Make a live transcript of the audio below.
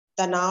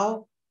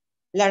तनाव,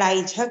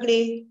 लड़ाई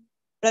झगड़े,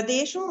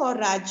 प्रदेशों और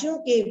राज्यों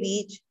के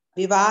बीच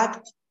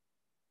विवाद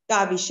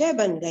का विषय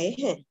बन गए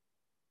हैं।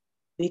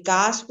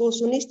 विकास को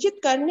सुनिश्चित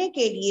करने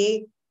के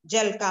लिए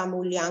जल का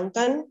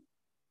मूल्यांकन,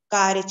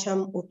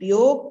 कार्यक्षम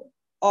उपयोग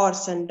और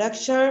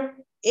संरक्षण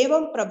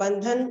एवं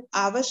प्रबंधन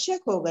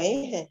आवश्यक हो गए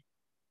हैं।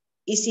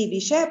 इसी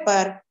विषय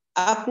पर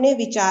अपने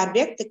विचार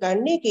व्यक्त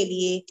करने के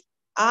लिए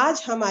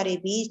आज हमारे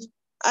बीच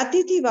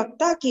अतिथि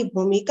वक्ता की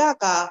भूमिका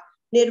का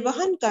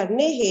निर्वहन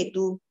करने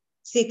हेतु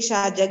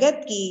शिक्षा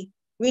जगत की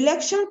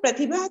विलक्षण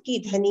प्रतिभा की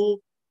धनी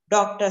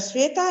डॉक्टर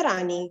श्वेता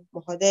रानी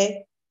महोदय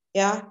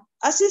या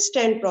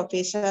assistant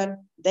professor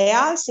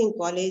Dayal Singh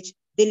college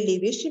Delhi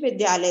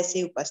विश्वविद्यालय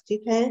से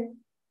उपस्थित हैं।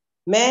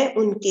 मैं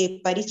उनके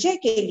परिचय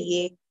के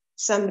लिए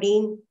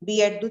समरीन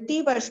बीएड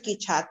द्वितीय वर्ष की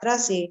छात्रा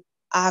से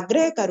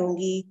आग्रह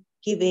करूंगी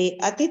कि वे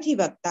अतिथि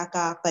वक्ता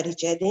का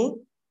परिचय दें।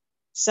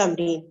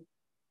 Samreen.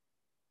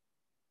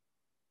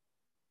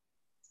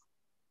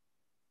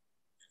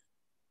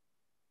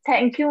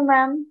 Thank you,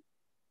 ma'am.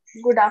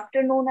 Good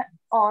afternoon,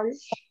 all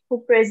who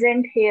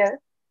present here.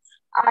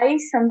 I,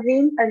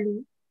 Samreen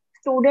Ali,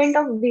 student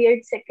of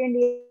B.Ed second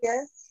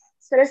year,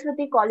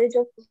 Saraswati College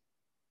of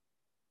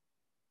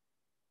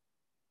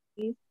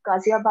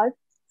Ghaziabad.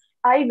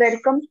 I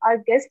welcome our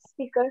guest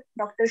speaker,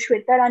 Dr.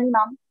 Shweta Rani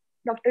ma'am.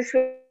 Dr.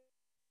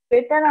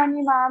 Shweta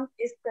Rani ma'am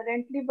is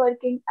currently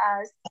working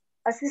as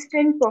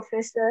Assistant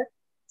Professor,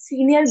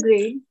 Senior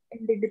Grade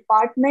in the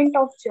Department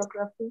of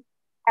Geography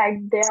at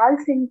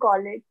Dayal Singh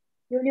College,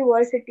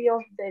 University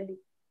of Delhi.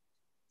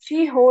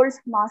 She holds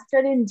Master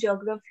in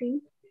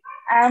Geography,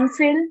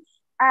 MPhil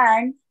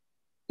and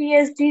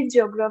PhD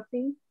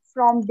Geography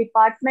from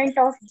Department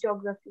of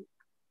Geography,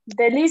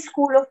 Delhi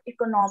School of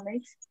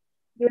Economics,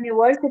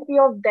 University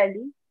of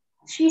Delhi.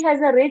 She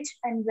has a rich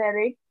and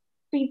varied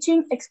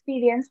teaching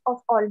experience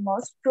of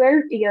almost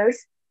 12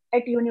 years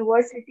at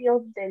University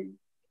of Delhi,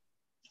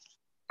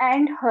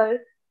 and her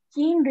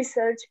keen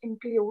research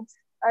includes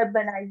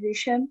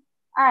urbanization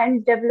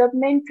and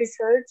development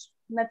research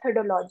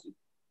methodology,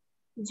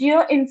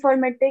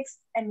 geoinformatics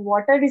and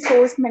water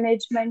resource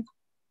management,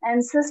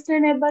 and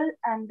sustainable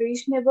and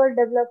reasonable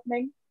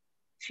development.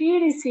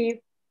 She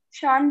received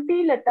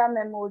Shanti Lata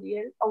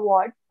Memorial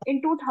Award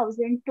in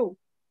 2002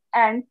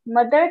 and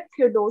Mother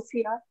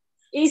Theodosia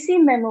AC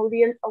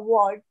Memorial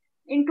Award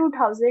in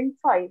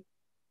 2005.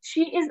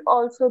 She is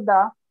also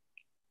the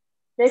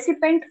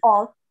recipient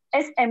of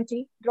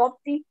SMT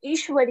Draupadi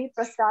Ishwari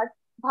Prasad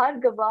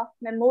Bhargava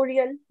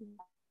Memorial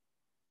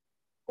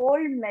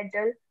Gold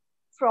Medal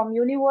from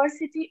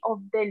University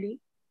of Delhi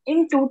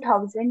in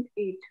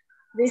 2008.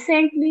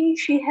 Recently,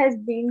 she has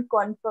been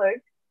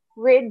conferred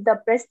with the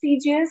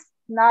prestigious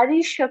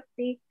Nari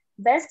Shakti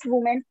Best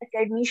Woman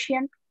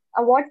Academician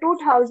Award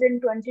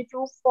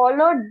 2022,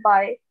 followed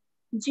by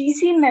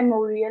GC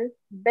Memorial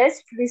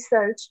Best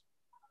Research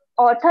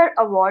Author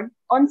Award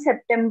on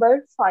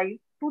September 5,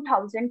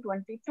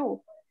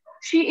 2022.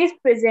 She is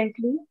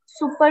presently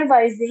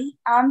supervising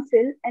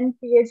MPhil and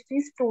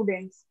PhD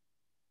students.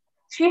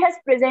 She has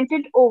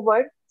presented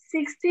over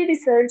 60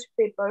 research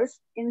papers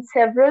in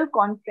several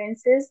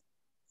conferences,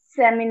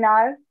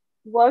 seminars,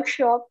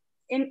 workshops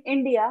in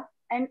India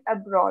and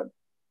abroad,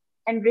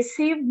 and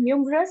received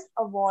numerous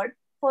awards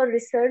for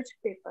research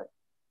papers.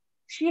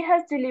 She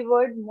has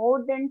delivered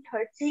more than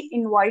 30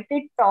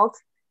 invited talks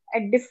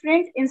at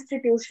different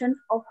institutions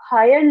of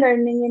higher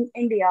learning in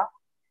India.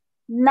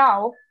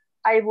 Now,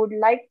 I would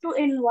like to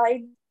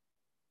invite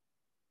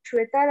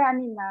Shweta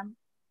Rani ma'am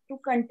to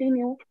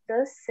continue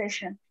the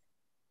session.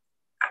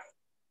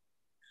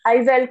 I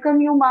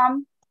welcome you,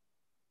 ma'am.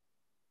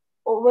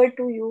 Over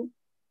to you.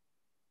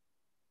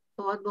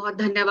 बहुत बहुत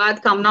धन्यवाद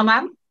कामना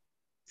ma'am.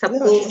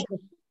 सबको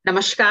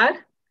नमस्कार.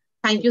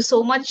 Thank you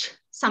so much,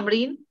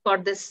 Samreen, for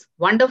this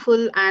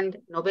wonderful and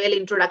novel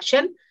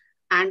introduction,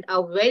 and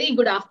a very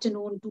good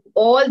afternoon to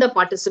all the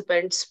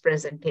participants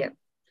present here.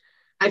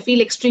 I feel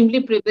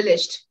extremely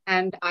privileged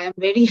and I am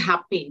very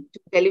happy to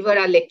deliver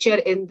a lecture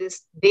in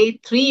this day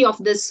 3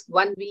 of this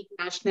 1-week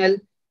national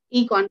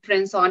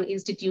e-conference on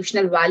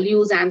institutional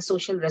values and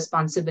social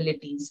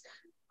responsibilities,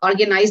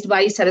 organized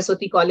by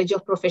Saraswati College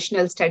of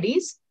Professional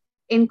Studies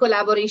in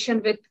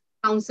collaboration with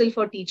Council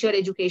for Teacher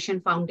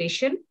Education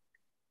Foundation,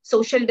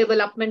 Social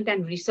Development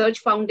and Research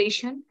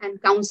Foundation,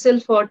 and Council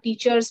for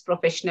Teachers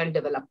Professional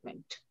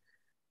Development.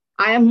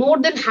 I am more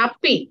than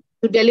happy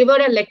to deliver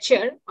a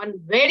lecture on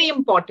very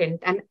important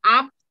and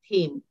apt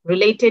theme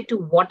related to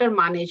water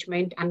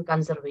management and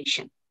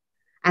conservation.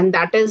 And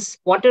that is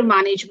water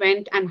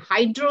management and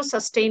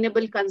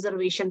hydro-sustainable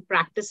conservation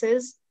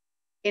practices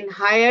in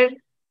higher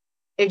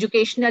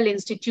educational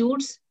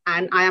institutes.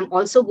 And I am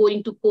also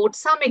going to quote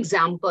some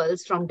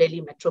examples from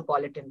Delhi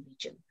metropolitan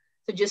region.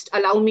 So just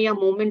allow me a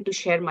moment to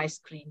share my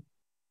screen.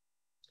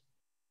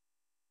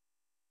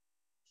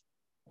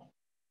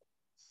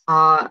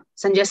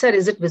 Sanjay sir,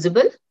 is it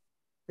visible?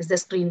 Is the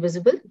screen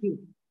visible?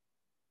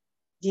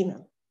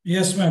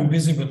 Yes, ma'am,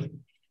 visible.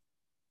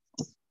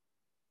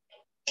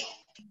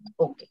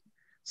 Okay.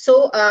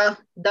 So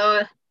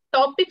the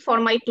topic for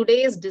my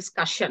today's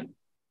discussion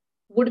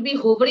would be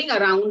hovering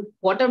around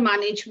water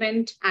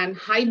management and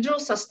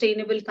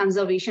hydro-sustainable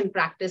conservation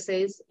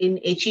practices in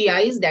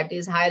HEIs, that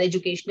is higher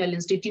educational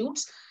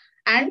institutes,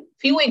 and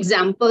few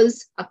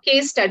examples, a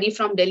case study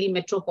from Delhi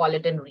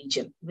metropolitan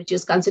region, which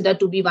is considered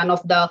to be one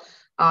of the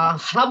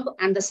hub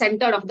and the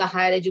center of the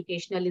higher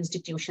educational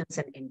institutions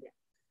in India.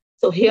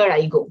 So here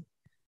I go.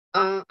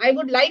 I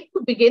would like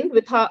to begin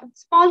with a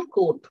small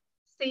quote: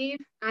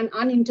 safe and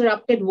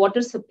uninterrupted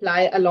water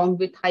supply along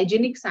with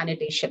hygienic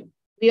sanitation.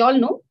 We all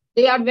know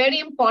they are very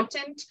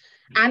important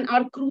and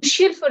are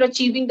crucial for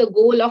achieving the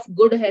goal of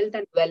good health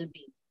and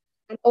well-being.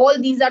 And all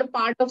these are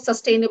part of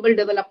Sustainable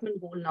Development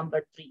Goal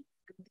number 3.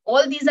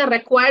 All these are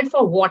required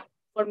for what?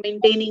 For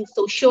maintaining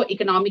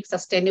socio-economic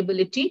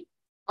sustainability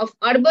of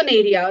urban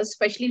areas,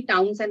 especially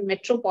towns and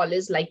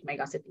metropolis like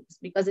megacities.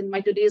 Because in my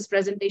today's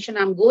presentation,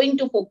 I'm going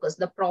to focus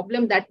the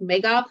problem that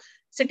mega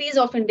cities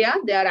of India,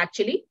 they are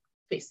actually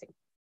facing.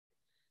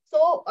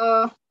 So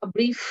a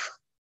brief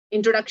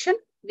introduction.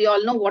 We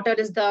all know water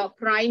is the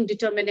prime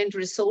determinant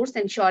resource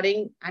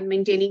ensuring and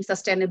maintaining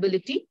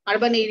sustainability.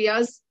 Urban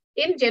areas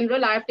in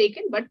general I have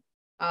taken, but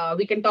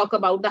we can talk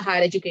about the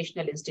higher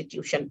educational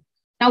institution.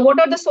 Now, what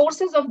are the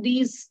sources of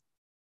these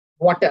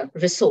water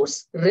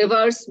resource?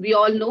 Rivers, we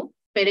all know,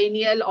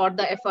 perennial or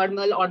the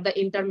ephemeral or the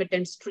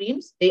intermittent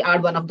streams. They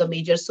are one of the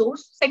major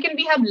sources. Second,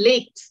 we have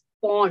lakes,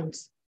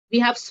 ponds, we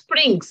have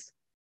springs.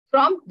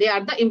 They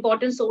are the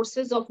important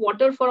sources of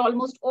water for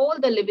almost all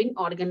the living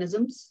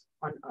organisms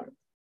on earth.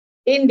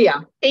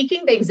 India,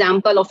 taking the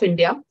example of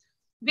India,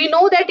 we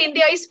know that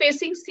India is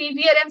facing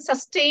severe and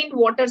sustained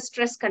water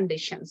stress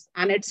conditions,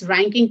 and it's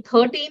ranking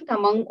 13th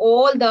among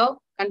all the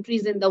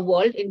countries in the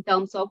world in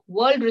terms of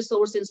World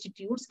Resource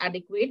Institute's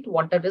Adequate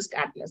Water Risk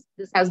Atlas.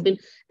 This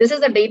is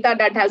the data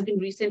that has been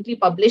recently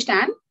published,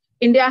 and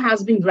India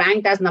has been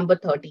ranked as number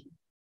 13.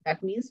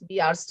 That means we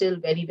are still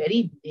very,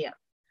 very near.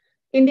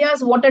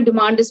 India's water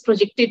demand is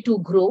projected to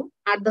grow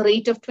at the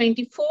rate of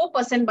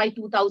 24% by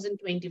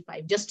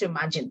 2025. Just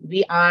imagine,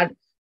 we are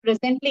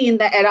presently in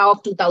the era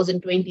of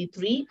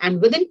 2023,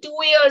 and within 2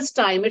 years'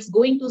 time, it's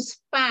going to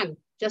span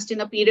just in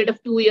a period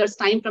of 2 years'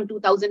 time from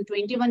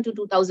 2021 to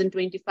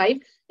 2025.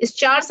 इस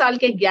 4 साल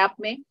के gap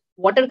में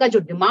water का जो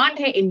demand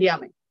है India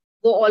में,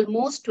 वो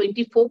almost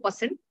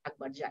 24% तक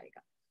बढ़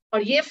जाएगा.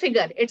 और ये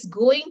figure, it's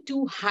going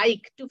to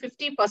hike to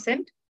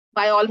 50%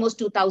 by almost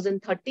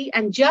 2030,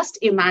 and just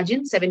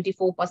imagine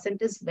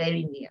 74% is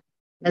very near.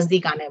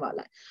 नजदीक आने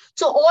वाला है.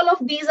 So all of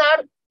these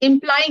are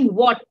implying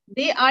what?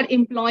 They are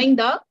implying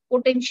the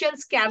potential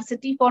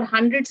scarcity for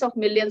hundreds of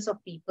millions of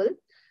people,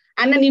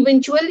 and then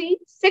eventually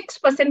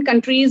 6%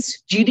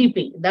 countries'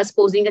 GDP, thus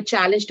posing a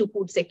challenge to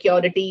food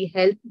security,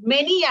 health.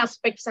 Many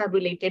aspects are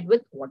related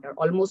with water.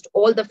 Almost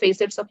all the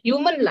facets of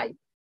human life,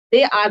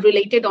 they are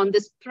related on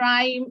this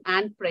prime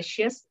and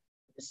precious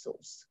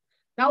resource.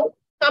 Now,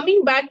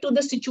 coming back to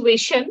the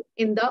situation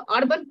in the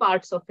urban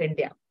parts of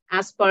India,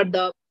 as per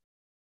the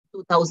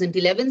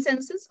 2011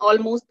 census,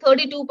 almost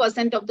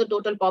 32% of the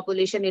total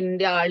population in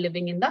India are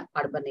living in the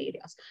urban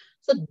areas.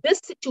 So this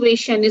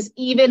situation is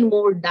even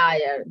more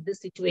dire.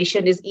 This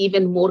situation is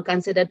even more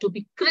considered to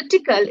be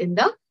critical in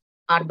the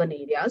urban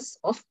areas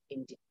of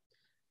India.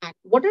 And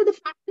what are the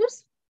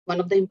factors? One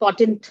of the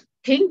important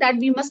things that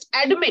we must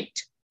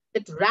admit,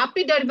 that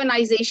rapid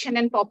urbanization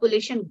and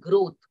population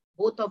growth,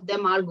 both of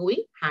them are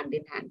going hand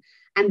in hand.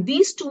 And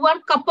these two are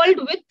coupled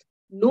with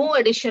no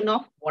addition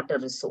of water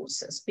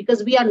resources,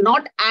 because we are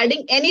not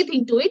adding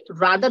anything to it.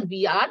 Rather,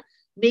 we are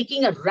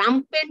making a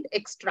rampant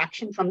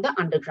extraction from the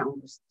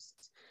underground resources.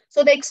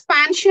 So the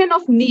expansion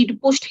of need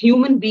pushed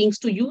human beings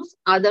to use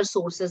other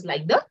sources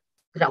like the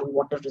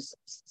groundwater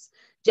resources.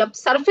 जब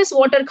surface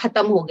water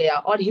खत्म हो गया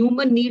और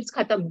human needs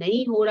खत्म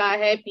नहीं हो रहा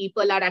है,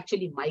 people are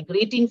actually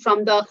migrating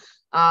from the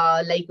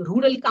like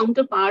rural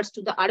counterparts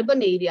to the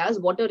urban areas.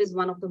 Water is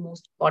one of the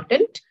most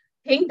important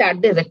thing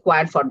that they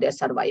require for their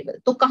survival.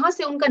 तो कहाँ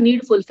से उनका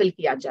need fulfill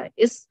किया जाए?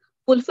 इस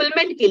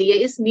fulfillment के लिए,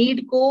 इस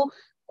need को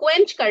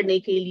quench करने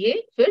के लिए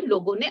फिर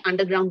लोगों ने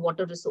underground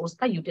water resource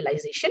का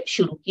utilization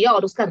शुरू किया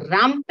और उसका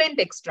rampant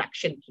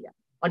extraction किया.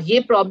 और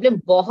ये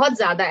problem बहुत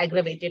ज़्यादा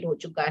aggravated हो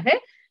चुका है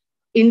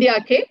इंडिया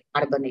के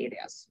urban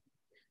areas.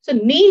 So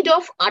need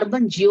of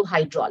urban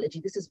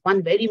geohydrology. This is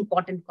one very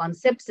important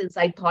concept, since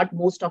I thought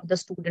most of the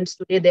students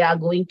today, they are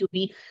going to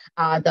be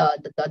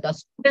the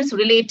students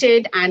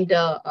related and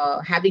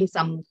having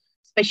some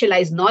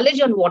specialized knowledge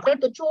on water.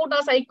 तो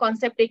छोटा सा एक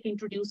concept एक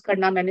introduce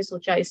करना मैंने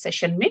सोचा इस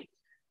session में.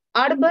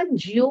 Urban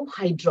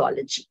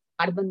geohydrology.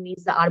 Urban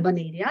means the urban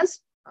areas.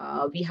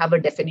 We have a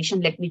definition.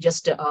 Let me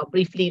just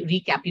briefly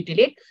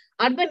recapitulate.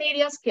 Urban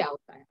areas क्या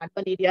होता है?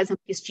 Urban areas हम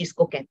किस चीज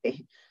को कहते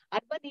हैं?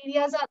 Urban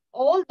areas are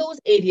all those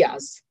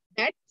areas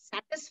that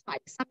satisfy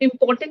some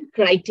important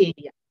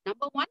criteria.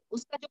 Number one,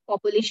 उसका जो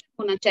population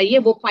होना चाहिए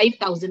वो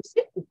 5,000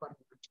 से ऊपर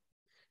होना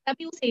चाहिए.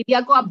 तभी उस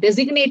area को आप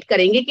designate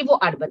करेंगे कि वो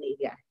urban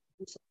area है.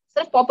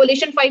 सिर्फ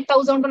population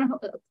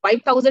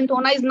 5,000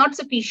 होना is not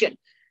sufficient.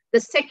 The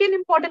second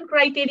important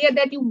criteria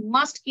that you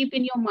must keep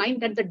in your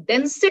mind, that the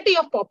density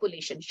of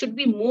population should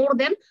be more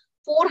than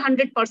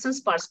 400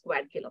 persons per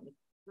square kilometer.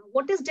 Now,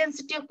 what is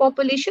density of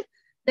population?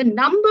 the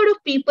number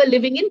of people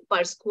living in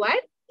per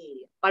square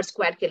area, per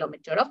square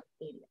kilometer of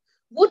area.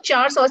 वो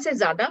 400 से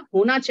ज्यादा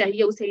होना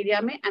चाहिए उस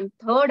area में. And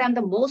third and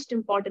the most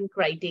important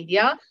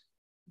criteria,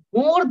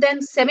 more than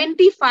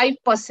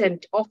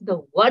 75% of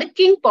the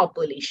working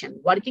population.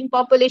 Working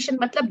population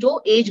मतलब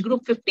जो age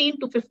group 15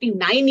 to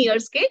 59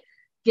 years के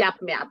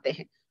gap में आते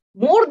हैं.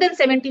 More than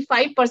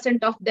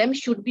 75% of them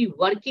should be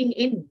working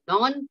in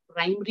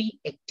non-primary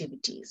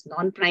activities.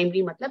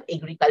 Non-primary मतलब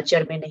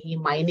agriculture में नहीं,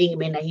 mining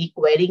में नहीं,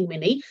 quarrying में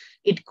नहीं.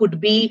 It could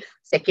be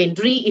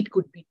secondary, it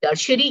could be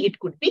tertiary, it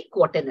could be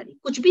quaternary.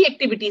 कुछ भी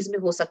activities में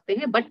हो सकते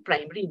हैं, but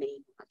primary नहीं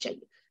होना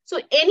चाहिए. So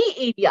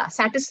any area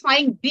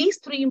satisfying these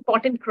three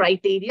important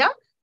criteria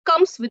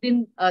comes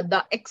within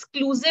the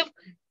exclusive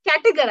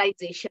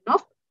categorization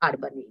of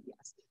urban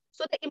areas.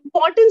 So the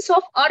importance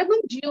of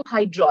urban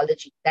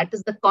geohydrology, that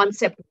is the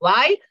concept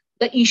why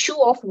the issue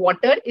of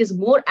water is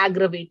more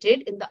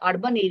aggravated in the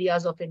urban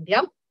areas of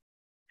India.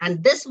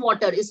 And this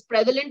water is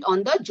prevalent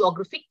on the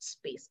geographic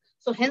space.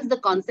 So hence the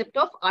concept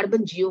of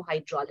urban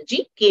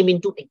geohydrology came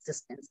into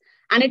existence.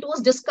 And it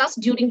was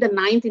discussed during the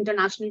 9th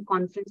International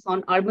Conference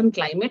on Urban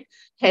Climate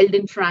held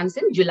in France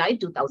in July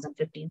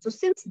 2015. So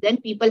since then,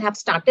 people have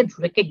started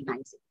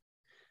recognizing.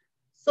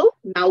 So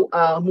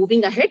now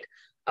moving ahead,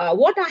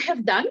 what I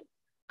have done,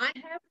 I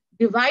have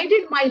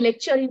divided my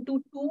lecture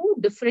into two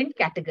different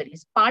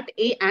categories, Part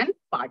A and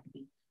Part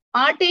B.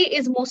 Part A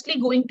is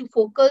mostly going to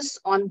focus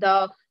on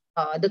the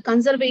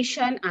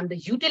conservation and the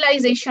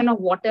utilization of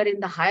water in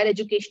the higher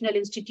educational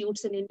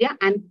institutes in India.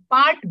 And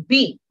Part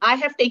B, I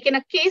have taken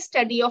a case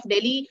study of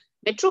Delhi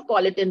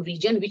metropolitan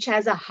region, which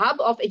has a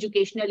hub of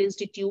educational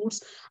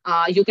institutes.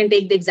 You can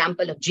take the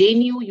example of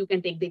JNU, you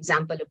can take the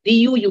example of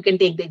DU, you can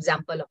take the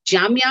example of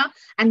Jamia,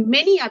 and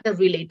many other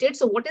related.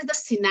 So what is the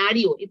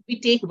scenario if we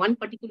take one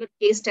particular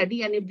case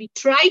study and if we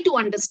try to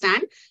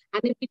understand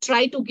and if we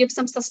try to give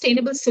some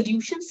sustainable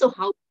solutions, so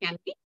how can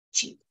we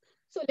achieve?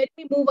 So let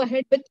me move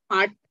ahead with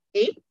Part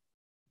A.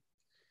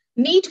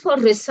 Need for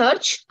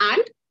research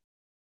and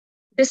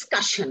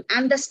discussion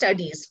and the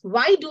studies.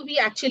 Why do we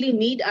actually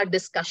need a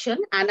discussion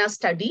and a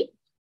study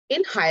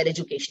in higher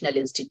educational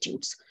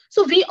institutes?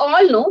 So we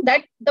all know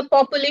that the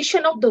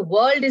population of the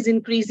world is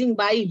increasing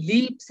by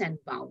leaps and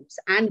bounds.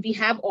 And we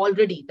have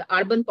already the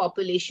urban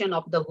population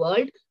of the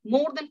world,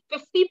 more than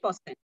 50%.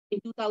 In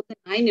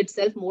 2009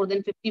 itself, more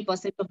than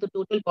 50% of the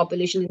total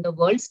population in the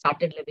world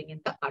started living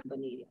in the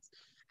urban areas.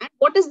 And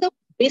what is the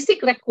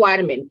basic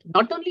requirement,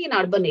 not only in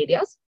urban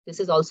areas, this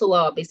is also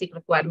a basic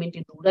requirement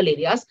in rural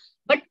areas,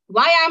 but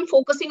why I am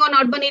focusing on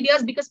urban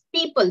areas? Because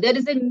there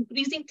is an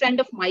increasing trend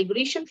of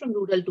migration from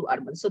rural to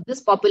urban. So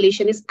this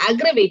population is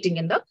aggravating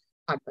in the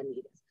urban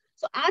areas.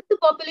 So as the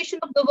population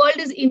of the world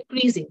is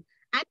increasing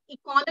and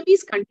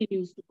economies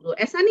continues to grow,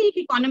 ऐसा नहीं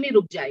कि economy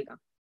रुक जाएगा.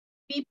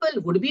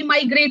 People would be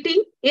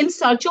migrating in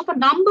search of a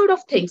number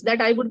of things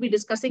that I would be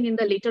discussing in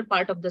the later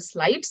part of the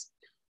slides.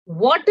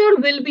 Water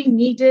will be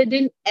needed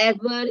in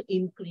ever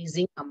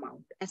increasing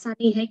amount. ऐसा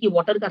नहीं है कि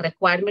water का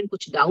requirement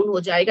कुछ down हो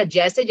जाएगा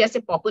जैसे जैसे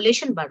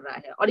population बढ़ रहा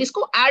है और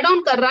इसको add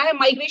on कर रहा है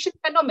migration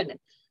phenomenon.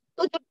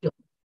 तो जो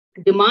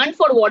demand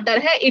for water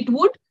है, it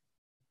would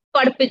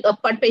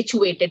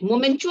perpetuate it.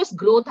 Momentous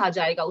growth आ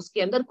जाएगा,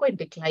 उसके अंदर कोई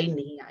decline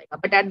नहीं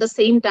आएगा. But at the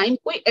same time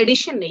कोई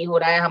addition नहीं हो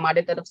रहा है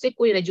हमारे तरफ से,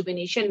 कोई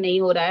rejuvenation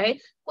नहीं हो रहा है,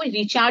 कोई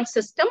recharge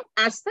system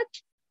as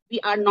such we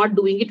are not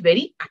doing it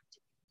very actively.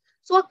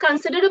 So a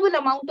considerable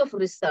amount of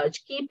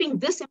research, keeping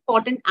this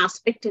important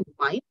aspect in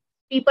mind,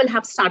 people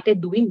have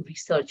started doing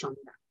research on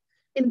that.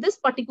 In this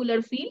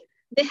particular field,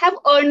 they have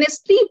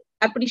earnestly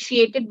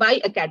appreciated by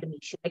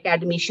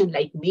academician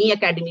like me,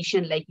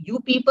 academician like you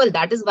people.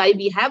 That is why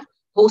we have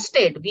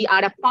hosted. We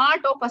are a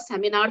part of a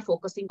seminar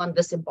focusing on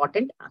this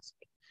important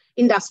aspect.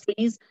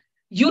 Industries,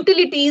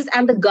 utilities,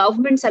 and the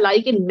governments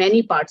alike in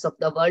many parts of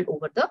the world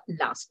over the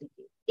last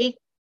decade.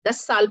 10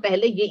 साल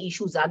पहले ये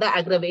issue ज्यादा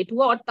aggravate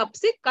हुआ और तब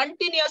से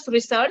continuous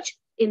research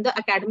in the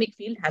academic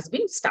field has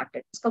been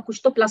started. इसका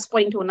कुछ तो प्लस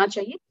पॉइंट होना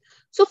चाहिए.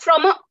 So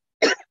from a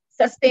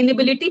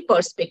sustainability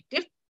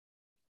perspective,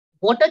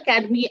 water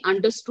can be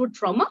understood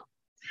from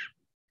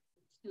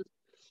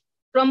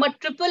a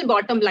triple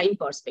bottom line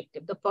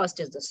perspective. The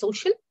first is the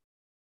social,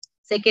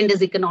 second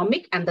is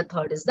economic, and the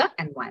third is the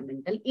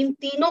environmental. In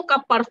तीनों का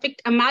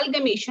perfect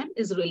amalgamation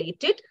is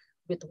related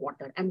with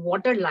water, and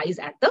water lies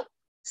at the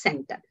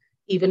center.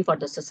 Even for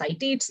the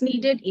society, it's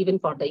needed. Even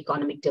for the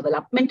economic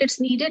development, it's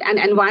needed. And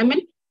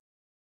environment,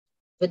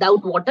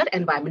 without water,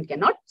 environment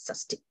cannot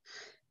sustain.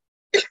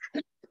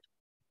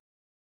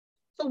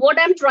 So what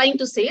I'm trying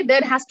to say,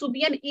 there has to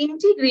be an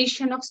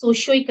integration of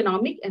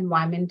socio-economic,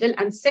 environmental,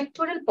 and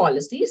sectoral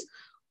policies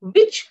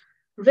which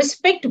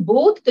respect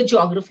both the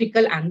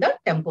geographical and the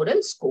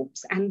temporal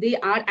scopes. And they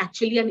are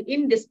actually an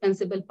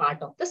indispensable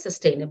part of the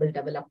Sustainable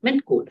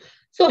Development Goal.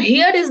 So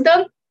here is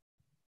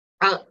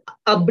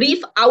a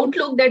brief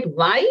outlook that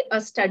why a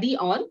study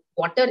on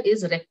water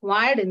is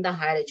required in the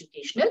higher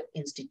educational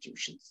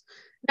institutions.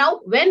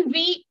 Now, when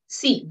we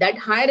see that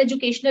higher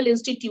educational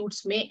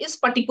institutes में इस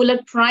particular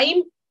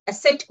prime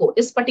asset को,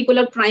 इस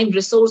particular prime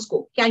resource को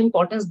क्या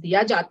importance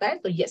दिया जाता है,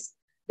 तो yes,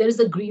 there is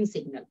a green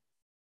signal.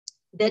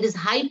 there is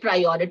high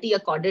priority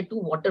accorded to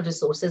water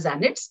resources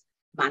and its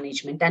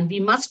management. And we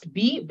must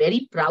be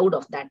very proud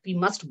of that. We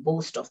must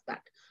boast of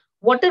that.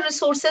 Water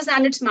resources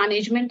and its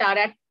management are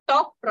at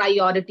top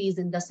priorities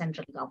in the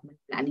central government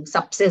planning.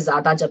 सबसे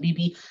ज़्यादा जब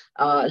भी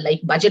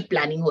like budget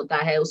planning होता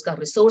है, उसका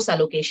resource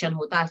allocation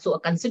होता है, so a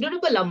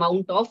considerable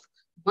amount of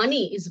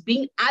money is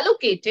being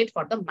allocated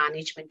for the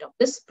management of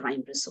this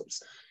prime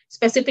resource.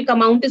 Specific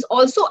amount is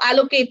also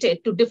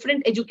allocated to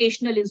different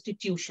educational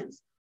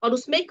institutions. और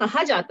उसमें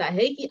कहा जाता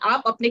है कि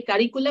आप अपने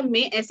करिकुलम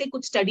में ऐसे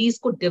कुछ स्टडीज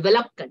को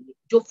डेवलप करिए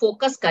जो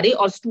फोकस करे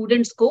और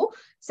स्टूडेंट्स को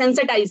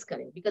सेंसिटाइज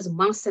करें, because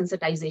mass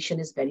sensitisation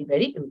is very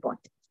very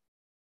important.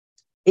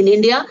 In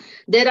India,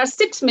 there are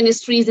 6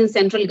 ministries in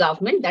central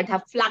government that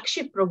have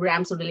flagship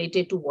programs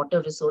related to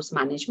water resource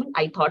management.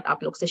 I thought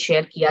आप लोग से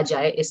share किया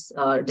जाए इस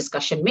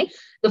discussion में.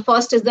 The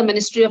first is the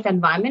Ministry of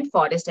Environment,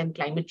 Forest and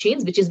Climate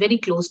Change, which is very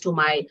close to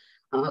my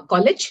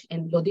college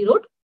in Lodi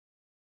Road.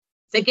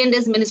 Second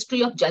is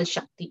Ministry of Jal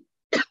Shakti.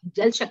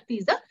 Jal Shakti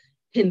is a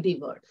Hindi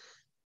word.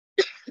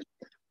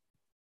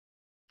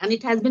 And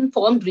it has been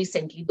formed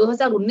recently.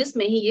 2019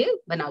 में ही ये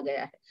बना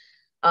गया है.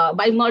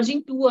 By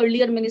merging 2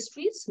 earlier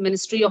ministries,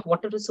 Ministry of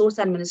Water Resource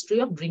and Ministry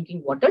of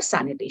Drinking Water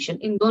Sanitation.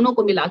 इन दोनों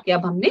को मिला के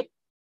अब हमने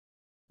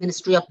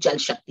Ministry of Jal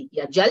Shakti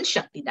किया. Jal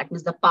Shakti, that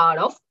means the power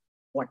of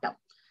water.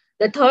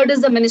 The third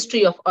is the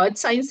Ministry of Earth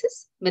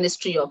Sciences,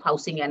 Ministry of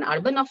Housing and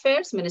Urban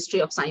Affairs,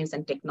 Ministry of Science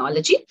and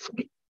Technology.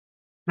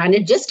 And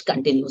it just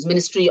continues.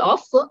 Ministry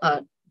of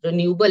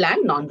Renewable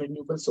and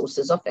Non-Renewable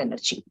Sources of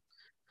Energy.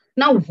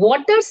 Now,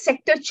 water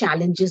sector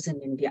challenges in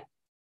India.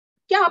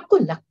 क्या आपको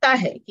लगता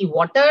है कि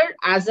water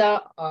as a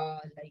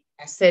like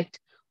asset,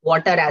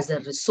 water as a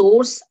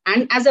resource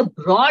and as a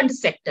broad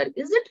sector,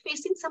 is it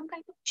facing some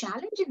kind of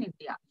challenge in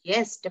India?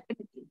 Yes,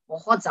 definitely.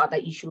 बहुत ज़्यादा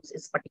issues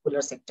इस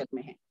particular sector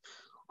में हैं.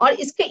 और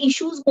इसके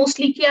issues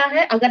mostly क्या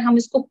है? अगर हम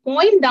इसको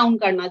point down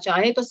करना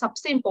चाहे तो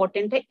सबसे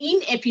important है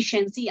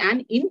inefficiency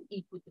and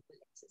inequitable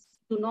access.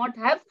 Do not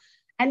have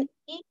an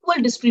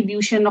equal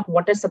distribution of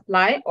water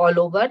supply all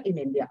over in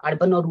India.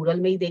 Urban और rural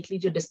में ही देख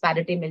लीजिए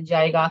disparity मिल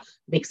जाएगा.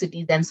 Big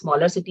cities and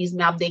smaller cities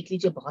में आप देख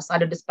लीजिए बहुत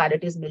सारे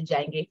disparities मिल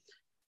जाएंगे.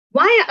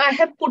 Why I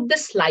have put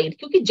this slide?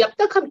 क्योंकि जब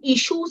तक हम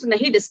issues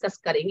नहीं discuss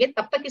करेंगे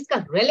तब तक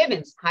इसका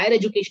relevance higher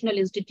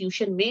educational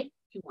institution में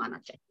क्यों आना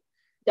चाहिए?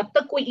 जब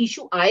तक कोई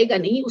issue आएगा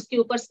नहीं उसके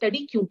ऊपर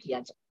study क्यों किया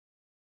जाए?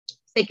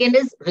 Second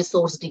is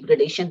resource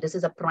degradation. This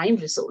is a prime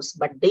resource,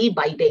 but day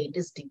by day it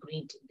is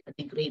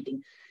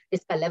degrading.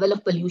 इसका level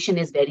of pollution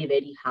is very,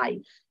 very high.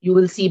 You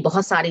will see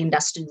बहुत सारे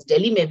industries.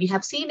 Delhi में we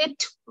have seen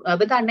it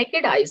with our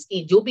naked eyes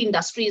कि जो भी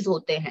industries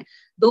होते हैं,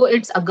 though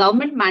it's a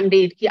government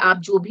mandate कि आप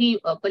जो भी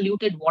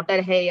polluted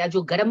water है या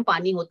जो गर्म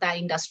पानी होता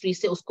है industry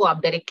से उसको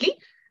आप directly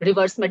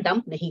reverse में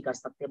dump नहीं कर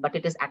सकते. But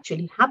it is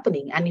actually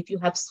happening. And if you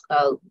have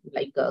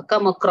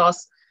come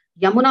across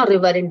Yamuna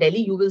River in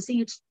Delhi, you will see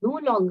it's no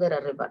longer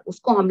a river.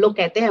 उसको हम लोग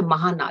कहते हैं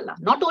महानाला.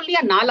 Not only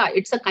a nala,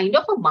 it's a kind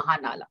of a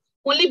mahanala.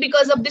 Only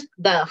because of this,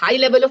 the high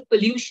level of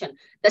pollution,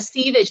 the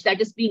sewage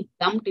that is being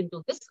dumped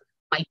into this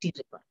mighty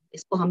river.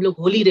 इसको हम लोग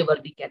holy river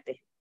भी कहते हैं.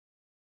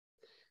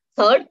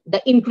 Third,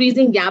 the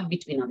increasing gap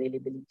between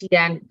availability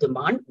and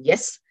demand.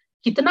 Yes,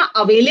 कितना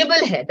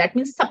available है, that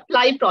means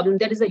supply problem.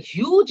 There is a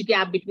huge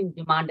gap between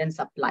demand and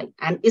supply.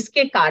 And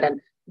इसके कारण,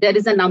 there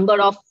is a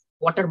number of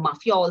water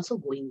mafia also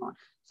going on.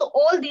 So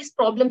all these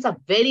problems are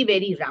very,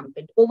 very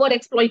rampant.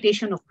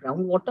 Over-exploitation of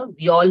groundwater,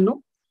 we all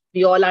know.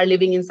 We all are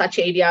living in such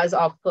areas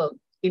of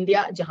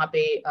India, जहाँ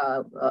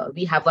पे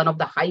we have one of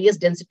the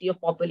highest density of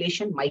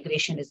population.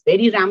 Migration is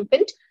very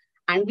rampant.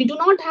 And we do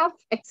not have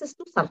access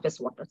to surface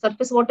water.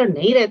 Surface water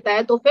नहीं रहता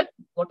है, तो फिर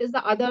what is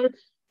the other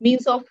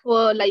means of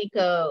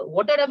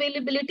water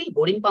availability?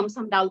 Boring pumps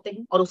हम डालते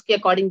हैं और उसके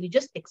according we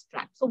just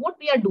extract. So what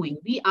we are doing?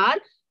 We are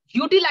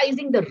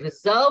utilizing the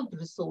reserved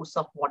resource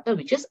of water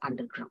which is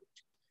underground.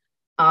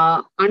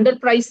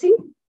 Underpricing,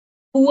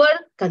 poor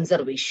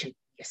conservation.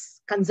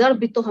 Yes, conserve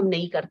भी तो हम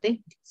नहीं करते,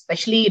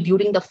 especially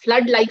during the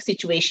flood-like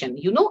situation.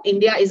 You know,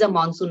 India is a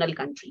monsoonal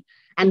country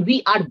and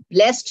we are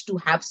blessed to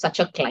have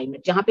such a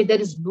climate जहाँ पे there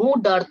is no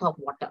dearth of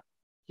water.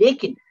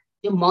 लेकिन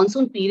जब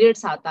monsoon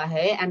periods आता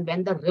है and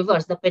when the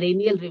rivers, the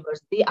perennial rivers,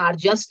 they are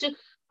just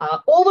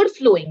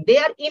overflowing, they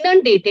are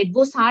inundated,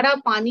 वो सारा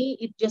पानी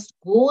it just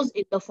goes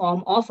in the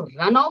form of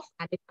runoff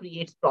and it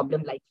creates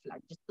problem like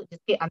flood.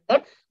 जिसके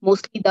अंदर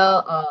mostly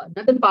the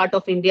northern part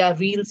of India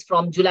reels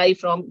from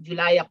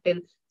July up till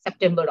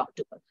September,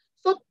 October.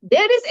 So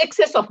there is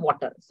excess of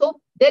water.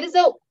 So there is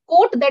a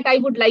quote that I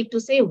would like to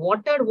say: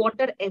 water,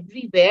 water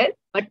everywhere,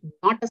 but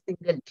not a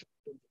single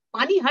drop.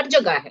 पानी हर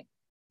जगह है,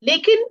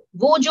 लेकिन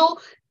वो जो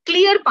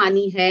clear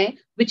पानी है,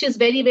 which is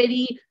very,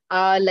 very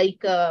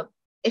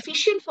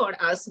efficient for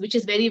us, which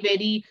is very,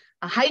 very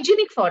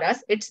hygienic for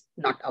us, it's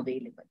not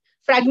available.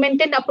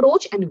 Fragmented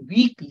approach and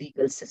weak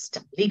legal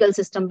system. Legal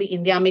system भी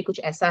India में कुछ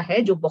ऐसा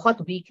है जो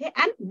बहुत weak है,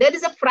 and there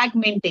is a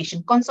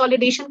fragmentation,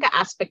 consolidation का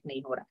aspect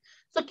नहीं हो रहा.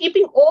 So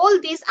keeping all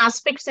these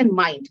aspects in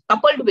mind,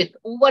 coupled with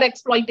over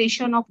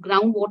exploitation of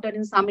groundwater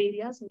in some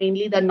areas,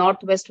 mainly the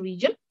northwest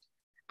region,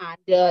 and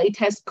it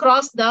has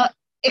crossed the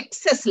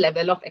excess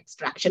level of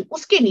extraction,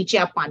 उसके नीचे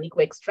आप पानी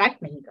को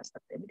extract नहीं कर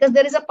सकते, because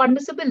there is a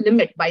permissible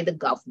limit by the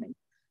government.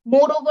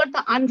 Moreover,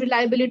 the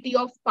unreliability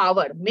of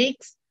power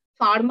makes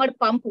farmer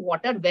pump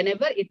water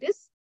whenever it is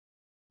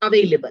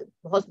available.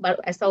 बहुत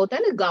बार ऐसा होता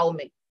है ना, गाँव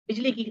में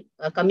बिजली की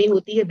कमी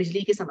होती है,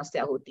 बिजली की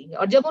समस्या होती है,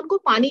 और जब उनको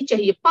पानी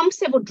चाहिए पंप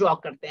से वो ड्रॉ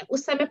करते हैं,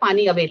 उस समय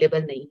पानी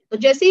अवेलेबल नहीं है, तो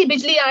जैसे ही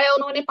बिजली आया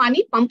उन्होंने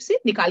पानी पंप से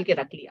निकाल के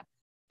रख लिया.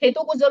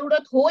 खेतों को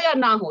जरूरत हो या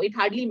ना हो, it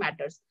hardly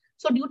matters.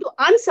 So due to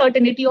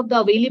uncertainty of the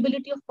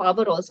availability of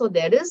power also,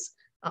 there is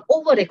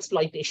over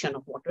exploitation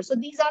of water. So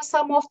these are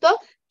some of the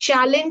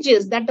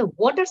challenges that the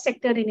water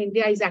sector in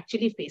India is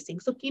actually facing.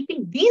 So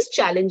keeping these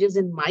challenges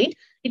in mind,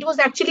 it was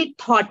actually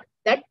thought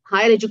that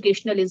higher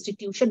educational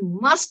institution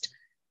must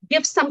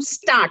give some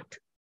start,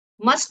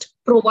 must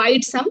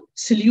provide some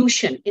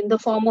solution in the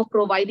form of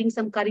providing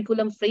some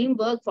curriculum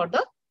framework for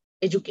the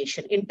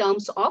education in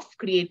terms of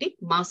creating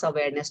mass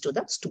awareness to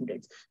the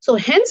students. So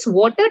hence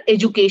water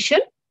education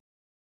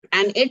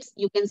and its,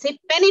 you can say,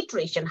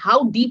 penetration,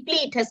 how deeply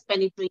it has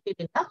penetrated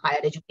in the higher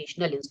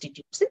educational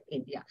institutes in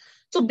India.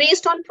 So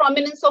based on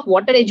prominence of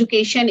water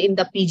education in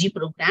the PG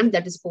program,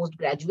 that is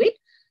postgraduate,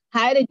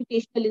 higher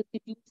educational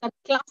institutes are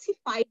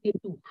classified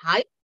into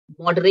high,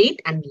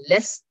 moderate and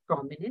less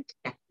prominent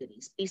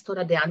categories. Please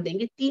थोड़ा ध्यान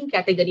देंगे, 3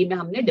 category में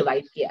हमने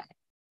divide किया है,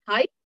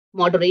 high,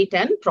 moderate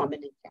and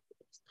prominent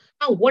categories.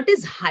 Now what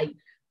is high?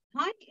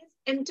 High is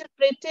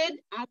interpreted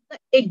as the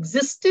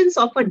existence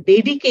of a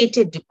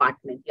dedicated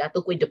department. या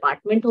तो कोई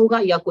department होगा,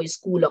 या कोई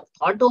school of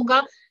thought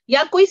होगा,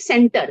 या कोई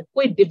center,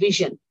 कोई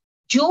division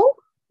जो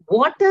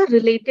water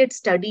related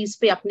studies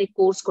पे अपने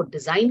course को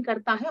design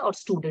करता है और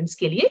students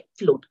के लिए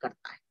float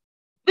करता है.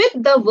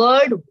 With the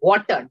word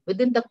water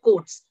within the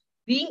quotes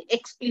being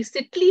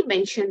explicitly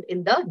mentioned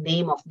in the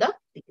name of the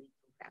degree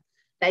program.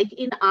 Like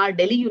in our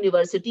Delhi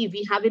University,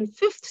 we have in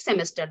 5th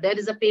semester, there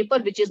is a paper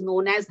which is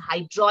known as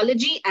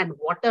Hydrology and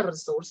Water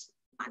Resource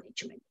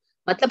Management.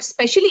 मतलब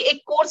specially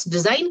एक course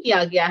design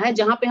किया गया है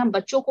जहां पे हम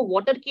बच्चों को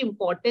वाटर की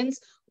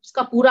इंपॉर्टेंस,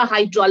 उसका पूरा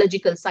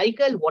hydrological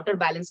cycle, water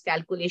balance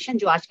calculation,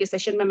 जो आज के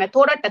सेशन में मैं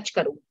थोड़ा टच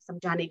करूंगी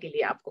समझाने के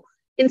लिए आपको,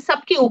 इन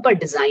सब के ऊपर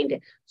डिजाइन है.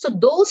 सो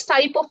दोस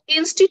type of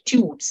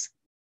institutes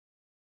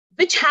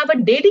which have a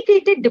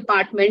dedicated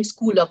department,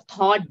 school of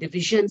thought,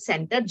 division,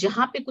 center,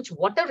 जहां पे कुछ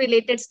water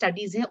related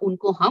studies हैं,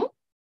 उनको हम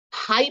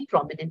high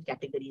prominent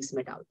categories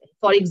में डालते हैं.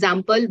 For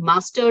example,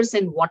 masters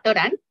in water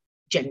and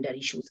gender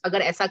issues.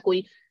 अगर ऐसा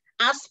कोई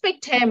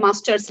aspect है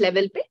masters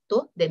level पे,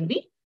 तो then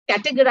we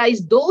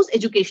categorize those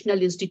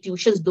educational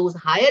institutions, those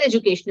higher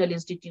educational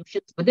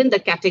institutions within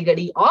the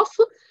category of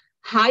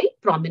high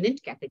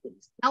prominent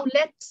categories. Now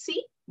let's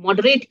see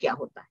moderate क्या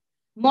होता है.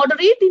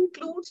 Moderate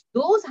includes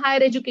those higher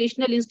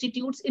educational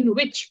institutes in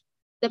which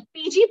the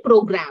PG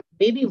program,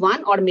 maybe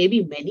one or maybe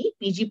many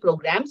PG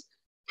programs,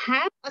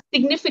 have a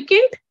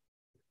significant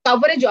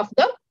coverage of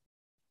the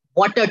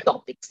water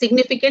topics.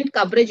 Significant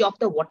coverage of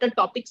the water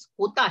topics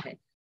hota hai.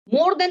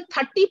 More than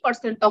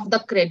 30% of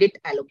the credit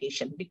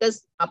allocation,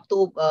 because up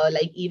to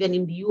like even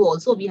in BU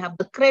also we have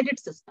the credit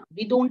system.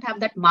 We don't have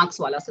that marks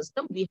wala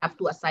system. We have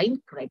to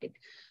assign credit.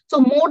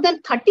 So more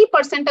than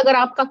 30%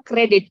 अगर आपका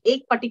credit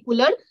एक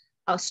particular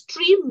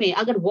stream में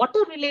अगर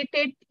water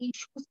related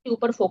issues के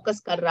ऊपर focus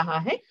कर रहा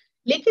है,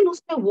 लेकिन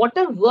उसमें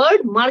वाटर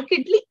वर्ड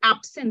मार्केटली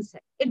एब्सेंस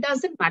है, इट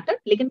डजंट मैटर,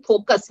 लेकिन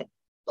फोकस है,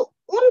 तो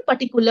उन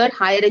पर्टिकुलर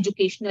हायर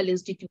एजुकेशनल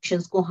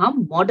इंस्टीट्यूशंस को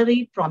हम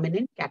मॉडरेट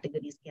प्रोमिनेंट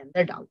कैटेगरीज के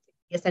अंदर डालते हैं.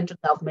 ये सेंट्रल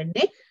गवर्नमेंट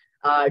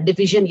ने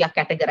डिवीजन या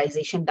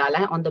कैटेगराइजेशन डाला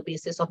है on the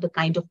basis of the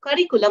kind of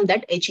curriculum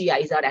that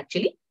HEIs are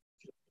actually.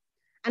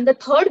 And the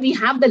third, we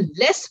have the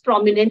less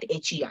prominent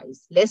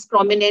HEIs, less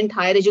prominent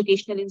higher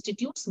educational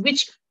institutes,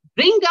 which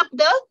bring up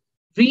the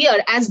rear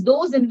as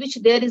those in which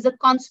there is a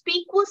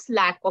conspicuous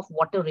lack of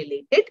water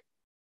related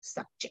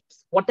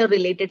subjects. Water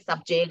related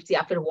subjects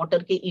या फिर water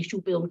के issue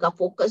पे उनका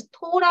focus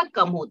थोड़ा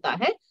कम होता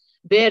है,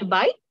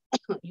 whereby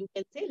you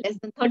can say less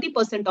than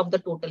 30% of the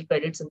total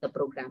credits in the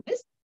program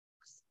is.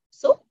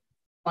 So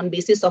on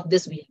basis of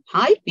this, we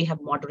have high, we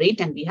have moderate,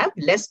 and we have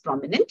less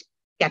prominent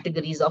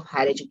categories of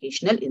higher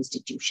educational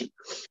institution.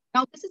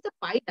 Now this is the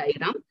pie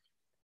diagram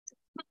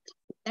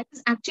that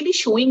is actually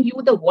showing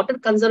you the water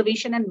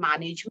conservation and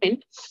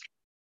management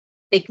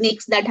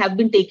techniques that have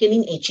been taken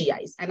in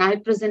HEIs. And I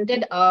have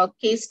presented a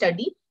case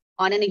study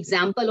on an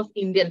example of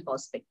Indian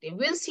perspective.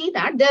 We'll see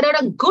that there are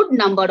a good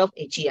number of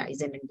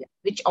HEIs in India,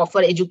 which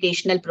offer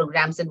educational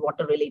programs in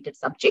water related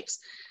subjects.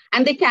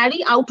 And they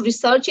carry out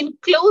research in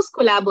close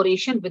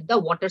collaboration with the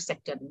water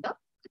sector in the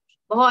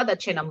बहुत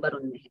अच्छे number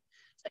उनमें है.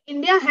 So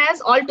India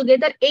has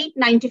altogether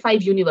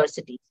 895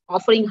 universities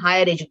offering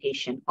higher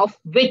education, of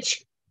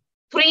which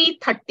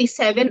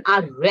 337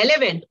 are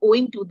relevant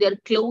owing to their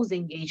close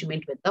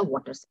engagement with the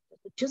water sector.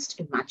 So just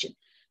imagine,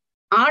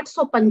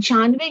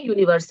 895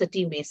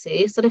 university में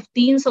से सिर्फ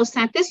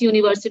 337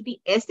 university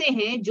ऐसे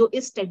हैं जो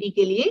इस स्टडी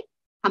के लिए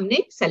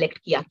हमने सेलेक्ट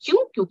किया.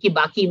 क्यों? क्योंकि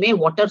बाकी में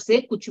वाटर से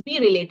कुछ भी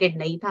रिलेटेड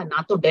नहीं था,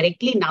 ना तो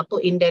डायरेक्टली, ना तो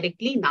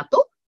इनडायरेक्टली, ना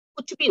तो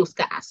कुछ भी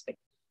उसका aspect.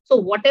 So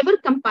whatever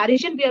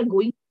comparison we are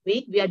going to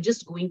make, we are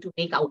just going to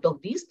make out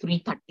of these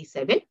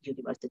 337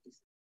 universities.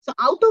 So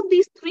out of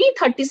these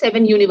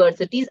 337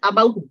 universities,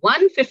 about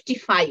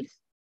 155,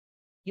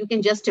 you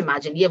can just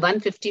imagine,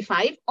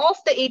 155 of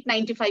the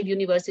 895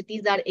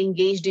 universities are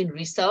engaged in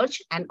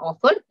research and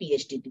offer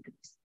PhD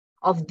degrees.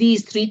 Of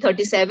these,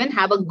 337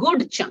 have a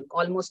good chunk,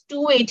 almost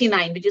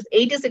 289, which is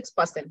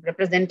 86%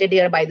 represented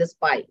here by this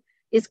pie,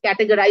 is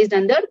categorized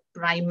under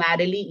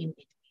primarily in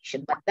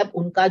education. मतलब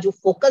उनका जो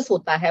focus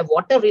होता है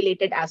water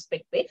related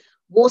aspect पे,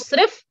 वो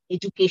सिर्फ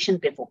education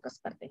पे focus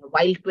करते हैं,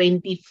 while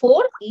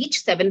 24,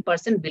 each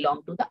 7%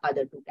 belong to the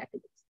other two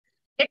categories.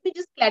 Let me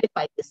just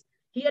clarify this.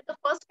 Here, the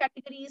first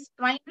category is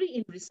primary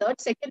in research,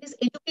 second is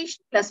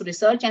education plus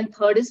research, and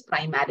third is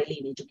primarily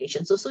in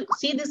education. So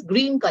see this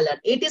green color,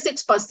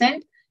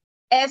 86%.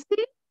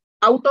 ऐसे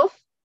out of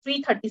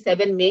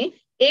 337 में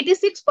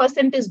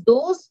 86% is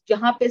those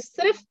जहां पे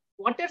सिर्फ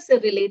water से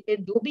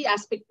related जो भी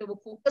aspect पे वो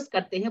फोकस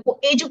करते हैं, वो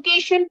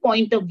एजुकेशन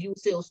पॉइंट ऑफ व्यू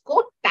से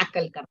उसको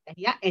टैकल करते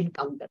हैं या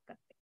एनकाउंटर करते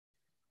हैं.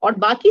 और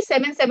बाकी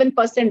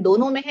 7%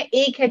 दोनों में है.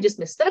 एक है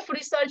जिसमें सिर्फ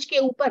रिसर्च के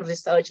ऊपर,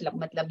 रिसर्च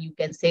मतलब you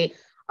can say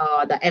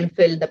the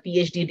MPhil, the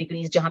PhD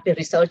degrees, जहां पे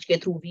research के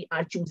through we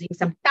are choosing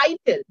some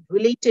title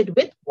related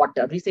with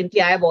water.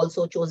 Recently, I have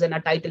also chosen a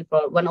title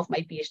for one of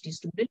my PhD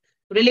students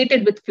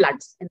related with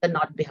floods in the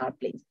North Bihar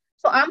plains.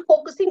 So I'm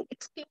focusing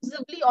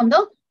exclusively on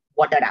the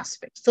water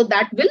aspect. So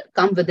that will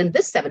come within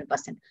this 7%.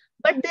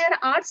 But there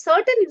are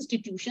certain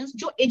institutions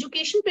जो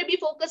education पे भी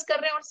focus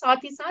कर रहे हैं और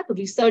साथ ही साथ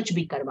research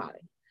भी करवा रहे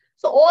हैं.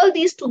 So all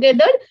these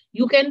together,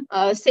 you can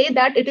say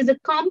that it is a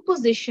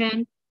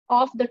composition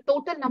of the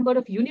total number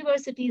of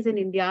universities in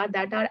India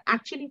that are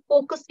actually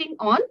focusing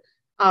on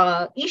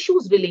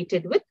issues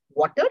related with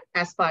water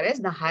as far as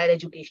the higher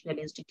educational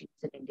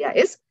institutes in India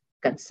is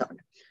concerned.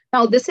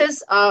 Now, this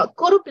is a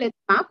choropleth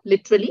map,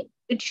 literally.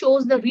 It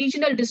shows the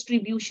regional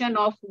distribution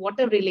of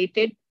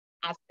water-related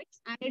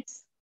aspects and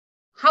it's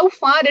how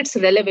far it's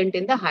relevant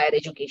in the higher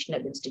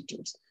educational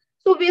institutes.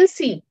 So we'll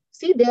see.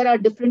 See, there are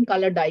different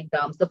color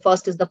diagrams. The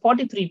first is the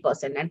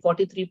 43%, and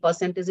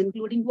 43% is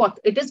including what?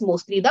 It is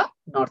mostly the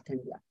North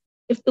India.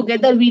 If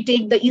together we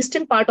take the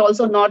eastern part,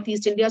 also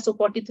Northeast India, so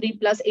 43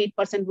 plus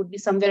 8% would be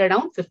somewhere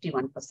around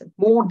 51%,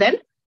 more than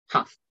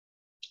half.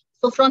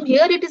 So from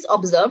here, it is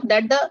observed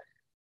that the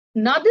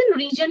northern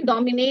region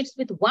dominates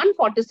with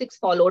 146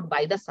 followed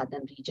by the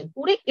southern region.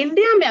 पूरे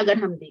India में अगर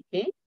हम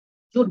देखें,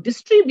 जो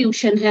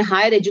distribution है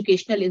higher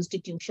educational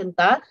institution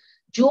का,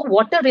 जो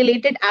water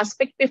related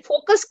aspect पे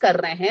focus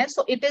कर रहे हैं,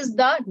 so it is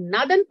the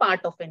northern part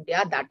of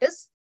India that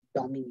is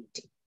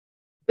dominating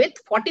with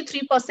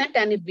 43%,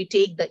 and if we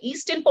take the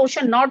eastern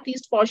portion,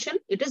 northeast portion,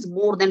 it is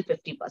more than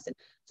 50%.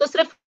 So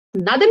सिर्फ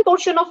northern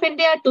portion of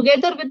India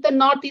together with the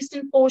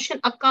northeastern portion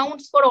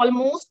accounts for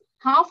almost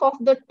half of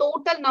the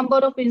total number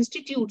of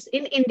institutes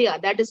in India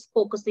that is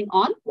focusing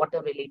on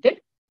water related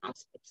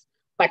aspects.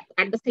 But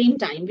at the same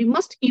time, we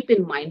must keep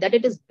in mind that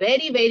it is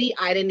very, very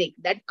ironic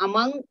that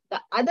among the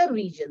other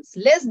regions,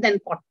 less than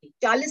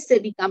 40 से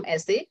भी कम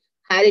ऐसे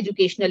higher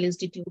educational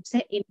institutes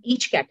हैं in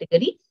each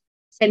category.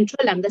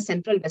 Central and the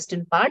central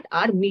western part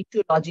are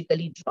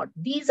meteorologically drought.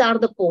 These are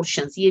the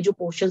portions. ये जो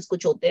portions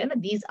कुछ होते हैं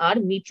ना, these are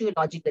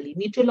meteorologically.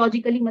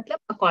 Meteorologically मतलब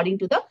according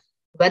to the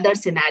weather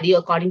scenario,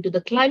 according to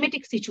the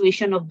climatic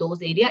situation of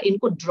those area,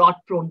 इनको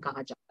drought prone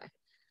कहा जाता है.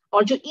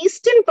 और जो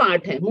eastern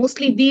part है,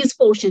 mostly these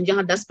portions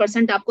जहाँ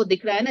 10% आपको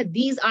दिख रहा है ना,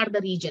 these are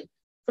the region.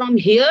 From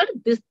here,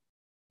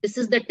 this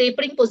is the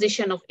tapering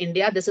position of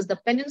India. This is the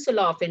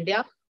peninsula of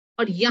India.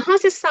 और यहाँ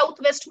से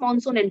साउथ वेस्ट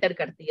मानसून एंटर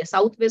करती है.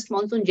 साउथ वेस्ट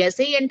मानसून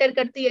जैसे ही एंटर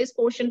करती है इस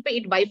पोर्शन पे,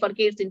 it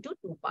bifurcates into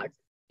two parts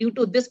due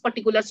to this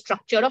particular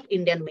structure of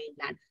Indian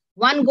mainland.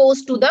 One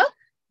goes to the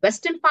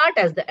western part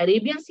as the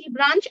Arabian C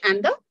branch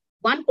and the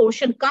one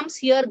portion comes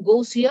here,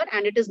 goes here,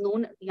 and it is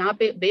known, यहाँ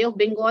पे बे of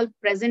Bengal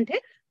present है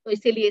तो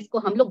इसीलिए इसको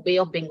हम लोग बे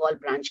of Bengal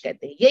branch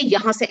कहते हैं. ये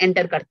यहाँ से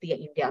एंटर करती है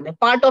इंडिया में.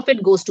 Part of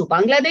it goes to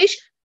Bangladesh,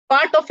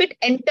 part of it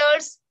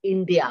enters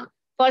India.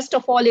 First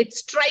of all, it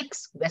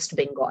strikes West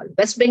Bengal.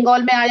 West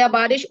Bengal में आया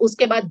बारिश,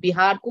 उसके बाद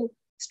बिहार को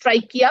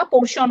strike किया.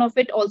 Portion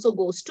of it also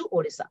goes to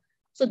Odisha.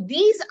 So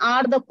these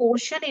are the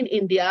portion in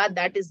India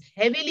that is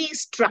heavily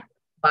struck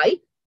by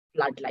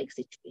flood-like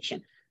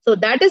situation. So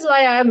that is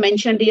why I have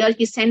mentioned here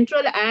कि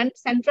central and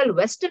central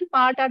western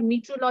part are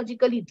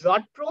meteorologically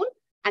drought prone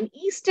and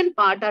eastern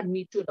part are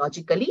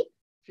meteorologically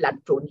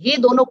flood prone. ये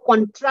दोनों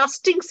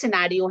contrasting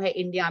scenario है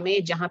India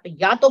में, जहां पे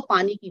या तो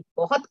पानी की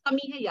बहुत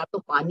कमी है या तो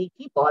पानी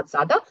की बहुत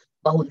ज्यादा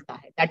बहुलता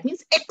है. That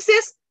means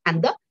excess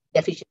and the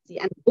deficiency.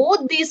 And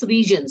both these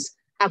regions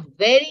have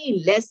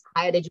very less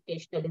higher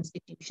educational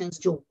institutions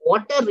जो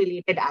water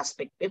related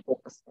aspect पे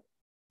focus करें.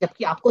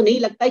 जबकि आपको नहीं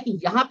लगता है कि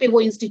यहाँ पे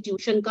वो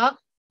institution का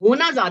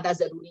होना ज्यादा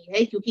जरूरी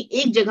है, क्योंकि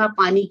एक जगह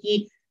पानी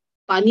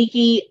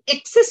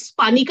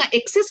का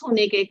excess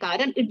होने के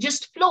कारण it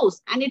just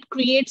flows and it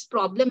creates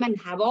problem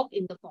and havoc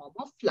in the form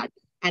of flood.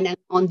 And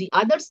on the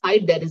other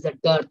side, there is a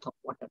dearth of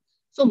water.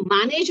 So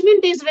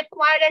management is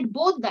required at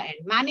both the end.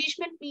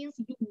 Management means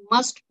you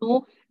must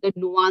know the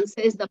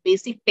nuances, the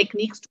basic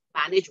techniques to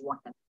manage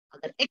water.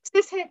 अगर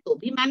excess है तो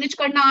भी manage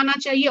करना आना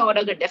चाहिए और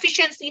अगर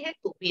deficiency है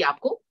तो भी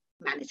आपको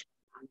manage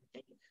करना आना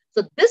चाहिए.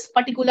 So this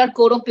particular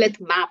choropleth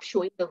map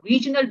showing the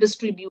regional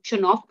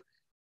distribution of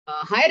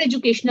higher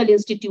educational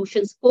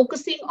institutions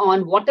focusing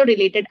on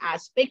water-related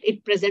aspect,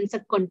 it presents a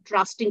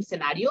contrasting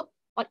scenario.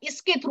 और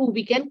इसके through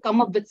we can come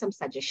up with some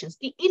suggestions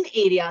कि इन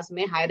areas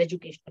में higher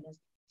educational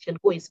institution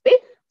को इस पे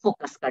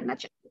focus करना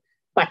चाहिए.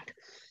 But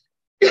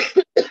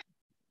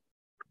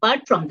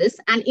apart from this,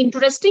 an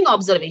interesting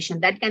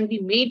observation that can be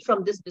made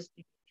from this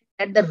distribution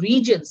that the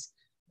regions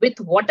with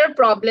water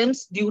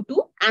problems due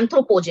to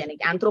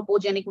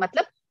anthropogenic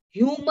मतलब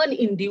human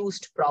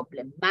induced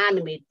problem,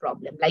 man-made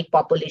problem like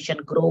population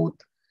growth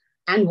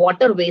and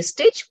water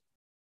wastage,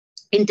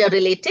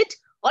 interrelated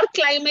or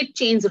climate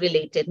change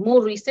related,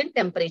 more recent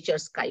temperature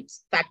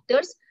spikes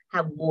factors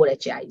have more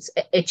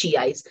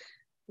HEIs.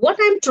 What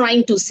I'm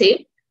trying to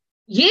say,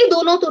 ये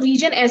दोनों तो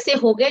region ऐसे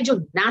हो गए जो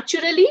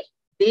naturally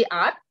they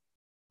are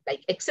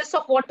like excess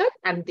of water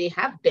and they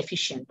have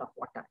deficient of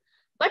water.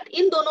 But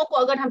इन दोनों को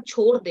अगर हम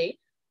छोड़ दें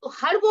तो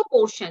हर वो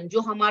portion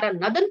जो हमारा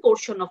northern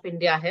portion of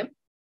India है,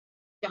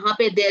 जहाँ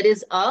पे there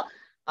is a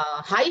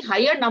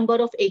higher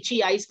number of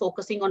HEIs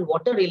focusing on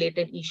water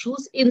related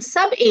issues, in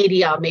सब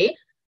area में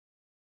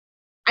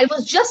I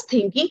was just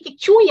thinking कि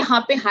क्यों यहाँ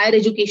पे हायर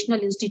एजुकेशनल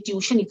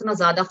इंस्टीट्यूशन इतना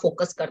ज्यादा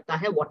फोकस करता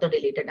है वाटर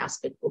रिलेटेड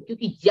एस्पेक्ट को,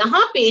 क्योंकि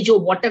यहाँ पे जो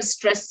वाटर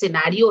स्ट्रेस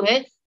सिनेरियो है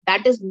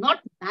that is not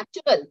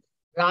natural,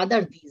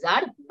 rather these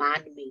are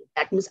man made,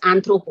 that means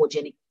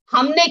anthropogenic,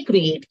 हमने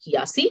क्रिएट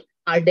किया. See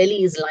our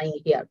Delhi is lying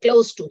here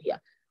close to here,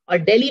 और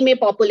दिल्ली में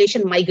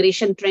पॉपुलेशन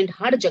माइग्रेशन ट्रेंड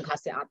हर जगह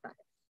से आता है.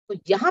 तो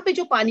यहाँ पे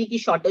जो पानी की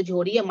शॉर्टेज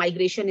हो रही है,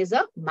 migration is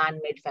a man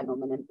made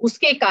phenomenon,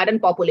 उसके कारण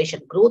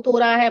पॉपुलेशन ग्रोथ हो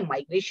रहा है,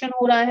 माइग्रेशन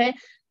हो रहा है,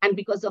 and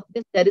because of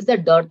this there is a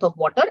dearth of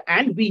water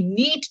and we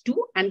need to,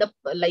 and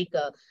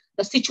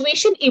the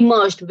situation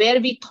emerged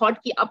where we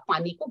thought कि अब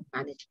पानी को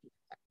manage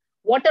किया.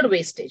 Water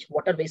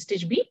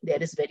wastage भी,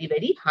 there is very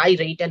very high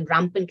rate and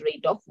rampant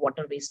rate of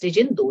water wastage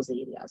in those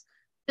areas.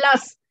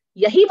 Plus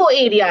यही वो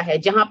area है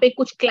जहाँ पे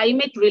कुछ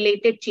climate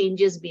related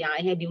changes भी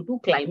आए हैं due to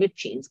climate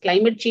change.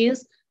 Climate change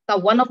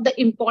का one of the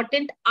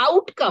important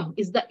outcome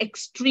is the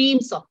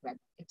extremes of weather.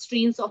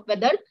 Extremes of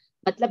weather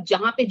मतलब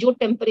जहां पे जो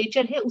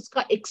टेम्परेचर है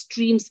उसका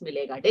एक्सट्रीम्स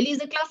मिलेगा. Delhi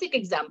is a classic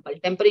example.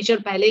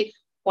 Temperature पहले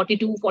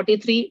 42,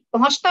 43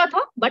 पहुंचता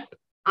था, बट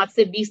आज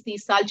से 20,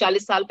 30 साल,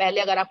 40 साल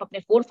पहले अगर आप अपने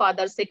फोर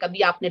फादर से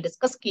कभी आपने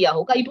डिस्कस किया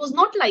होगा, it was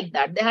not like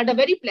that. They had a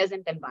very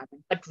pleasant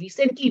environment, but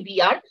recently we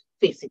are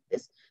facing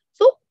this.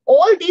 So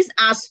all these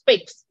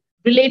aspects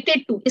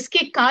related to,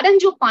 इसके कारण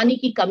जो पानी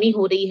की कमी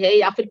हो रही है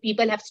या फिर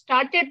पीपल हैव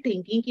स्टार्टेड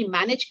थिंकिंग कि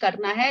मैनेज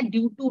करना है,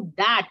 due to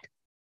that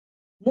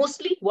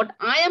mostly what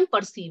I am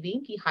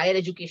perceiving कि higher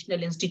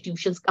educational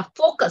institutions का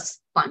focus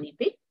पानी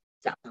पे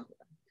ज़्यादा हो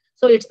रहा है.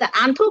 So it's the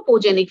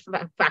anthropogenic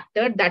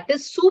factor that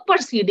is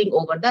superseding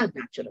over the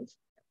natural.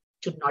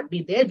 Should not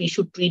be there. We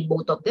should treat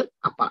both of them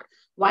apart.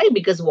 Why?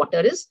 Because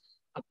water is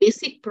a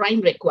basic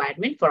prime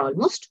requirement for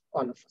almost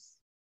all of us.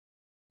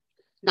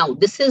 Now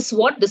this is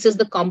what, this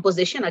is the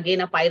composition.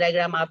 Again, a pie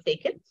diagram I've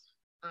taken.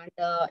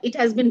 And it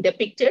has been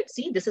depicted,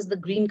 see, this is the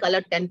green color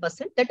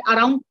 10%, that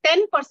around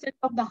 10%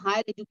 of the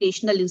higher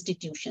educational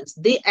institutions,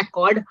 they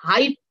accord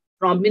high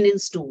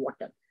prominence to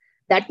water.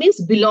 That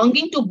means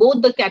belonging to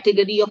both the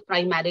category of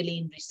primarily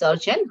in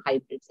research and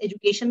hybrids.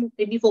 Education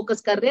पे भी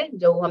focus कर रहे हैं,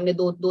 जो हमने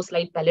दो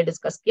slide पहले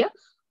discuss किया,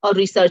 और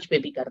research पे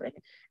भी कर रहे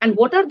हैं.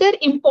 And what are their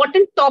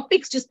important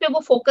topics जिस पे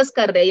वो focus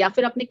कर रहे हैं या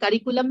फिर अपने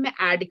curriculum में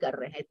add कर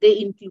रहे हैं? They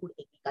include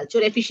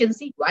agriculture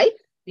efficiency. Why?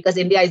 Because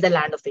India is the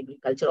land of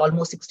agriculture.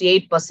 Almost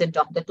 68%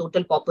 of the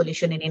total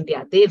population in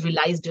India, they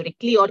relies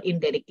directly or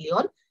indirectly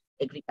on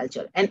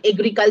agriculture. And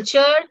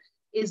agriculture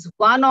is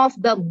one of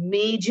the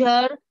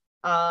major,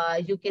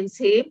 you can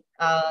say,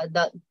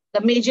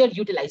 the major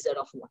utilizer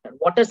of water.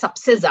 Water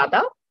सबसे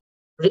ज़्यादा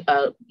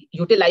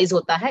utilize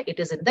होता है, it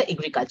is in the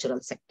agricultural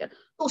sector.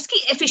 तो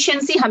उसकी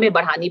efficiency हमें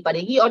बढ़ानी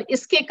पड़ेगी, और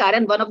इसके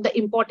कारण one of the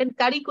important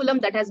curriculum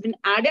that has been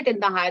added in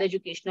the higher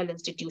educational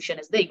institution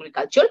is the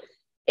agriculture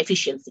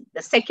efficiency.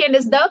 The second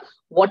is the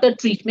water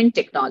treatment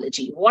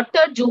technology.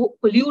 Water जो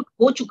pollute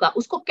हो चुका,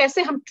 उसको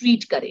कैसे हम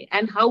treat करें,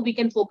 and how we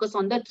can focus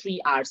on the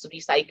 3 R's: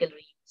 recycle,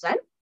 reuse and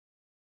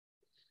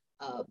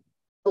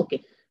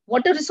okay.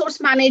 Water resource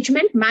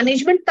management.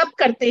 Management तब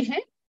करते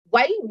हैं,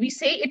 why we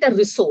say it a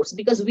resource,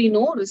 because we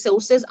know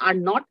resources are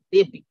not,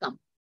 they become.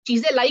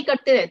 चीजें लाई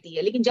करते रहती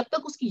है, लेकिन जब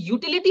तक उसकी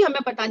यूटिलिटी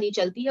हमें पता नहीं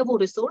चलती है, वो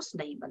रिसोर्स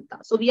नहीं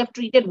बनता. So we have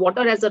treated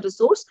water as a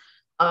resource,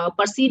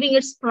 perceiving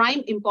its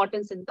prime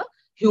importance in the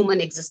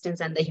human existence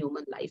and the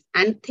human life,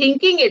 and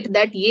thinking it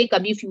that ये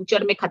कभी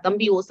फ्यूचर में खत्म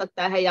भी हो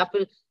सकता है, या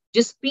फिर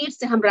जिस स्पीड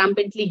से हम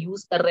रैम्पेंटली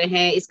यूज कर रहे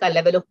हैं, इसका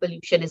level of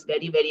pollution is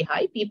very very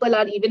high. People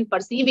are even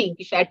perceiving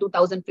कि शायद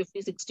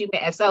 2050-60 में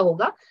ऐसा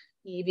होगा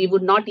कि we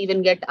would not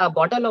even get a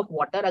bottle of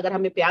water. अगर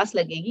हमें प्यास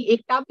लगेगी,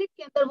 एक टैबलेट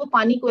के अंदर वो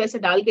पानी को ऐसे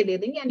डाल के दे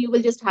देंगे, and you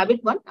will just have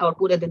it one, और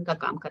पूरे दिन का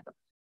काम खत्म.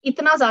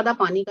 इतना ज्यादा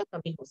पानी का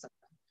कमी हो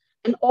सकता है.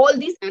 And all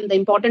these, and the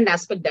important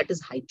aspect, that is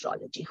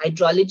hydrology.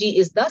 Hydrology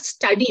is the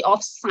study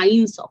of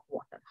science of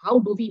water. How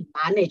do we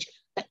manage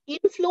the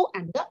inflow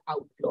and the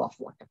outflow of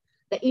water?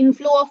 The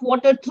inflow of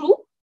water through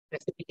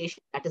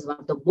precipitation, that is one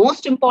of the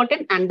most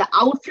important, and the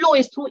outflow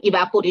is through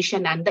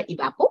evaporation and the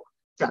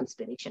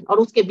evapotranspiration. और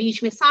उसके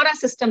बीच में सारा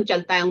system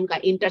चलता है उनका,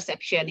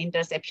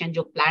 interception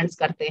जो plants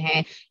करते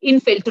हैं,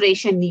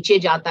 इनफिल्ट्रेशन नीचे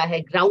जाता है,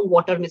 ग्राउंड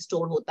वाटर में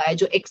स्टोर होता है,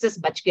 जो एक्सेस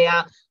बच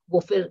गया वो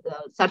फिर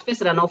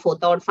सरफेस रन ऑफ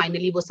होता है और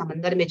फाइनली वो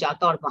समंदर में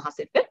जाता है और वहां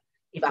से फिर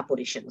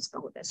evaporation उसका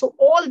होता है. So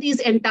all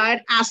these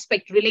entire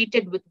aspect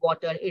related with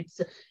water,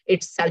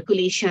 its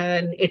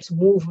circulation, its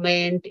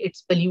movement,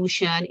 its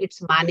pollution,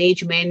 its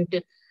management,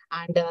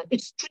 and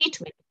its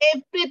treatment,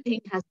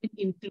 everything has been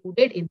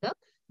included in the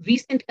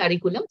recent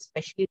curriculum,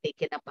 especially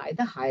taken up by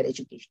the higher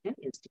educational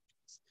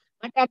institutions.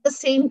 But at the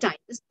same time,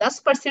 this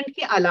 10%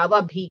 के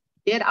अलावा भी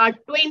there are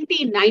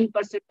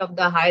 29% of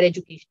the higher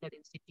educational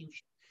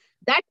institutions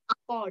that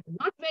accord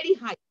not very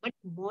high but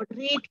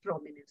moderate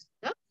prominence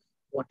to the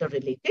water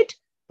related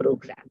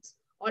programs.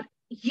 और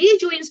ये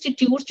जो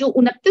institute जो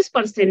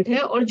 29% है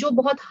और जो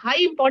बहुत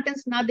हाई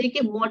इंपॉर्टेंस ना दे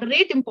के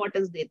मॉडरेट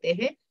इंपॉर्टेंस देते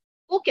हैं,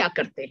 वो क्या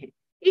करते हैं?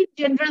 In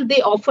general they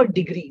offer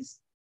degrees.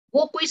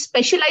 वो कोई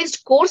स्पेशलाइज्ड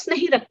कोर्स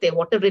नहीं रखते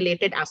वाटर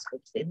रिलेटेड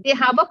एस्पेक्ट से. They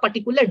have a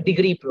particular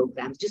degree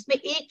programme जिसमें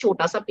एक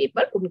छोटा सा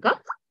पेपर उनका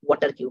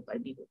वाटर के ऊपर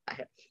भी होता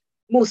है.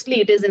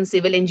 Mostly it is in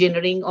civil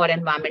engineering और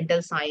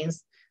environmental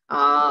science,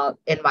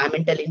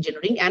 environmental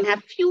engineering, and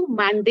have few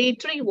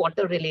mandatory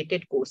water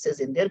related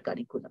courses in their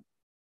curriculum.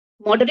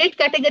 Moderate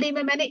category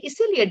में मैंने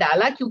इसीलिए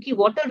डाला क्योंकि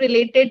water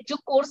related जो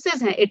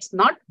courses हैं, it's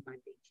not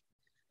mandatory.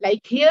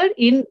 Like here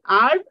in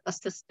our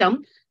system,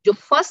 जो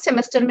first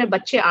semester में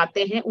बच्चे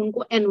आते हैं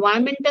उनको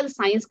environmental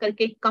science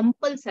करके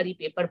compulsory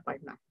paper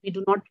पढ़ना. We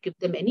do not give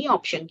them any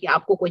option कि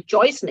आपको कोई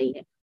choice नहीं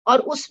है.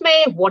 और उसमें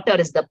water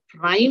is the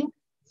prime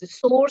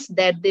resource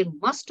that they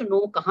must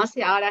know कहाँ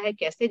से आ रहा है,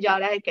 कैसे जा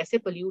रहा है, कैसे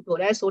pollute हो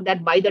रहा है, so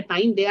that by the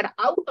time they are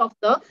out of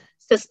the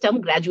system,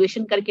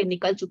 graduation करके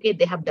निकल चुके,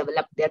 they have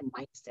developed their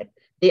mindset.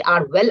 They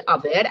are well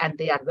aware and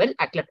they are well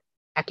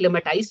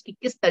acclimatized कि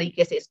किस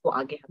तरीके से इसको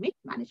आगे हमें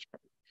manage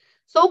करना.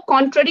 So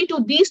contrary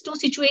to these two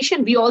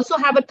situations, we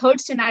also have a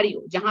third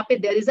scenario जहाँ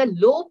पे there is a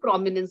low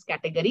prominence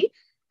category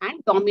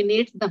and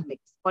dominates the mix.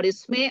 और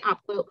इसमें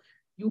आपको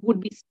you would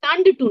be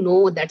stunned to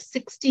know that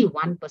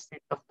 61%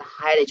 of the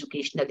higher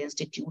educational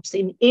institutes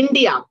in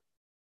India,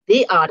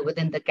 they are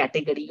within the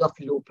category of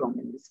low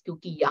prominence.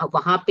 क्योंकि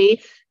वहां पे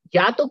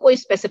या तो कोई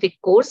specific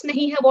course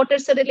नहीं है water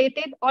से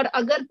related, और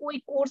अगर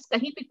कोई course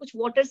कहीं पे कुछ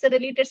water से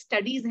related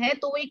studies है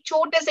तो वो एक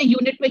छोटे से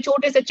unit में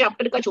छोटे से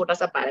chapter का छोटा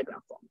सा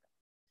paragraph form.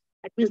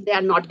 That means they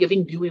are not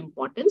giving due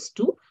importance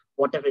to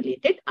water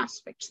related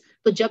aspects.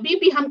 तो जब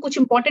भी हम कुछ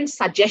important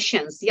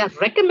suggestions या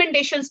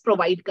recommendations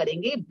provide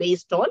करेंगे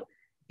based on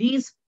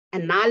these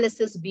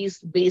analysis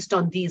based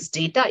on these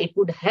data, it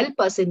would help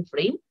us in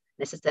frame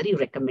necessary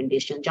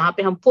recommendation जहां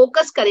पे हम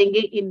focus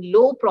करेंगे in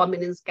low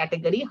prominence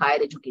category higher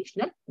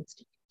educational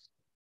institutes.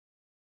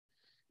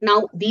 Now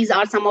these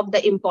are some of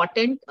the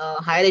important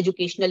higher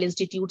educational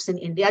institutes in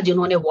India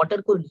जिन्होंने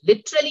water को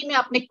literally में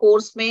अपने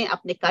course में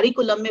अपने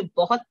curriculum में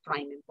बहुत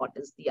prime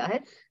importance दिया है.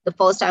 The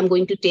first I'm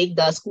going to take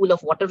the School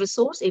of Water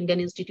Resource, Indian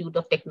Institute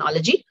of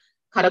Technology,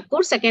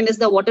 Kharagpur. Second is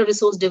the Water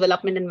Resource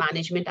Development and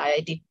Management,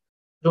 IIT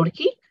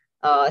Roorkee.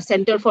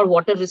 Center for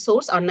Water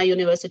Resource, Anna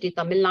University,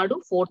 Tamil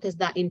Nadu. Fourth is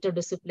the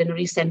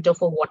Interdisciplinary Center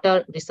for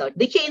Water Research.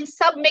 देखिए इन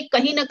सब में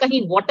कहीं ना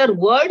कहीं water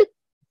word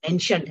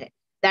mentioned है.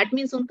 That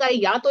means उनका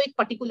या तो एक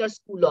particular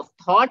school of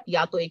thought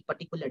या तो एक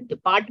particular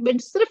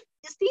department सिर्फ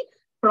इसी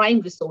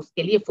prime resource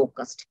के लिए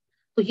focused.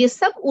 तो ये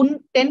सब उन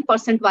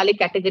 10% वाले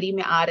category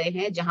में आ रहे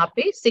हैं जहाँ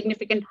पे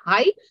significant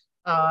high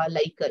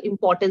like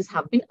importance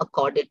have been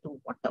accorded to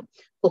water.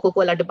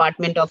 Coca-Cola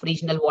Department of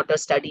Regional Water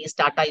Studies,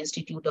 Tata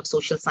Institute of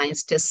Social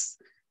Sciences,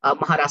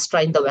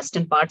 Maharashtra in the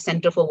western part,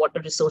 Center for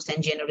Water Resource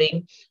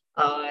Engineering,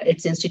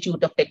 its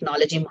Institute of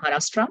Technology,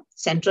 Maharashtra,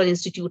 Central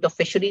Institute of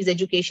Fisheries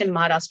Education,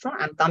 Maharashtra,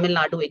 and Tamil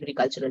Nadu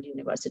Agricultural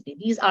University.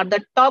 These are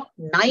the top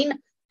 9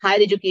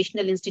 higher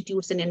educational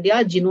institutes in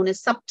India जिन्होंने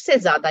सबसे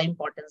ज़्यादा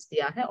importance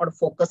दिया है और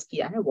focus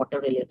किया है water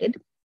related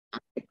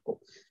aspect को.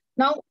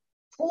 Now,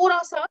 थोड़ा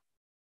सा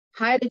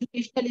higher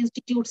educational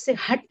institute से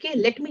हट के,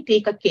 let me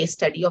take a case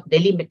study of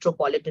Delhi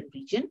metropolitan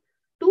region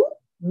to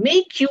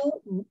make you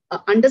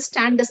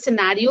understand the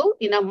scenario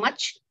in a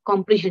much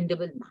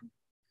comprehensible manner.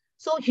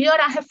 So here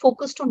I have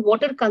focused on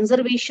water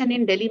conservation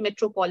in Delhi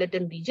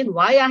metropolitan region.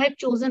 Why I have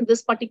chosen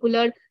this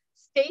particular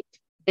state?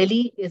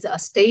 Delhi is a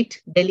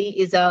state, Delhi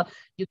is a,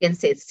 you can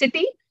say,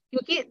 city,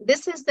 because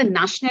this is the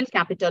national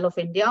capital of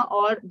India,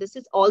 or this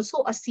is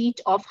also a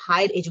seat of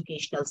higher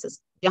educational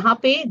system. Jahan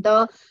pe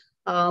the,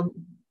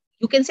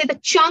 you can say the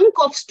chunk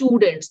of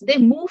students, they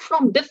move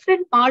from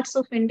different parts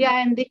of India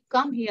and they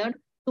come here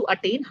to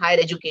attain higher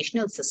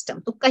educational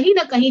system. तो कहीं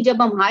ना कहीं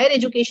जब हम higher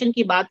education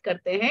की बात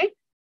करते हैं,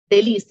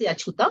 Delhi इससे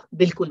अछूता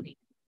बिल्कुल भी.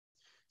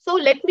 So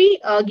let me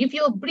give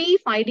you a brief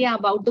idea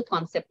about the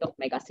concept of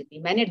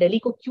megacity. मैंने दिल्ली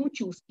को क्यों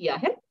choose किया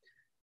है?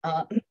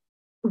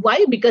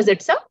 Why? Because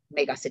it's a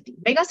megacity.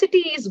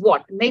 Megacity is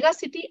what?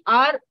 Megacity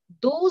are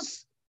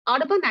those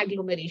urban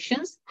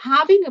agglomerations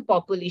having a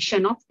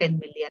population of 10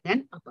 million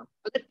and above.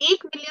 अगर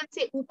 1 million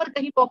से ऊपर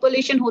कहीं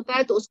population होता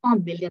है तो उसको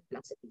हम million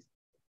plus cities.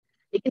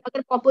 लेकिन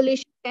अगर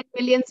पॉपुलेशन 10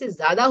 मिलियन से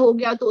ज्यादा हो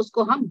गया तो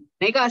उसको हम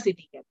मेगा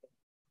सिटी कहते हैं।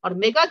 और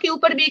मेगा के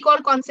ऊपर भी एक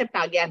और कॉन्सेप्ट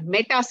आ गया,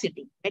 Meta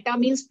city. Meta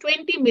means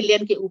 20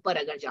 million के ऊपर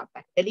अगर जाता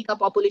है। दिल्ली का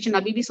पॉपुलेशन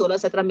अभी भी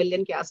 16-17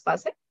 मिलियन के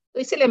आसपास है, तो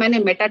इसलिए मैंने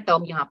मेटा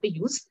टर्म यहाँ पे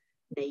यूज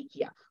नहीं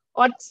किया।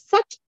 और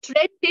सच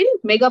trend in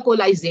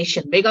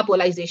मेगापोलाइजेशन,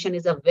 मेगापोलाइजेशन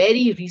is a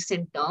very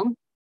recent term.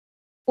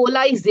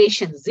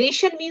 Polarization,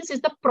 zation means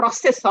is the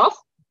process of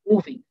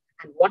moving.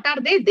 And what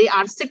are they? They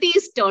are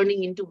cities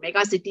turning into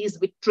mega cities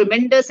with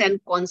tremendous and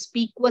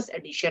conspicuous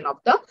addition of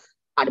the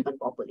urban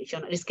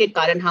population. और इसके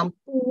कारण हम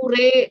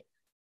पूरे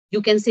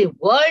you can say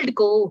world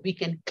को we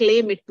can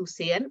claim it to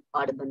say an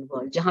urban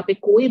world, जहाँ पे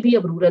कोई भी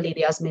अब रूरल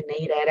एरियाज में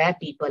नहीं रह रहा है.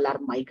 people are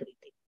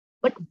migrating.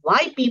 But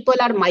why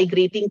people are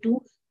migrating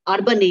to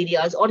urban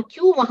areas, और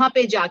क्यों वहां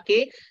पे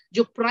जाके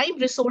जो प्राइम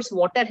रिसोर्स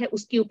वाटर है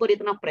उसके ऊपर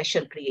इतना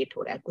प्रेशर क्रिएट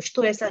हो रहा है? कुछ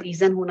तो ऐसा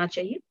रीजन होना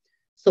चाहिए.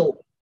 So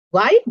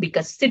why?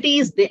 Because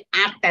cities they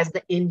act as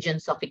the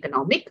engines of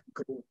economic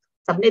growth.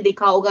 सबने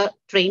देखा होगा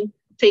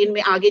ट्रेन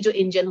में आगे जो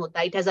इंजन होता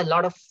है, it has a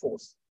lot of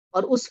force,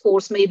 और उस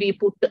फोर्स में भी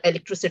पुट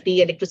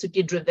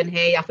इलेक्ट्रिसिटी ड्रिवन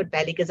है, या फिर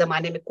पहले के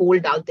जमाने में कोल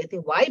डालते थे.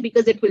 Why?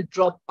 Because it will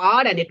drop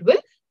power and it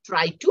will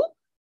try to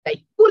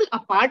like pull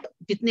apart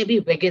जितने भी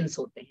wagons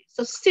होते हैं.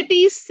 So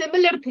cities,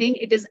 similar thing,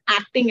 it is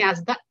acting as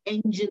the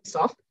engines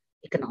of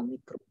economic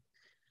growth.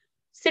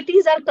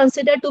 Cities are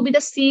considered to be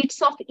the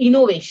seats of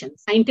innovation,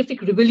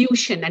 scientific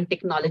revolution and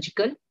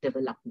technological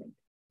development.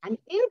 And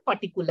in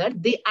particular,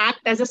 they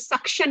act as a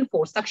suction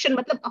force. Suction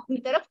मतलब अपनी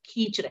तरफ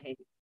खींच रहे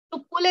हैं.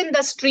 To pull in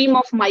the stream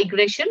of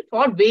migration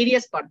for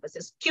various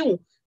purposes.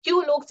 क्यों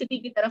लोग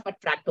city की तरफ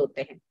attract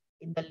होते हैं?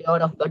 In the lure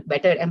of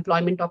better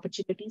employment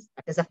opportunities.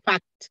 That is a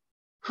fact.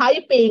 High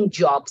paying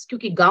jobs,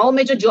 क्योंकि गांव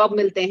में जो जॉब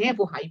मिलते हैं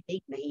वो हाई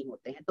पेइंग नहीं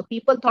होते हैं. तो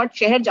पीपल थॉट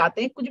शहर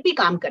जाते हैं, कुछ भी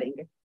काम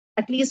करेंगे,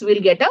 at least will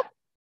get a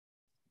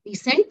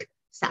decent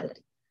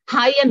salary.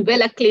 High and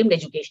well acclaimed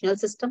educational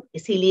system,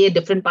 इसीलिए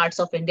डिफरेंट पार्ट्स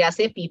ऑफ इंडिया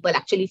से people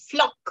actually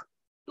flock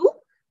to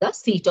the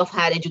seat of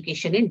higher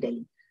education in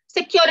Delhi.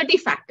 Security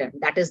factor,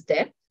 that is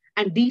there,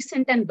 and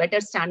decent and better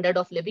standard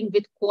of living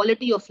with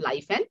quality of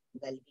life and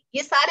wellbeing.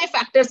 ये सारे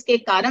factors के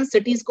कारण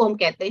cities को हम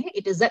कहते हैं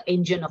it is the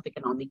engine of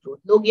economic growth.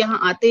 लोग यहाँ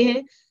आते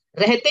हैं,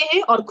 रहते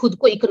हैं और खुद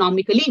को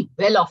इकोनॉमिकली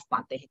वेल ऑफ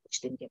पाते हैं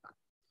कुछ दिन के बाद.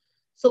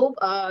 So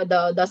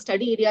the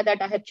study area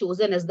that I have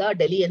chosen is the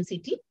Delhi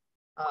NCT.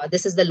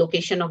 This is the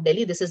location of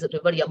Delhi. This is the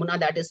river Yamuna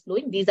that is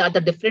flowing. These are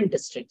the different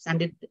districts,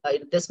 and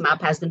this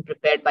map has been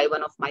prepared by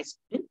one of my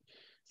students.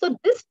 So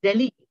this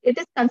Delhi,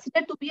 it is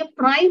considered to be a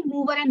prime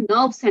mover and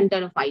nerve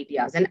center of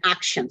ideas and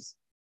actions.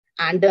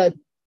 And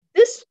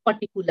this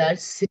particular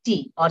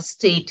city or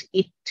state,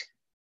 it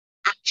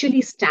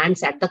actually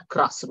stands at the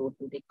crossroad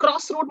today.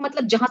 Crossroad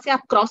मतलब जहां से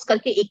आप cross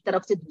करके एक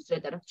तरफ से दूसरे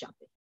तरफ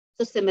जाते हैं.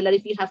 So similar,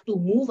 if you have to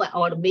move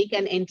or make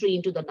an entry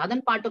into the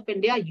northern part of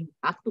India, you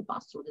have to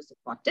pass through this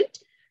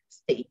important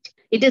state.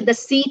 It is the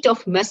seat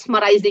of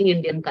mesmerizing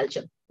Indian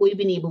culture. कोई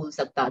भी नहीं भूल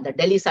सकता. The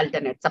Delhi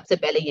Sultanate सबसे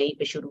पहले यहीं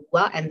पे शुरू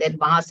हुआ, and then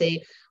वहां से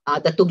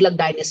the Tughlaq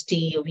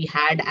dynasty we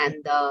had,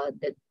 and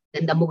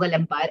then the Mughal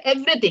Empire.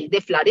 Everything they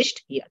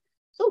flourished here.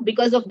 So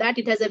because of that,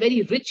 it has a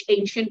very rich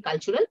ancient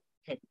cultural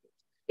heritage.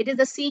 It is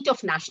the seat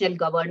of national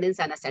governance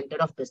and a center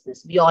of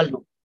business. We all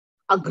know.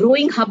 A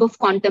growing hub of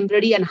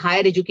contemporary and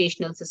higher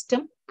educational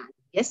system. And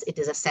yes, it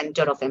is a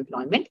center of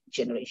employment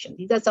generation.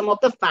 These are some of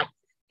the facts.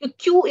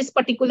 Q is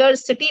particular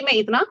city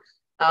mein itna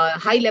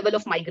high level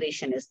of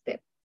migration is there.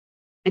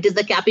 It is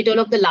the capital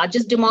of the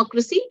largest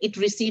democracy. It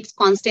receives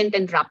constant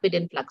and rapid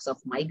influx of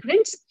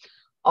migrants,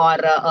 or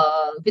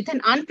with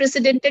an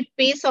unprecedented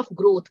pace of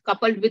growth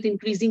coupled with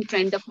increasing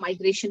trend of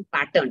migration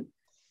pattern.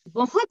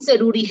 बहुत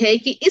जरूरी है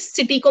कि इस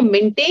city को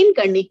maintain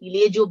करने के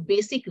लिए जो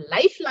बेसिक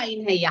लाइफ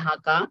लाइन है यहाँ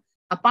का,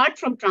 apart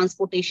from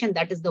transportation,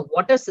 that is the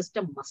water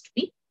system, must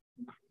be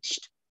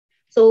managed.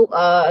 So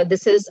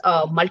this is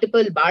a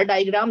multiple bar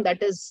diagram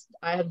that is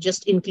I have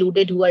just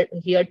included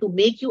here to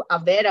make you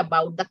aware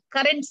about the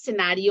current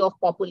scenario of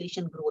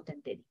population growth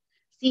in Delhi.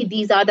 See,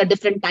 these are the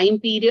different time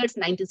periods.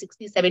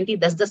 1960, 70,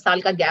 10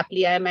 साल का gap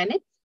लिया है मैंने,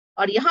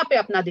 और यहाँ पे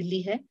अपना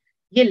दिल्ली है.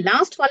 ये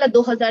लास्ट वाला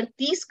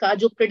 2030 का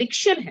जो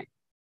प्रेडिक्शन है,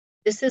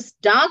 this is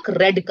dark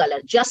red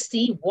color. Just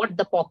see what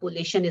the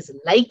population is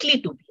likely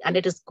to be, and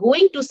it is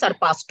going to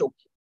surpass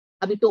Tokyo.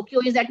 Abhi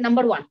Tokyo is at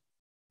number 1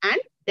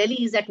 and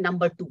Delhi is at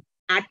number 2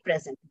 at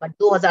present. But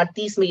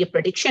 2030 में ये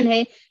prediction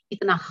है,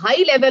 इतना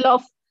high level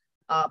of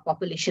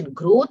population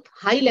growth,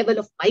 high level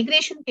of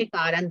migration के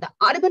कारण the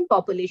urban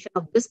population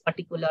of this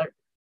particular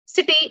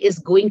city is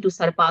going to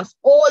surpass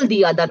all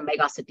the other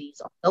mega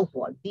cities of the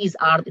world. These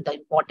are the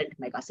important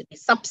mega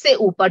cities. सबसे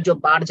ऊपर जो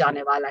बाढ़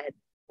जाने वाला है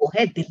वो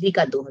है दिल्ली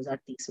का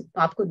 2030 में.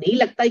 तो आपको नहीं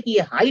लगता है कि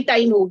ये हाई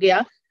टाइम हो गया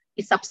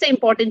कि सबसे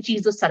इंपॉर्टेंट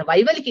चीज जो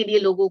सर्वाइवल के लिए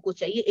लोगों को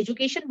चाहिए,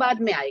 एजुकेशन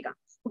बाद में आएगा,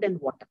 food and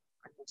water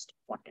are most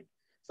important.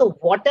 So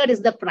water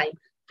is the prime.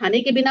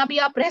 खाने के बिना भी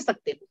आप रह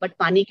सकते हो, बट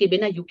पानी के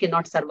बिना you can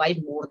not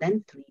survive more than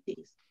 3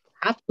 days.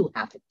 Have to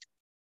have it.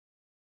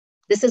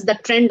 This is the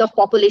trend of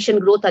population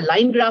growth, a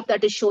line graph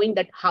that is showing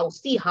that how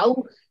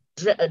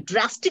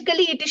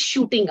drastically it is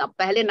shooting up.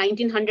 पहले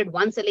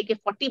 1901 से लेके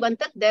 41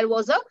 तक there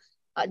was a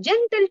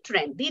gentle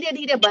trend, धीरे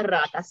धीरे बढ़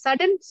रहा था,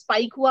 sudden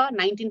spike हुआ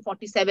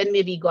 1947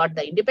 में, वी गॉट द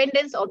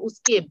इंडिपेंडेंस, और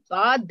उसके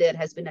बाद there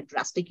has been a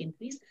drastic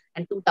increase,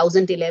 and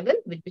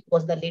 2011 which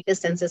was the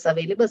latest census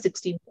available,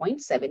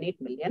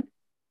 16.78 million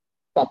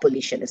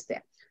population is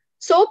there.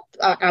 So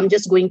I'm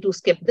just going to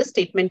skip this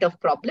statement of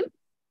problem.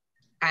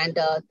 And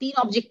तीन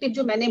objective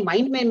जो मैंने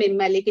mind में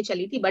मैं लेके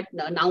चली थी, but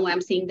now I am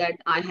seeing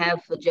that I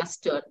have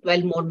just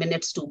 12 more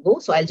minutes to go,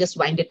 so I'll just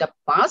wind it up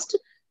fast.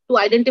 To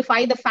identify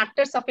the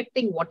factors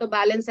affecting water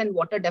balance and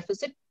water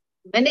deficit,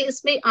 मैंने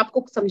इसमें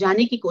आपको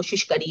समझाने की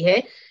कोशिश करी है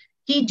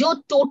कि जो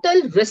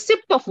टोटल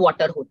रिसिप्ट ऑफ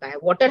वाटर होता है,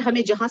 वाटर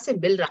हमें जहां से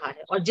मिल रहा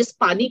है और जिस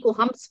पानी को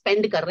हम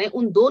स्पेंड कर रहे हैं,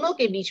 उन दोनों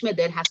के बीच में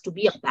there has to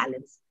be a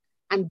balance,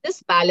 and this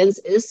balance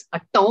is a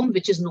term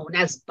which is known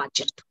as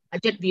budget.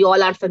 Budget, we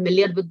all are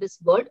familiar with this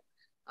word.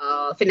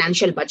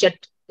 Financial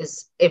budget is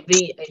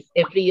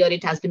every year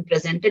it has been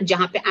presented,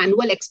 जहां पे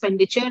annual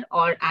expenditure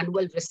और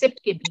annual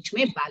receipt के बीच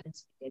में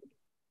balance है.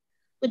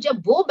 तो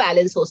जब वो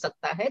balance हो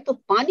सकता है, तो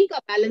पानी का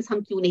बैलेंस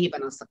हम क्यों नहीं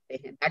बना सकते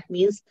हैं? That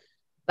means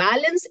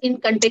balance in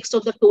context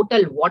of the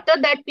total water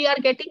that we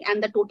are getting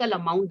and the total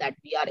amount that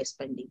we are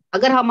spending.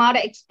 अगर हमारा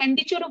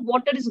expenditure of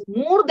water is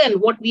more than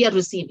what we are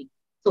receiving,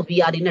 so we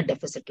are in a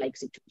deficit like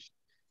situation.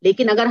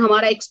 लेकिन अगर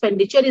हमारा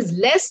expenditure is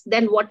less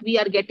than what we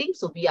are getting,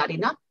 so we are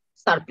in a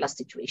surplus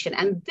situation.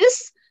 And this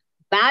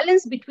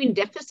balance between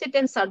deficit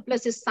and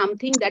surplus is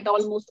something that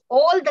almost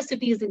all the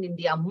cities in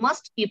India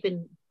must keep in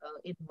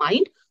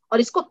mind,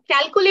 और इसको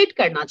calculate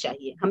करना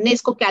चाहिए. हमने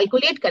इसको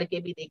calculate करके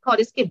भी देखा,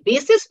 और इसके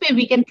बेसिस पे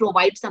we can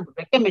provide some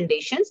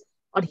recommendations,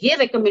 और ये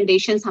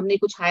रिकमेंडेशंस हमने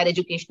कुछ हायर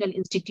एजुकेशनल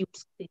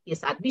इंस्टीट्यूट्स के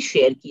साथ भी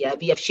शेयर किया.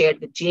 We have shared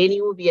with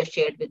JNU, we have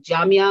shared with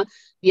Jamia,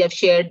 we have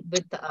shared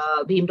with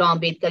Bhimrao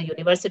Ambedkar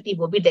university,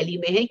 वो भी दिल्ली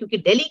में है, क्योंकि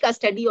दिल्ली का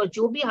स्टडी और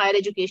जो भी हायर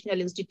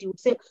एजुकेशनल इंस्टीट्यूट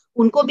से,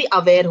 उनको भी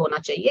अवेयर होना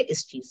चाहिए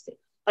इस चीज से.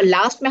 और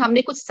लास्ट में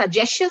हमने कुछ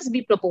सजेशंस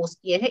भी प्रपोज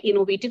किए हैं,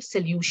 इनोवेटिव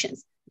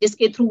सॉल्यूशंस,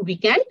 जिसके through we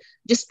can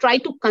just try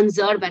to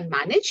conserve and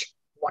manage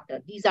water.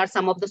 These are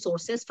some of the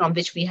sources from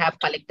which we have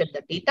collected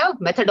the data.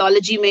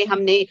 Methodology में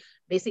हमने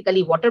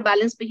basically water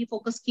balance पे ही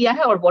focus किया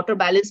है, और water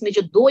balance में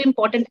जो दो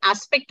important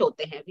aspect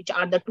होते हैं, which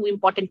are the two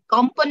important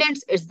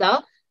components, is the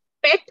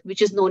PET,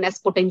 which is known as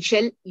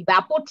potential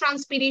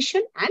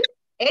evapotranspiration, and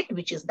ET,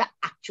 which is the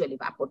actual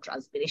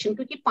evapotranspiration.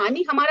 क्योंकि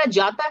पानी हमारा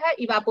जाता है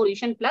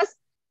evaporation plus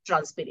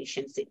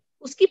ट्रांसपिरेशन से,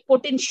 उसकी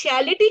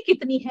पोटेंशियलिटी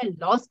कितनी है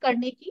लॉस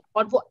करने की,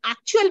 और वो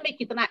एक्चुअल में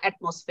कितना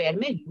एटमॉस्फेयर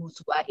में लूज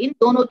हुआ है, इन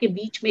दोनों के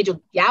बीच में जो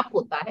गैप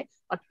होता है,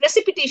 और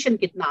प्रेसिपिटेशन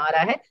कितना आ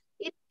रहा है,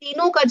 इन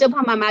तीनों का जब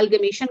हम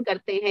अमेलगमेशन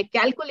करते हैं,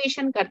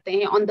 कैलकुलेशन करते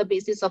हैं on the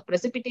basis of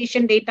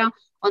precipitation data,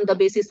 on the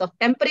basis of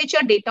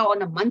temperature data,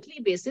 on a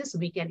monthly basis,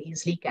 we can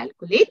easily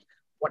calculate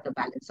water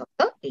balance of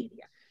the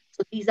area.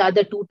 So these are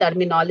the two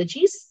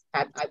terminologies.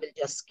 I will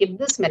just skip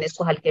this. मैंने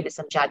इसको हल्के में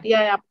समझा दिया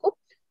है आपको.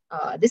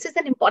 This is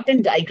an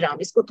important diagram.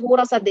 इसको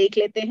थोड़ा सा देख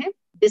लेते हैं.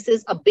 This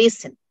is a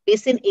basin.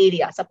 Basin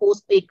area.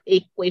 Suppose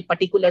एक कोई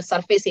particular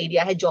surface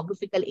area है,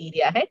 geographical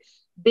area है.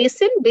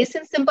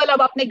 Basin simple.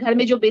 अब अपने घर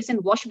में जो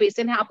basin, wash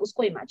basin है, आप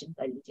उसको imagine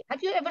कर लीजिए.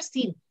 Have you ever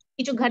seen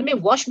कि जो घर में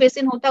wash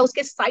basin होता है,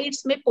 उसके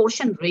sides में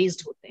portion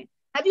raised होते हैं?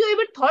 Have you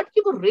ever thought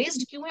कि वो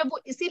raised क्यों है? वो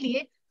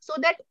इसीलिए,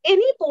 so that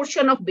any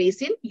portion of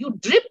basin, you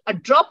drip a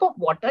drop of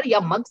water, या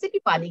मग से भी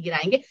पानी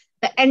गिराएंगे,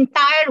 the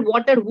entire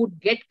water would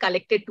get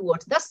collected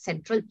towards the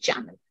central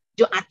channel,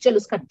 जो एक्चुअल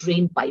उसका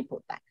ड्रेन पाइप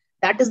होता है.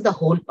 That is the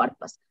whole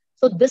purpose.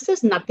 So this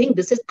is nothing,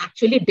 this is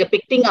actually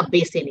depicting a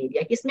basin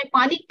area, इसमें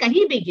पानी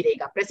कहीं भी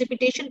गिरेगा,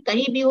 प्रेसिपिटेशन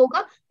कहीं भी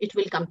होगा, it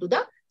will come to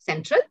the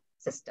central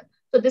system.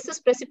 So this is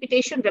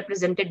precipitation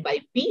represented by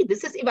P.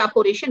 This is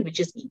evaporation, which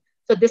is E.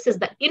 So this is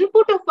the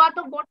input of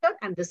water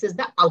and this is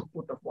the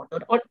output of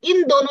water. और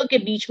इन दोनों के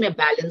बीच में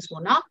balance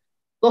होना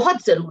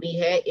बहुत जरूरी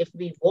है if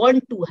we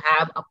want to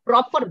have a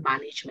proper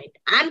management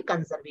and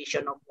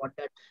conservation of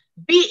water,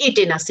 be it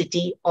in a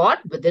city or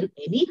within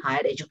any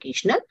higher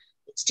educational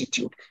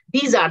institute.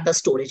 These are the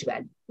storage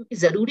value. क्योंकि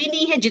जरूरी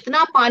नहीं है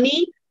जितना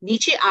पानी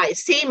नीचे आए,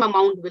 same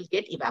amount will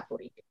get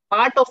evaporated.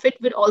 Part of it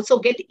will also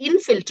get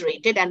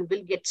infiltrated and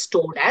will get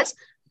stored as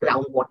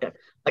groundwater.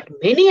 But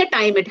many a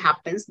time it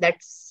happens that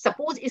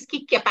suppose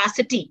इसकी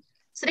capacity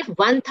सिर्फ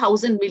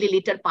 1000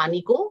 milliliter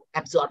पानी को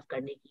absorb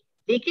करने की,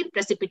 लेकिन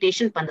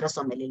प्रेसिपिटेशन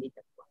 1500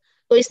 मिलीलीटर हुआ,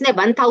 तो इसने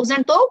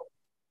 1000 तो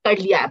कर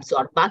लिया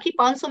एब्सॉर्ब, बाकी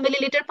 500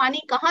 मिलीलीटर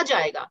पानी कहां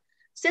जाएगा?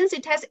 Since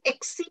it has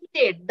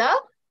exceeded the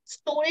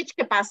storage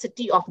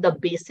capacity of the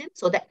basin,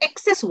 so the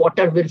excess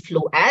water will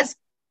flow as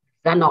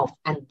runoff,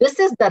 and this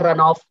is the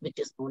runoff which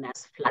is known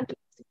as flood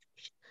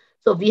situation.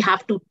 So we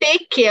have to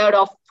take care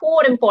of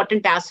 4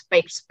 important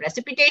aspects: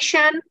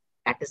 precipitation,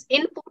 that is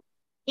input;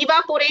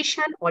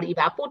 evaporation or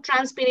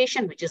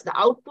evapotranspiration, which is the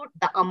output;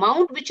 the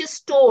amount which is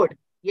stored,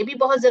 ये भी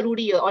बहुत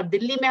जरूरी है. और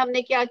दिल्ली में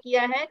हमने क्या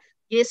किया है,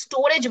 ये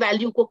स्टोरेज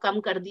वैल्यू को कम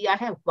कर दिया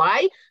है.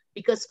 Why?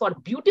 Because for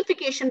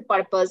beautification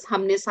purpose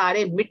हमने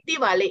सारे मिट्टी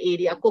वाले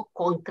एरिया को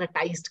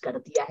कॉन्क्रीटाइज्ड कर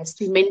दिया है,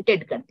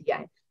 सीमेंटेड कर दिया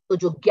है. तो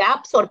जो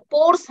गैप्स और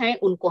पोर्स हैं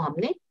उनको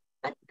हमने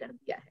बंद कर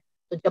दिया है.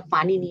 तो जब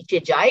पानी नीचे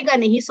जाएगा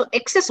नहीं, सो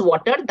excess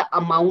water, the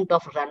amount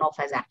of run of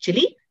has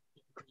actually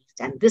increase.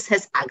 and this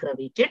has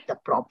aggravated the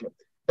problem.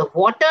 The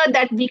water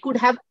that we could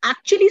have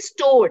actually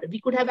stored, we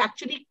could have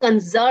actually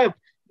conserved,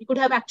 we could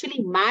have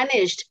actually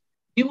managed,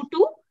 due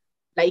to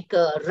like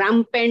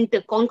rampant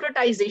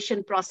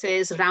concretization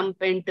process,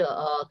 rampant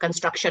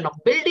construction of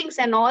buildings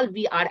and all,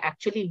 we are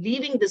actually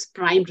leaving this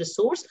prime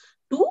resource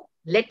to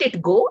let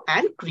it go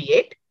and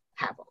create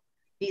havoc.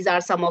 These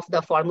are some of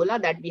the formula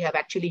that we have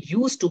actually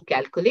used to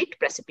calculate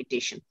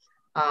precipitation.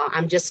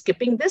 I'm just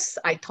skipping this.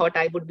 I thought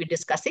I would be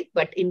discussing,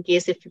 but in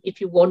case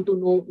if you want to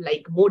know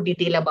like more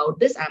detail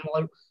about this,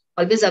 I'm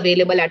always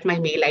available at my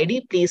mail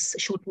ID. Please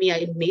shoot me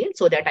an email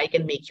so that I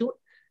can make you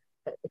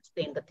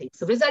explain the things.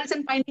 So results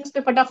and findings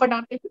पे फटाफट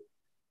आते हैं.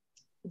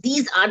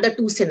 These are the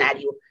two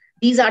scenarios.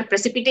 These are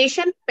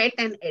precipitation, PET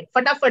and ED.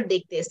 फटाफट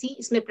देखते हैं. See,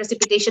 इसमें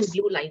precipitation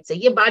blue line से.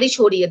 ये बारिश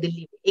हो रही है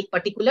दिल्ली में. एक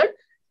particular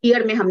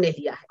year में हमने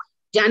लिया है.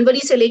 जनवरी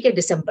से लेके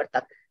दिसंबर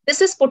तक.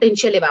 This is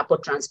potential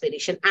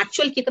evapotranspiration.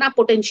 Actual कितना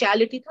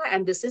potentiality था,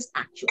 and this is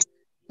actual.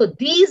 So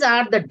these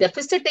are the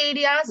deficit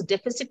areas,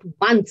 deficit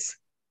months.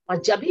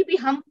 और जब भी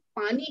हम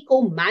पानी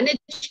को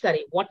मैनेज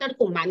करें, वाटर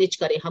को मैनेज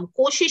करें, हम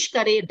कोशिश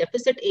करें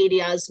डेफिसिट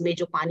एरियाज में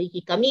जो पानी की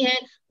कमी है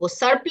वो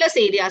सरप्लस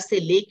एरियाज से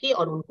लेके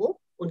और उनको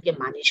उनके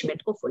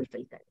मैनेजमेंट को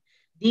फुलफिल करें.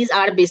 These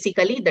are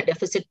basically the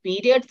deficit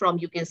period from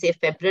you can say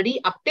February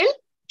up till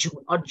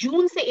June. और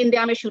जून से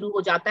इंडिया में शुरू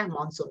हो जाता है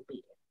monsoon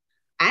period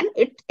and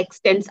it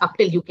extends up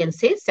till you can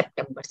say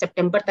September.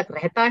 सितंबर तक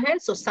रहता है.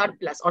 So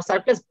surplus, और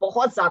surplus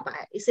बहुत ज्यादा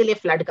है, इसीलिए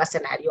फ्लड का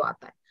सिनेरियो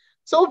आता है.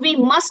 So we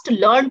must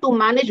learn to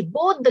manage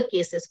both the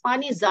cases.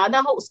 पानी ज्यादा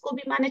हो उसको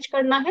भी मैनेज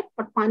करना है,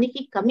 और पानी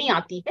की कमी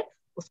आती है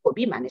उसको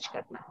भी मैनेज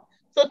करना है.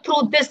 So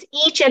through this,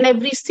 each and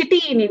every city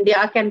in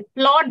India can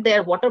plot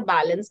their water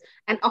balance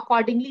and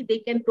accordingly they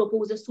can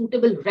propose a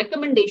suitable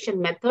recommendation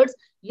methods.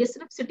 ये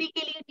सिर्फ सिटी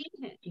के लिए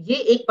नहीं है, ये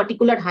एक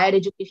पर्टिकुलर हायर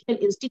एजुकेशनल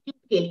इंस्टीट्यूट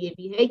के लिए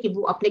भी है कि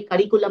वो अपने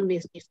करिकुलम में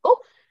इस चीज को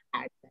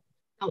ऐड करें.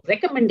 Now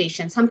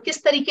recommendations, हम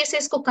किस तरीके से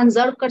इसको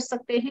कंजर्व कर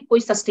सकते हैं, कोई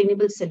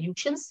सस्टेनेबल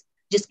सॉल्यूशंस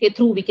जिसके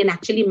through we can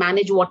actually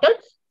manage water.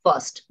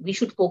 First, we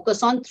should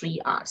focus on 3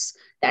 R's.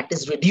 That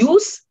is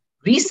reduce,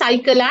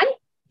 recycle and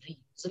reuse.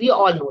 So we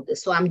all know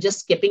this. So I'm just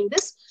skipping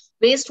this.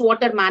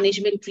 Wastewater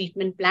management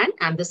treatment plant,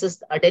 and this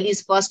is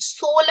Delhi's first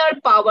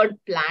solar-powered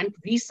plant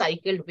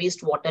recycled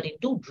wastewater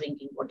into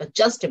drinking water.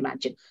 Just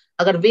imagine,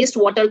 अगर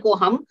wastewater को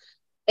हम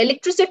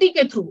electricity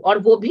के through और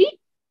वो भी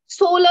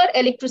solar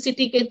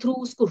electricity के through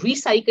उसको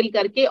recycle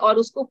करके और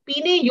उसको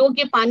पीने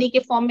योग्य पानी के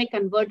form में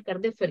convert कर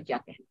दे, फिर क्या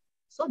कहना.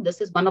 So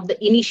this is one of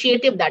the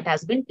initiative that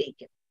has been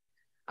taken.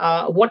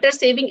 Water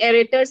saving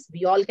aerators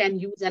we all can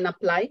use and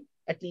apply.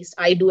 At least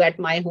I do at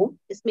my home.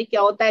 इसमें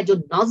क्या होता है, जो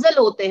nozzle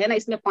होते हैं ना,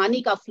 इसमें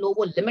पानी का flow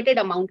वो limited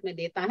amount में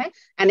देता है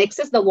and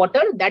excess the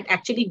water that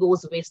actually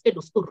goes wasted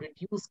उसको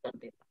reduce कर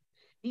देता है.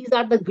 These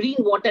are the green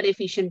water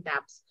efficient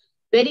taps.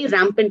 Very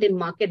rampant in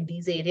market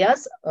these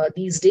areas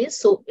these days.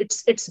 So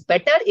it's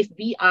better if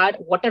we are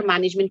water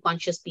management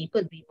conscious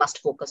people, we must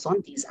focus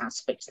on these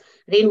aspects.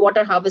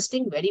 Rainwater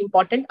harvesting, very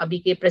important.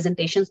 Abhi ke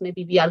presentations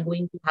maybe we are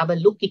going to have a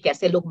look कि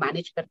कैसे लोग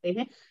manage करते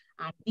हैं.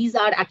 And these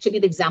are actually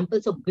the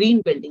examples of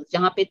green buildings,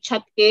 जहाँ पे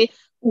छत के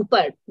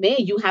ऊपर में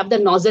you have the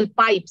nozzle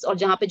pipes और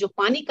जहाँ पे जो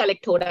पानी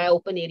collect हो रहा है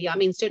open area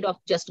में, instead of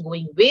just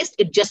going waste,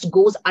 it just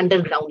goes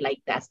underground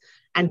like that.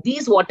 And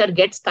these water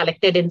gets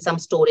collected in some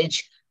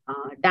storage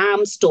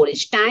dam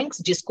storage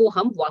tanks जिसको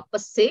हम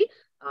वापस से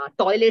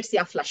टॉयलेट्स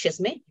या फ्लशेस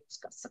में यूज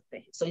कर सकते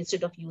हैं. So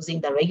instead of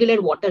using the regular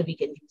water we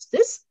can use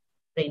this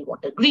rain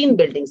water. Green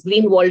buildings,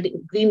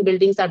 green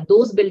buildings are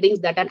those buildings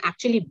that are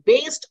actually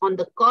based on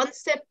the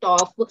concept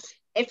of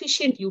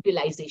efficient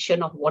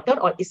utilization of water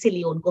और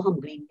इसीलिए उनको हम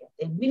green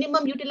कहते हैं.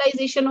 Minimum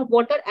utilization of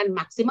water and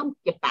maximum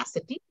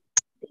capacity.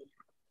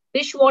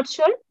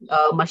 Dishwasher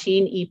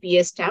machine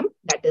EPS tank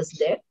that is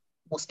there.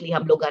 Mostly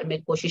हम लोग घर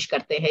में कोशिश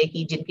करते हैं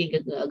कि जिनके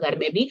घर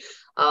में भी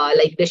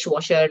like dish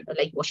washer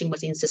like washing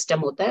machine system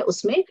होता है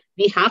उसमें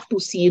we have to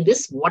see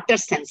this water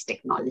sense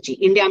technology.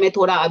 India में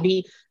थोड़ा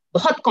अभी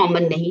बहुत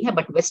कॉमन नहीं है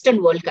बट वेस्टर्न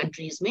वर्ल्ड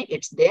कंट्रीज में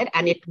it's there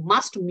and it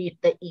must meet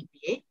the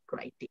EPA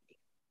criteria.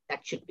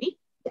 That should be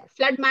there.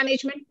 Flood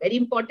management very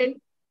important.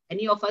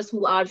 Any of us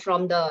who are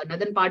from the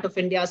northern part of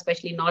India,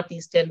 especially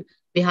northeastern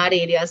Bihar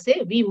area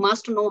से, we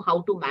must know how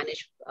to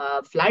manage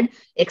flood.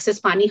 Excess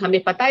पानी हमें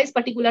पता है इस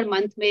particular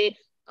month में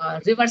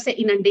river से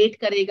inundate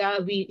करेगा.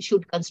 We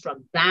should construct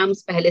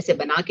dams, पहले से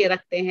बना के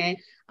रखते हैं.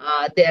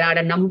 There are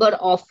a number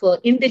of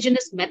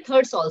indigenous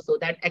methods also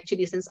that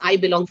actually since I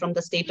belong from the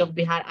state of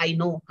Bihar I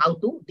know how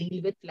to deal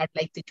with flood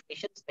like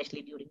situation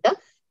specially during the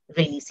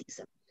rainy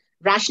season.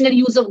 Rational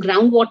use of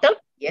ground water.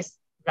 Yes,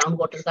 ground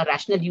water का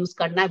rational use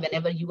करना है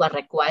whenever you are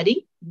requiring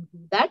you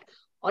do that.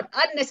 Or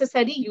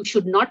unnecessary, you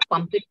should not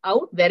pump it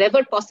out. Wherever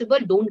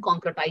possible, don't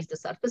concretize the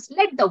surface.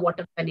 Let the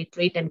water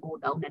penetrate and go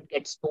down and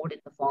get stored in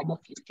the form of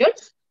future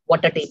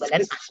water table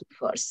and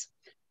aquifers.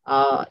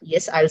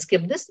 Yes, I'll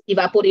skip this.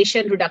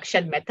 Evaporation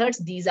reduction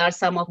methods. These are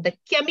some of the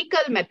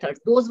chemical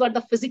methods. Those were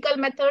the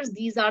physical methods.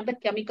 These are the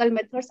chemical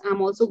methods.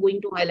 I'm also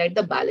going to highlight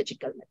the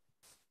biological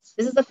method.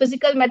 This is the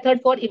physical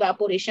method for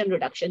evaporation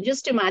reduction.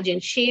 Just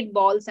imagine shade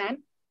balls and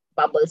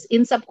bubbles,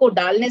 इन सबको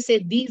डालने से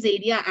these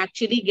area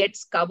actually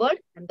gets covered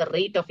and the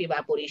rate of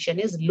evaporation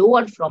is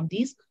lowered from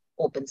these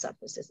open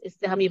surfaces.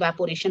 इससे हम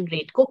evaporation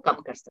rate को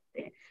कम कर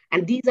सकते हैं.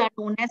 And these are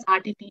known as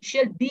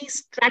artificial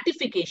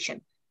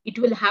destratification. It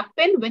will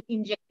happen when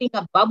injecting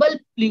a bubble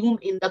plume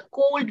in the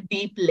cold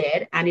deep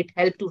layer and it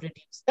helps to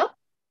reduce the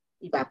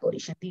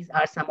evaporation. These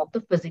are some of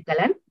the physical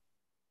and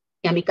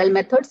chemical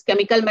methods.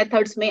 Chemical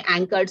methods में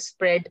anchored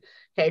spread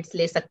heads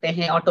ले सकते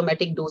हैं,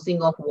 automatic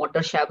dosing of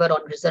water shower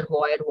on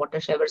reservoir, water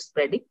shower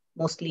spreading,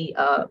 mostly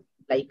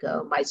like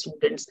my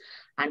students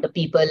and the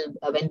people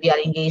when we are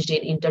engaged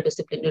in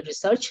interdisciplinary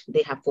research,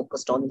 they have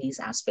focused on these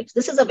aspects.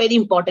 This is a very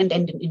important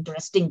and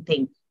interesting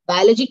thing.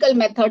 Biological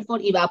method for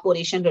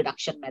evaporation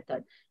reduction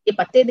method. ये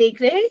पत्ते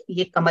देख रहे हैं,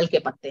 ये कमल के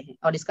पत्ते हैं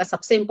और इसका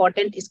सबसे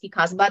important इसकी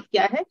खास बात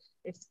क्या है,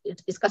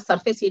 इसका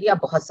surface area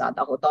बहुत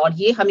ज्यादा होता है और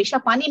ये हमेशा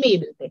पानी में ही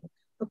मिलते हैं.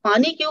 तो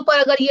पानी के ऊपर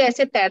अगर ये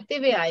ऐसे तैरते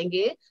हुए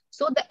आएंगे,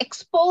 so the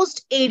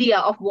exposed area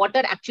of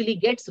water actually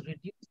gets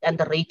reduced and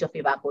the rate of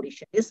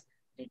evaporation is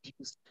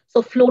reduced.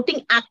 So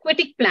floating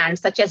aquatic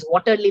plants such as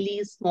water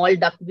lilies, small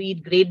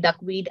duckweed, great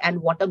duckweed, and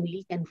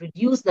watermeal can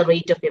reduce the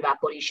rate of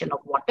evaporation of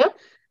water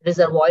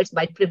reservoirs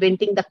by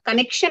preventing the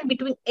connection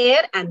between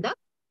air and the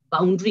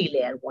boundary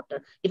layer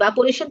water.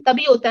 Evaporation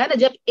तभी होता है ना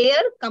जब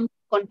air comes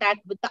contact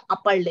with the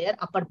upper layer,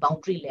 upper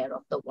boundary layer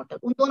of the water.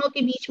 उन दोनों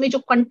के बीच में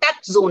जो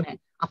contact zone है,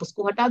 आप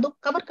उसको हटा दो,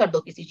 cover कर दो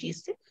किसी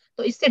चीज से,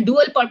 तो इससे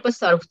dual purpose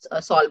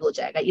solve हो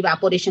जाएगा.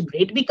 Evaporation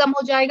rate भी कम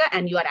हो जाएगा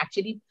and you are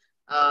actually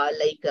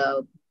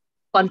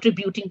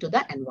contributing to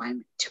the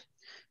environment.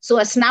 So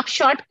a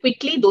snapshot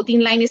quickly,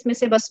 2-3 line इसमें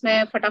से बस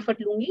मैं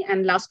फटाफट लूंगी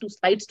and last 2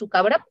 slides to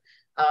cover up.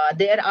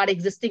 There are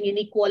existing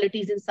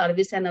inequalities in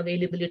service and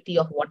availability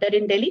of water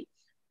in Delhi.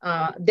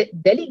 The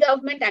Delhi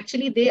government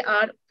actually they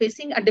are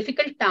facing a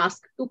difficult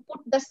task to put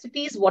the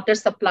city's water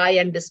supply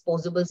and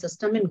disposable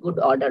system in good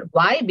order.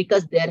 Why?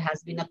 Because there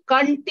has been a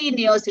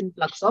continuous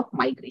influx of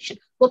migration.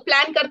 वो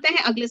plan करते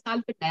हैं अगले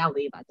साल फिर नया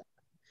wave आ जाता है.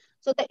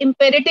 So the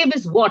imperative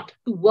is what?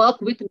 To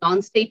work with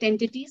non-state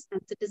entities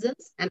and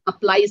citizens and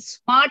apply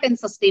smart and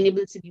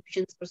sustainable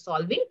solutions for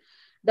solving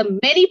the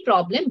many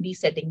problems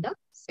besetting the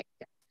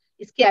sector.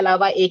 इसके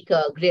अलावा एक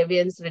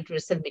grievance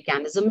redressal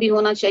mechanism भी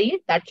होना चाहिए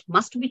that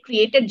must be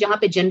created जहाँ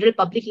पे general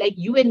public like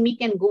you and me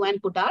can go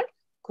and put our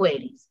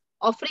queries.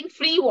 Offering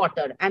free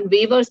water and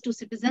waivers to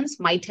citizens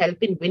might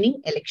help in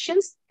winning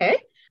elections,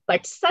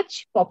 but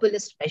such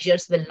populist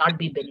measures will not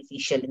be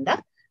beneficial in the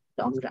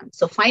long run.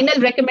 So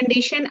final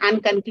recommendation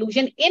and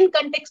conclusion in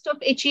context of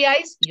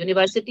HEIs,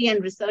 university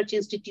and research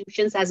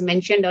institutions as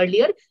mentioned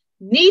earlier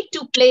need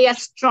to play a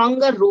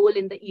stronger role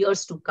in the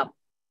years to come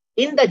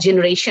in the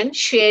generation,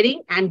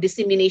 sharing and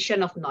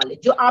dissemination of knowledge.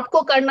 जो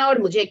आपको करना और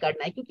मुझे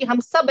करना है क्योंकि हम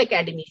सब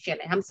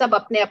academician हैं, हम सब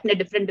अपने अपने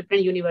different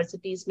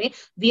universities में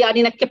we are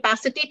in a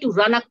capacity to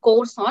run a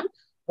course on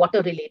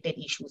water related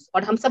issues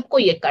और हम सबको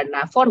ये करना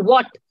है. For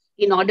what?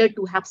 In order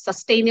to have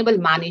sustainable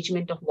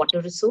management of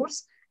water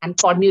resource and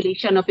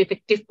formulation of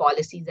effective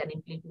policies and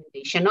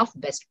implementation of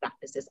best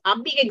practices. आप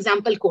भी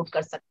example quote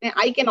कर सकते हैं.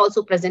 I can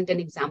also present an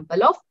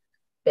example of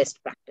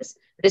best practice.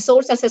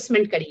 Resource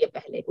assessment करिए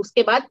पहले,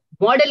 उसके बाद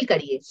model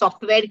करिए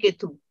software के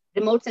through,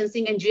 remote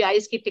sensing and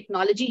GIS की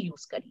technology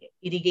use करिए,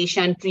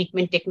 irrigation,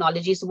 treatment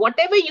technologies,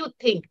 whatever you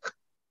think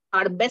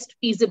are best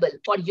feasible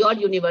for your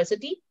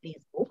university,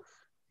 please go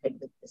ahead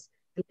with this.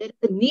 And there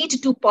is a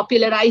need to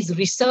popularize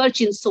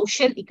research in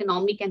social,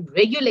 economic and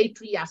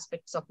regulatory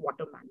aspects of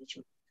water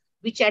management,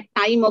 which at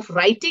time of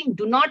writing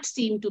do not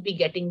seem to be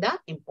getting the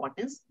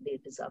importance they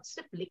deserve.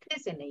 सिर्फ लिखने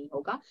से नहीं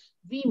होगा.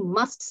 We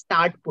must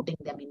start putting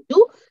them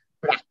into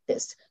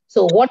practice.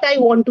 So what I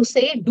want to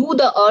say, do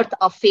the earth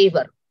a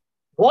favor.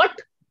 What?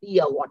 Be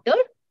a water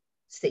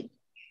saint.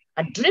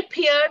 A drip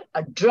here,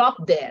 a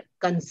drop there.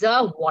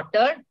 Conserve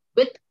water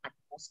with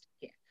utmost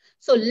care.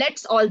 So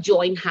let's all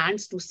join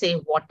hands to save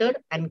water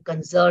and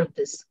conserve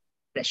this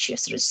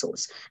precious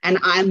resource. And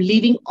I am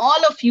leaving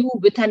all of you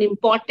with an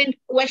important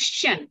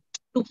question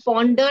to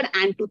ponder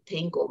and to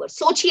think over.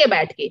 सोचिए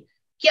बैठ के,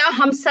 क्या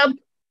हम सब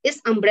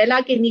इस umbrella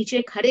के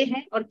नीचे खड़े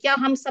हैं और क्या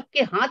हम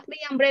सबके हाथ में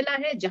ये अम्ब्रेला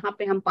है जहां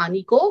पे हम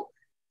पानी को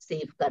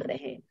सेव कर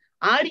रहे हैं?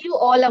 Are you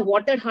all a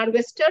water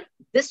harvester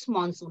this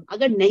monsoon?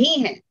 अगर नहीं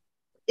है,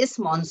 इस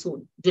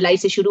मॉनसून जुलाई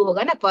से शुरू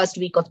होगा ना, फर्स्ट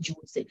वीक ऑफ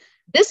जून से,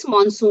 this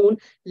monsoon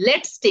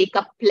let's take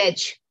a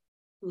pledge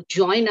to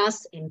join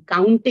us in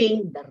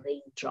counting the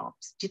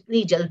raindrops.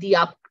 जितनी जल्दी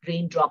आप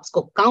raindrops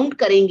को count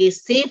करेंगे,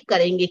 सेव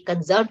करेंगे,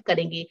 कंजर्व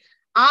करेंगे,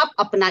 आप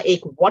अपना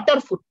एक वाटर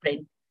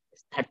फुटप्रिंट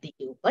इस धरती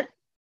के ऊपर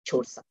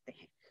छोड़ सकते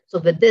हैं. So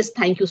with this,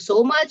 thank you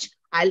so much.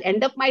 I'll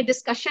end up my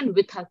discussion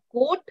with a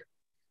quote,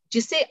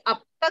 जिसे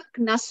अब तक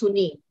ना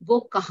सुनी वो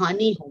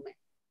कहानी हूं मैं,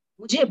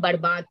 मुझे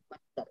बर्बाद मत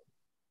करो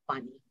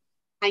पानी.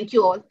 Thank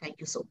you all. Thank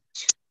you so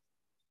much.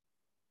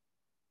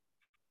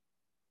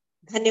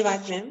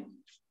 धन्यवाद मैम.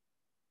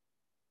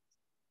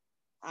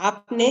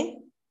 आपने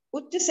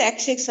उच्च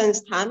शैक्षिक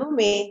संस्थानों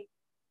में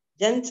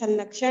जन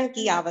संरक्षण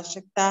की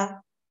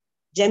आवश्यकता,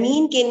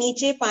 जमीन के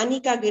नीचे पानी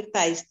का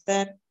गिरता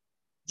स्तर,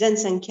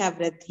 जनसंख्या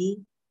वृद्धि,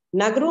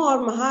 नगरों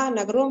और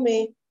महानगरों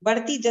में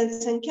बढ़ती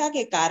जनसंख्या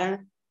के कारण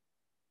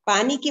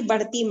पानी की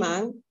बढ़ती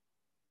मांग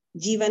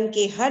जीवन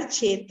के हर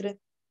क्षेत्र,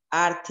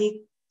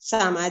 आर्थिक,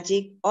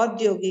 सामाजिक,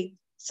 औद्योगिक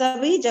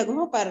सभी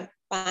जगहों पर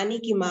पानी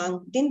की मांग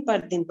दिन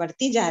पर दिन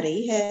बढ़ती जा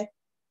रही है,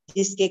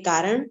 जिसके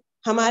कारण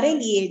हमारे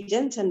लिए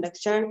जल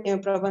संरक्षण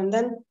एवं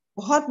प्रबंधन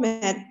बहुत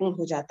महत्वपूर्ण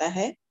हो जाता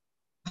है।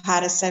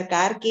 भारत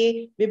सरकार के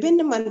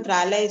विभिन्न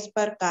मंत्रालय इस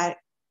पर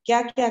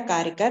क्या क्या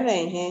कार्य कर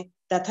रहे हैं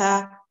तथा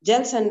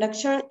जल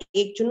संरक्षण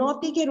एक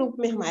चुनौती के रूप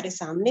में हमारे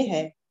सामने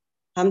है।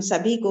 हम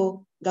सभी को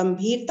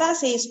गंभीरता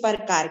से इस पर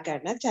कार्य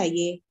करना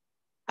चाहिए।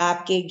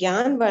 आपके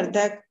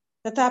ज्ञानवर्धक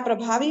तथा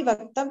प्रभावी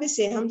वक्तव्य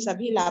से हम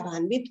सभी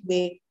लाभान्वित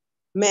हुए।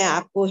 मैं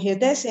आपको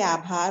हृदय से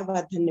आभार व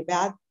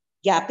धन्यवाद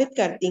ज्ञापित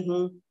करती हूँ।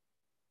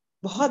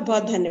 बहुत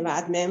बहुत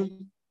धन्यवाद ma'am.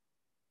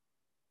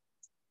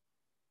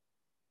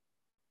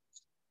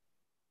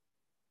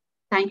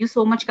 Thank you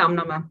so much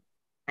कामना मैम।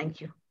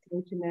 Thank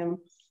you ma'am.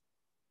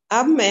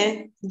 अब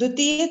मैं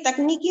द्वितीय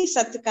तकनीकी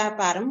सत्र का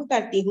प्रारंभ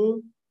करती हूँ।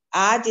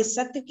 आज इस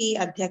सत्र की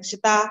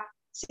अध्यक्षता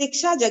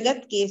शिक्षा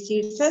जगत के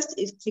शीर्ष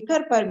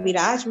शिखर पर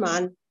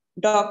विराजमान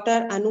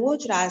डॉक्टर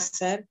अनुज राज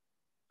सर,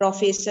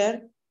 प्रोफेसर,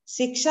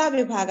 शिक्षा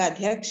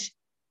विभागाध्यक्ष,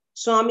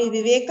 स्वामी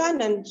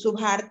विवेकानंद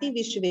सुभारती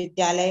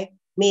विश्वविद्यालय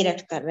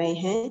मेरठ कर रहे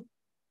हैं।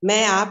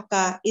 मैं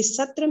आपका इस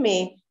सत्र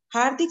में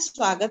हार्दिक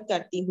स्वागत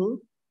करती हूँ।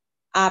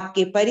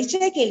 आपके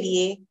परिचय के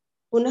लिए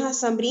पुनः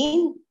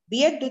समरीन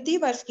बीएड द्वितीय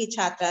वर्ष की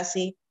छात्रा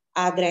से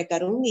आग्रह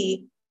करूंगी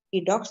कि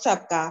डॉक्टर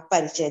साहब का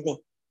परिचय दें।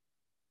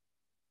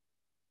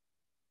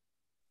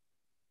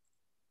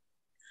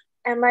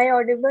 Am I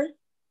audible?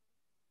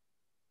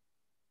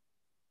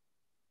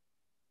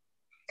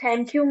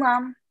 Thank you,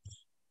 ma'am.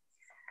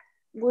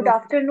 Good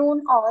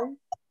afternoon, all.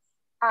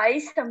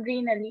 I,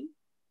 Samreen Ali,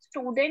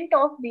 student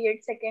of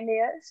B.Ed second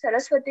year,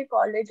 Saraswati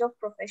College of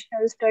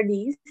Professional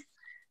Studies,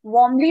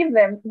 warmly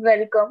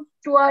welcome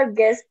to our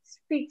guest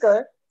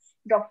speaker,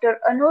 Dr.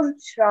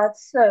 Anuj Raj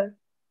Sir.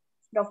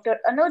 Dr.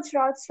 Anuj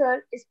Raj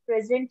Sir is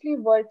presently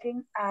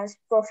working as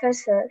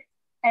Professor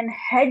and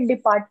Head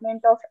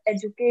Department of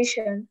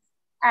Education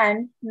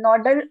and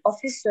Nodal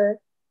Officer,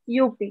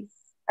 UP,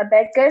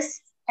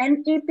 Abacus,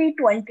 NEP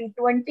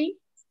 2020,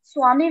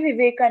 Swami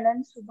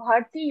Vivekanand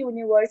Subharti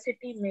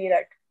University,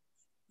 Meerut,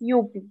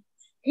 UP.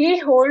 He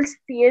holds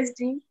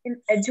PhD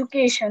in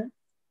Education,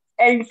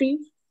 LT,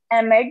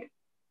 MEd,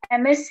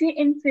 MSc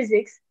in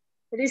Physics,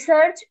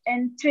 Research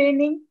and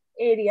Training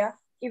Area,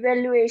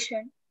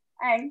 Evaluation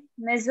and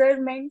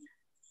Measurement,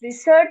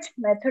 Research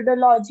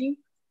Methodology,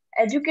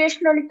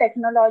 Educational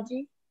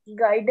Technology,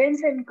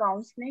 Guidance and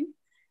Counseling,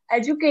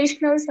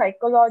 Educational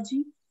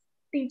Psychology,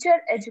 Teacher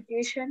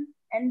Education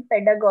and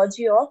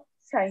Pedagogy of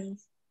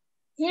Science.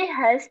 He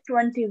has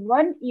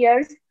 21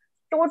 years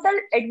total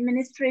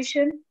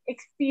administration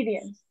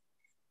experience.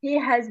 He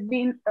has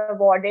been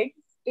awarded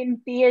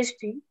in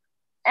PhD,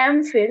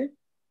 MPhil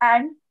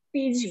and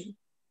PG.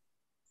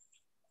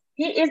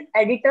 He is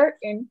editor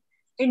in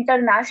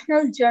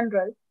International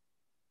Journal,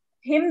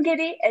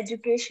 Himgiri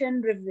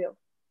Education Review.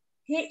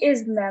 He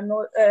is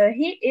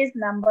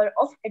member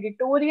of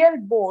editorial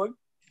board,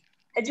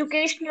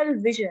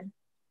 Educational Vision.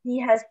 He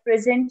has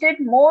presented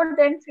more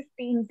than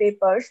 15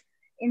 papers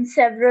in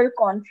several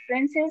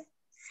conferences,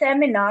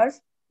 seminars,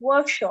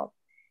 workshops.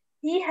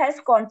 He has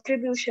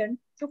contribution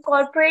to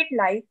corporate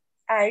life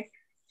at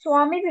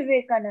Swami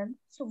Vivekanand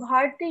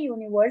Subharti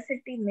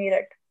University,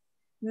 Meerut.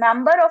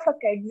 Member of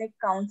Academic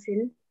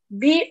Council,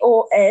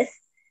 BOS,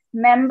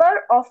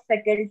 member of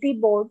Faculty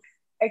Board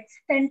at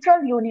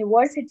Central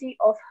University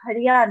of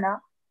Haryana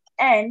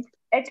and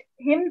at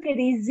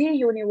Himgiri Zee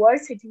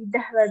University,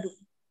 Dehradun.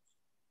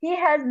 He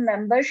has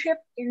membership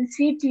in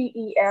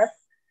CTEF,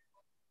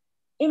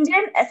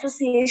 Indian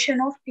Association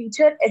of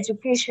Teacher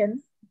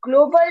Education,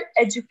 Global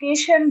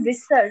Education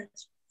Research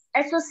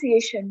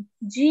Association,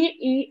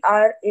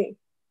 GERA.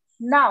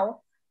 Now,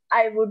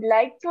 I would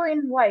like to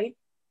invite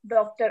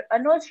Dr.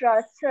 Anuj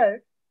Raj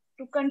Sir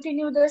to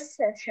continue the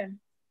session.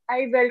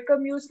 I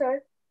welcome you,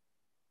 sir.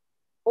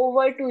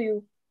 Over to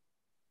you.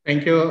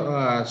 Thank you,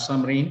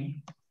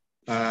 Samreen.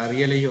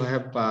 Really, you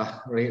have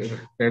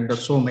read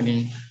so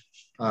many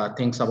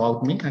things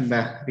about me. And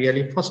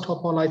really, first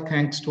of all, I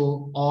thanks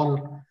to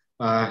all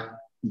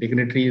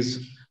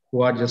dignitaries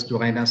who are just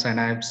joining us. And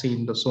I have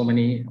seen so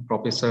many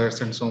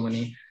professors and so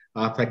many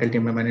faculty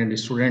members and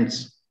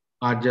students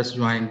are just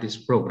joining this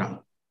program.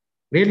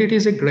 Really, it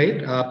is a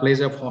great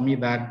pleasure for me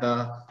that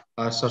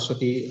the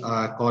Saraswati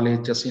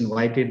College just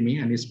invited me,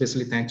 and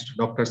especially thanks to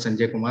Dr.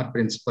 Sanjay Kumar,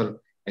 Principal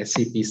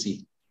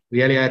SCPC.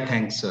 Really, I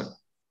thanks, sir.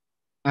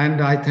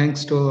 And I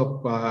thanks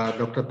to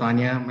Dr.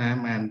 Tanya,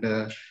 ma'am,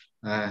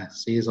 and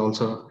she is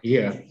also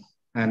here.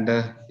 And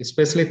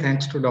especially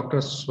thanks to Dr.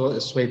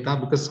 Sweta,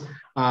 because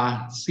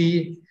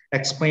she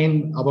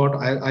explained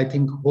about, I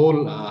think,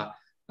 whole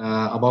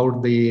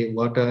about the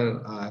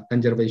water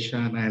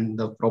conservation and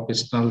the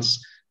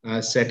professionals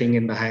setting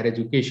in the higher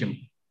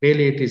education.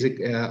 Really, it is.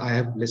 I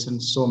have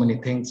listened so many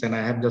things, and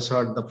I have just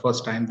heard the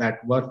first time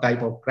that what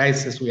type of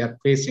crisis we are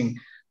facing,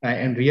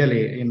 and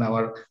really in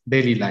our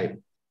daily life.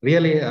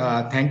 Really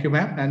thank you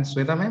ma'am and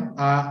Shweta ma'am,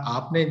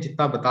 आपने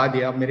जितना बता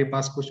दिया मेरे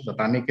पास कुछ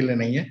बताने के लिए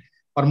नहीं है।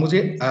 और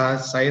मुझे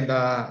शायद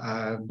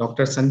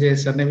डॉक्टर संजय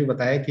सर ने भी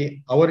बताया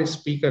कि our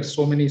speaker,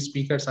 so many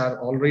speakers are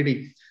already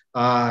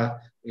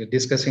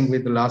discussing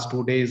with the last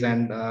 2 days,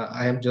 and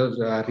I am just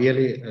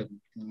really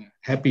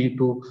happy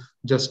to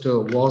just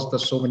watch the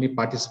so many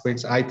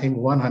participants. I think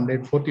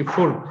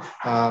 144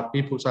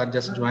 people are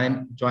just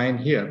join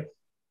here.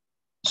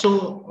 So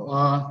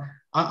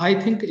I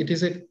think it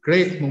is a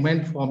great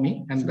moment for me,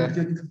 and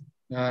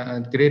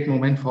a great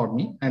moment for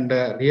me, and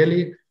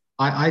really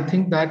I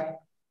think that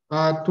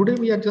today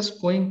we are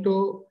just going to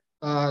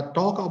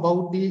talk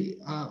about the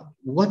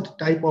what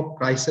type of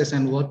crisis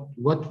and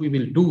what we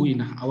will do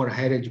in our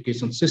higher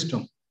education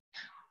system.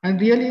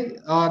 And really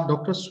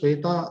Dr.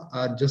 Shweta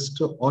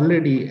just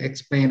already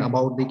explained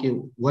about the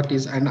what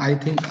is, and I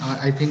think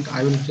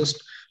I will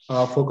just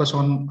focus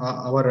on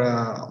our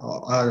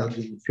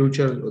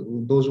future,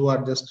 those who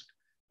are just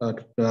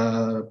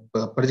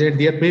present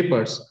their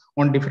papers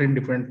on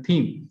different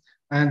theme.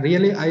 And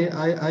really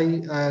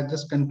I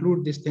just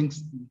conclude these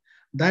things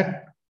that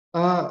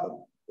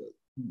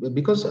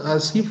because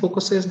she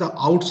focuses the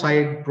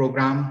outside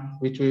program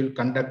which we will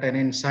conduct and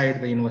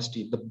inside the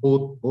university, the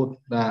both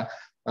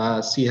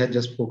she has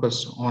just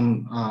focused on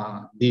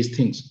these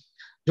things.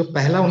 जो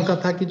पहला उनका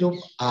था कि जो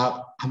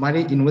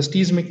हमारे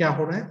universities में क्या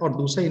हो रहा है और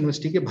दूसरा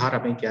यूनिवर्सिटी के बाहर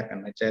हमें क्या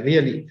करना चाहिए।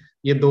 रियली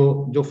ये दो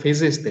जो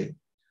फेजेस थे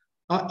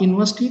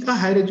यूनिवर्सिटी का,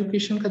 हायर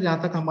एजुकेशन का, जहां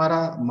तक हमारा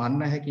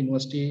मानना है कि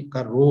यूनिवर्सिटी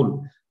का रोल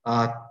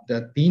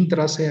 3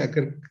 तरह से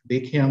अगर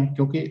देखें हम,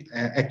 क्योंकि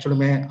एक्चुअल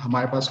में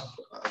हमारे पास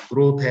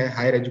ग्रोथ है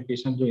हायर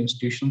एजुकेशन जो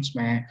इंस्टीट्यूशंस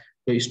में है,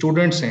 जो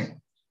स्टूडेंट्स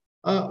हैं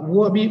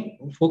वो अभी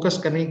फोकस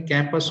करें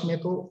कैंपस में,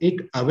 तो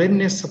एक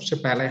अवेयरनेस सबसे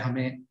पहले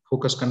हमें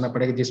फोकस करना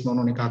पड़ेगा, जिसमें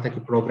उन्होंने कहा था कि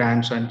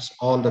programmes and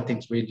all the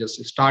things we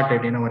just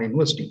started in our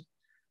university.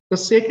 The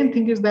second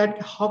thing is that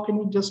how can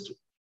we just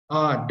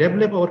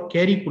develop our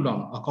curriculum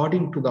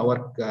according to our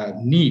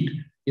need,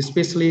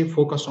 especially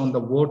focus on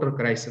the water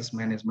crisis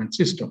management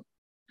system.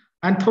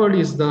 And third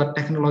is the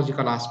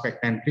technological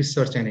aspect and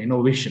research and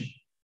innovation.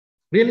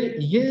 Really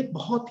ये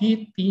बहुत ही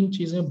 3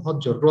 चीजें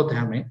बहुत जरूरत है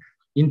हमें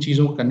इन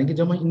चीजों को करने की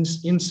जब हम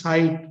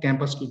इनसाइड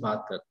कैंपस की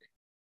बात करते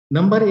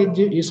हैं। नंबर 1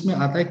 जो इसमें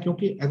आता है,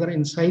 क्योंकि अगर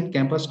इनसाइड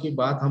कैंपस की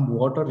बात हम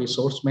वाटर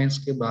रिसोर्स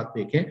मैन्स के बात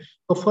देखें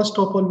तो first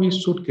of all we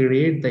should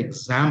create the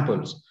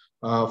examples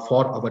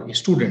for our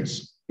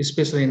students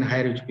specially in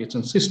higher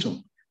education system.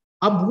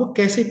 अब वो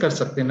कैसे कर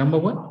सकते हैं? नंबर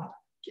 1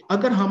 कि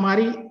अगर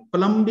हमारी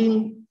प्लम्बिंग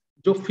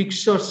जो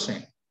फिक्सचर्स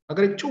हैं,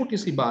 अगर एक छोटी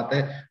सी बात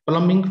है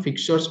प्लम्बिंग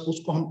फिक्सचर्स,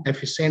 उसको हम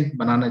एफिशिएंट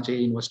बनाना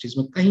चाहिए यूनिवर्सिटीज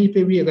में। कहीं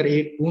पे भी अगर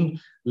एक बूंद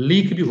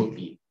लीक भी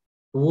होती है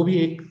तो वो भी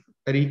एक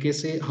तरीके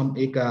से हम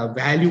एक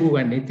value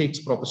and ethics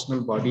professional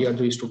body और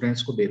जो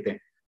स्टूडेंट्स को देते हैं।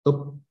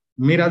 तो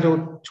मेरा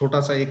जो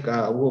छोटा सा एक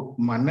वो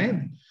मानना है।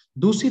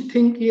 दूसरी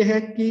थिंग ये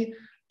है कि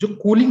जो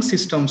कूलिंग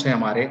सिस्टम्स हैं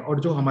हमारे और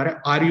जो हमारे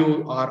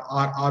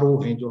आरओ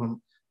हैं जो हम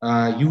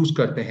यूज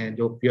करते हैं,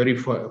 जो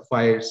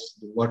प्योरीफायर्स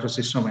वाटर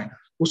सिस्टम है,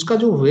 उसका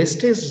जो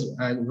वेस्ट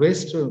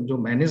जो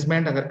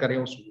मैनेजमेंट अगर करें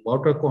उस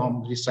वाटर को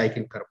हम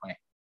रिसाइकिल कर पाए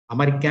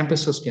हमारे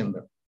कैंपसेस के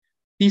अंदर।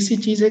 तीसरी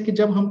चीज है कि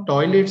जब हम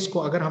टॉयलेट्स को,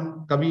 अगर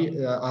हम कभी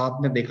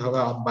आपने देखा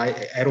होगा आप बाय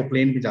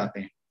एरोप्लेन भी जाते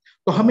हैं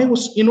तो हमें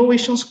उस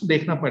इनोवेशंस को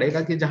देखना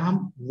पड़ेगा कि जहां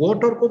हम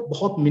वाटर को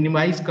बहुत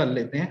मिनिमाइज कर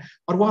लेते हैं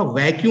और वहाँ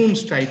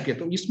वैक्यूम्स टाइप के,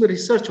 तो इसमें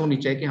रिसर्च होनी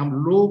चाहिए कि हम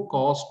लो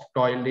कॉस्ट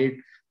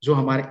टॉयलेट जो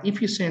हमारे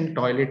इफिशिएंट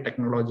टॉयलेट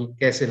टेक्नोलॉजी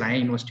कैसे लाएं।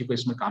 यूनिवर्सिटी को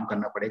इसमें काम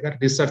करना पड़ेगा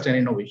रिसर्च एंड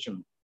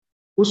इनोवेशन,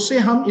 उससे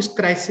हम इस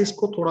क्राइसिस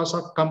को थोड़ा सा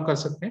कम कर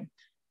सकते हैं।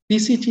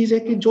 तीसरी चीज है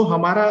कि जो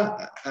हमारा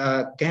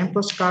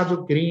कैंपस का जो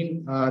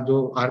ग्रीन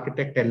जो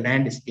आर्किटेक्ट है,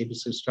 लैंडस्केप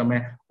सिस्टम है,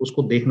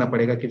 उसको देखना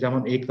पड़ेगा कि जब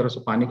हम एक तरफ से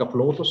पानी का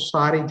फ्लो हो तो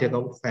सारी जगह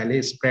वो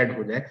फैले, स्प्रेड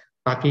हो जाए,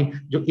 ताकि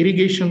जो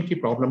इरिगेशन की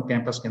प्रॉब्लम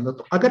कैंपस के अंदर,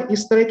 तो अगर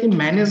इस तरह की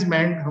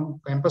मैनेजमेंट हम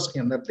कैंपस के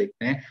अंदर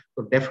देखते हैं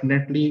तो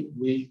डेफिनेटली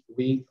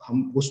वी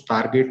हम उस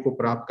टारगेट को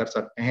प्राप्त कर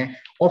सकते हैं।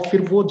 और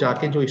फिर वो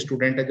जाके जो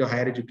स्टूडेंट है जो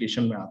हायर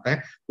एजुकेशन में आता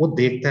है वो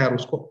देखता है और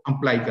उसको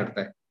अप्लाई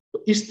करता है।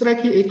 तो इस तरह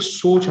की एक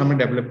सोच हमें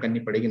डेवलप करनी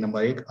पड़ेगी,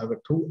 नंबर 1 अगर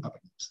थ्रू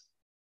अवेयरनेस।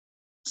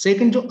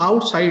 सेकंड जो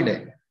आउटसाइड है,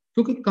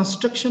 क्योंकि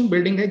कंस्ट्रक्शन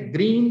बिल्डिंग है,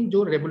 ग्रीन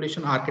जो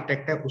रेगुलेशन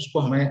आर्किटेक्ट है उसको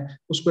हमें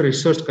उस पर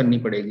रिसर्च करनी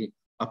पड़ेगी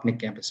अपने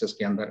कैंपसेस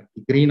के अंदर,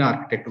 ग्रीन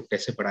आर्किटेक्ट को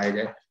कैसे पढ़ाया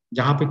जाए,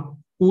 जहाँ पे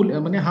कूल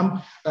मैंने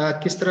हम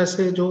किस तरह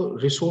से जो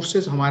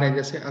रिसोर्सेज हमारे,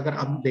 जैसे अगर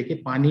आप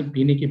देखिए पानी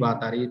पीने की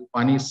बात आ रही है,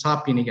 पानी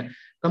साफ पीने का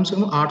कम से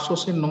कम 800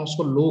 से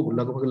 900 लोग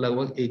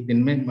लगभग एक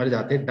दिन में मर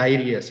जाते हैं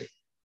डायरिया से।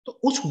 तो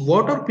उस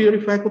वाटर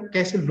प्यूरिफायर को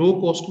कैसे लो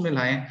कॉस्ट में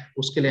लाएं,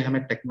 उसके लिए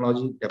हमें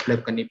टेक्नोलॉजी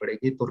डेवलप करनी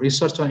पड़ेगी। तो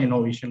रिसर्च और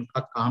इनोवेशन का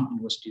काम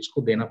यूनिवर्सिटीज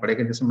को देना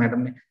पड़ेगा। जैसे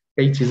मैडम ने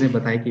कई चीजें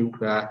बताई कि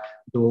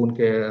जो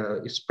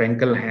उनके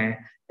स्प्रिंकल हैं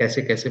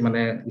कैसे कैसे,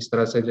 मैंने इस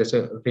तरह से जैसे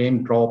रेन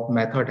ड्रॉप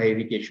मेथड है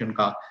इरिगेशन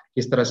का,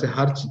 इस तरह से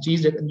हर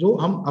चीज जो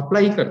हम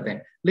अप्लाई करते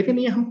हैं, लेकिन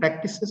ये हम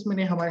प्रैक्टिसेस में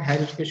नहीं, हमारे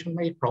हायर एजुकेशन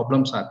में ये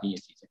प्रॉब्लम्स आती है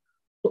चीजें,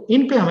 तो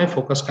इन पे हमें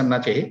फोकस करना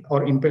चाहिए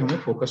और इन पे हमें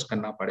फोकस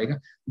करना पड़ेगा।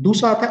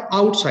 दूसरा आता है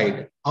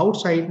आउटसाइड।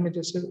 आउटसाइड में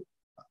जैसे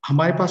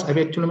हमारे पास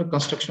अभी एक्चुअली में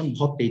कंस्ट्रक्शन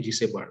बहुत तेजी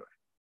से बढ़ रहा है,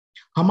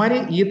 हमारे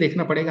ये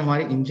देखना पड़ेगा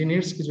हमारे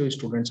इंजीनियर्स के जो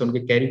स्टूडेंट्स हैं उनके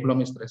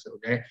कैरिकुलम इस तरह से हो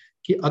जाए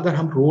कि अगर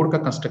हम रोड का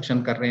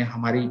कंस्ट्रक्शन कर रहे हैं,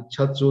 हमारी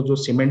छत जो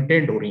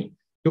सीमेंटेड हो रही है,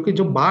 क्योंकि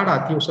जो बाढ़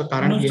आती है उसका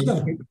कारण ये है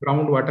कि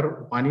ग्राउंड वाटर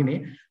पानी नहीं।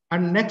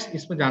 एंड नेक्स्ट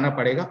इसमें जाना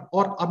पड़ेगा।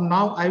 और अब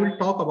now I will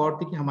talk about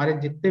कि हमारे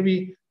जितने भी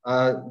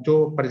जो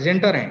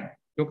प्रेजेंटर हैं,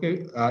 क्योंकि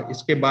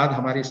इसके बाद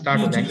हमारी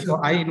स्टार्ट हो जाएंगे, तो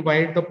I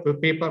invite the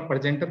paper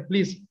presenter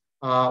please,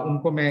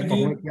 उनको मैं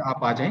कहूंगा कि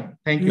आप आ जाएं।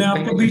 Thank you. मैं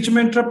आपको बीच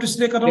में इंटरप्ट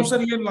इसलिए कर रहा हूँ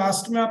सर, ये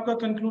लास्ट में आपका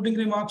कंक्लूडिंग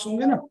रिमार्क्स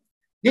होंगे ना?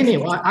 नहीं,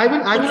 I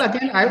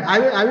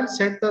will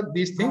set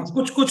these things.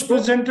 कुछ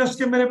प्रेजेंटर्स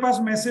के मेरे पास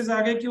मैसेज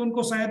आ गए कि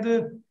उनको शायद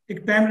एक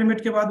टाइम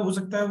लिमिट के बाद हो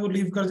सकता है वो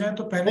लीव कर जाए,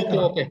 तो पहले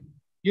okay.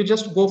 You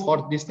just go for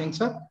these things,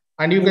 sir,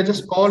 and you can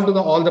just call to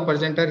all the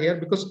presenter here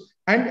because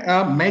and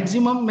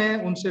maximum मैं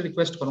उनसे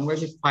रिक्वेस्ट करूंगा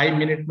कि 5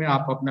 मिनट में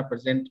आप अपना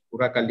प्रेजेंट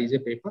पूरा कर लीजिए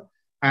पेपर,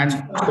 एंड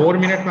 4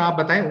 मिनट में आप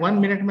बताएं, 1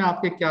 मिनट में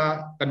आपके क्या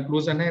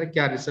कंक्लूजन है,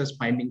 क्या रिसर्च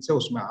फाइंडिंग्स है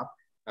उसमें आप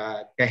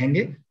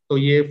कहेंगे। तो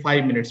ये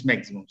 5 minutes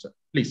maximum sir,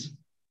 please.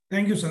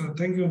 Thank you sir,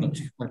 thank you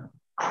जी।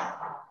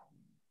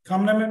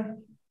 कामना ma'am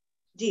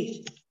ji,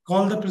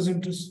 call the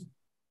presenters.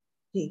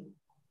 Ji,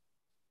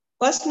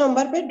 first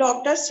number पे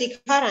doctor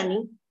Shikha Rani,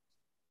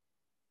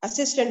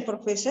 assistant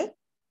professor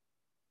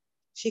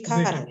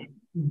Shikha Rani.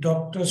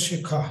 Doctor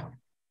Shikha,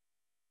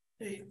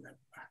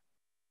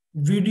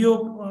 video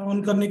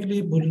on करने के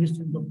लिए बोलिए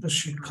डॉक्टर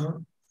शिखा।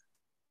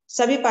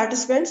 सभी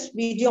पार्टिसिपेंट्स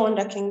वीडियो ऑन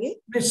रखेंगे?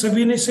 नहीं,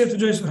 सभी नहीं, सिर्फ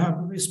जो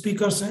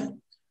स्पीकर्स हैं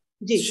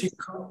जी।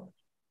 शिखा,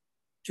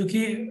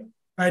 क्योंकि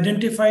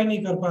आइडेंटिफाई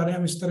नहीं कर पा रहे हैं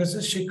हम इस तरह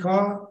से। शिखा,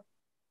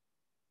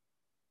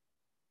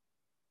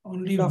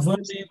 only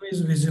one name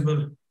is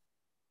visible,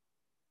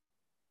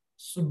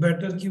 so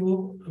better कि वो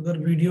अगर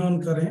वीडियो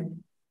ऑन करें।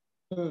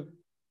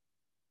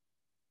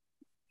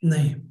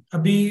 नहीं,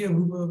 अभी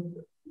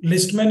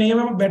लिस्ट में नहीं है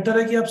मैम। बेटर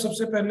है कि आप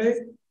सबसे पहले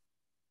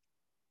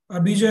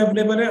अभी जो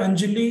अवेलेबल है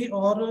अंजलि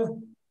और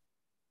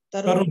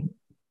तरुण।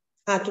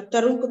 हाँ, तो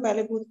तरुण को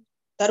पहले पूछ,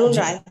 तरुण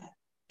राय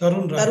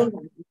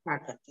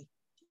स्टार्ट करते हैं।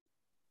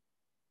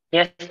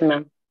 Yes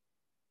ma'am,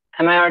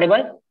 M I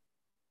audible?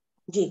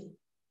 Ji,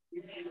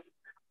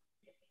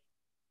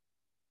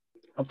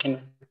 okay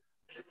ma'am,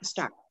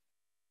 start.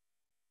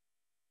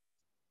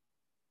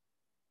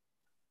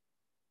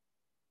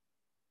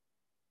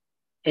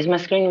 Is my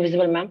screen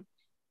visible, ma'am?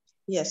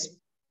 Yes.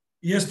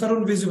 Yes,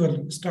 Tarun, visible.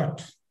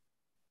 Start.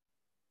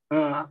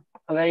 A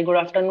very good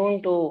afternoon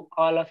to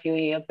all of you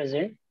here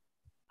present.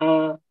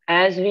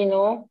 As we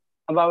know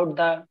about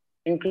the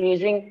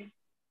increasing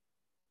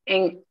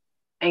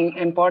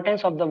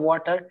importance of the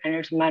water and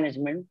its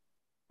management,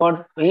 for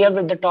here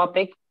with the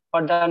topic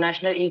for the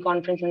National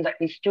E-Conference in the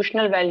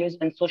institutional values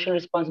and social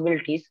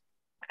responsibilities,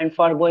 and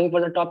for going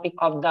for the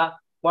topic of the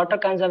water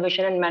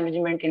conservation and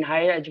management in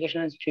higher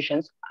educational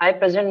institutions, I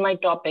present my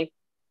topic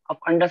of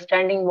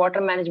understanding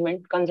water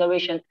management,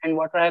 conservation, and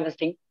water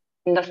harvesting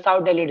in the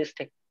South Delhi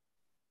district.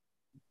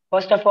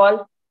 First of all,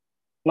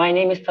 my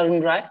name is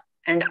Tarun Rai,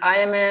 and I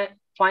am a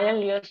final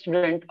year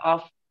student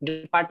of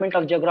Department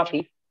of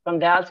Geography from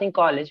Dayal Singh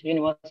College,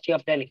 University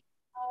of Delhi.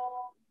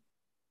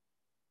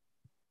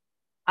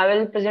 I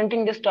will be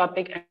presenting this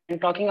topic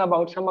and talking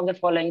about some of the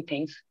following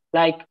things,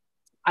 like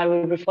I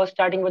will be first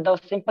starting with the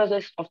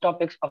simplest of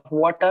topics of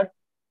water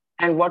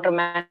and water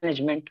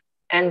management,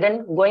 and then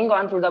going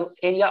on to the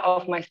area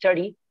of my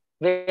study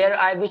where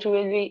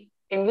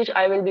in which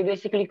I will be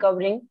basically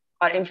covering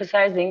or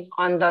emphasizing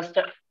on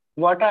the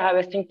water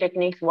harvesting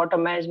techniques, water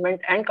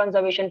management and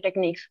conservation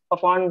techniques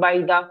performed by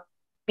the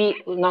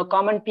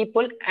common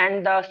people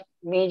and the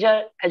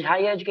major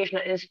higher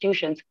educational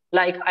institutions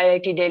like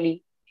IIT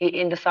Delhi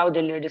in the South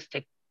Delhi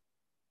district.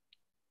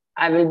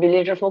 I will be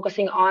later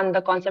focusing on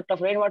the concept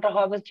of rainwater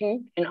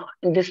harvesting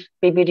in this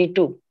PPT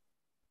too.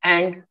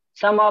 And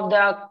some of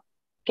the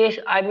case,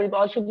 I will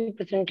also be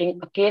presenting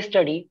a case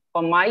study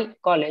for my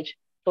college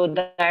so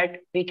that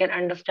we can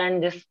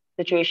understand this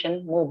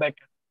situation more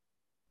better.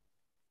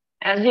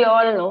 As we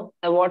all know,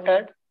 the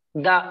water,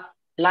 the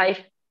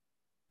life,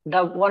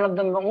 one of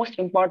the most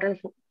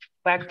important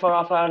factor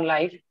of our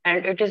life,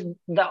 and it is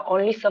the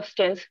only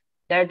substance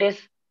that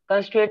is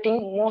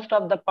constituting most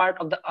of the part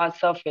of the Earth's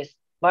surface,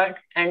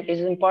 and is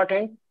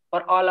important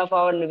for all of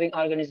our living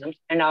organisms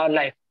and our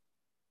life.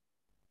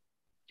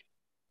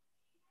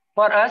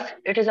 For us,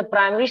 it is a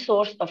primary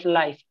source of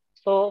life,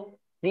 so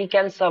we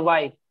can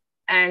survive.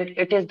 And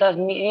it is the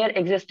mere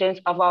existence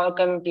of our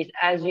communities.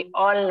 As we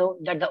all know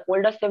that the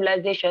older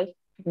civilizations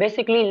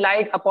basically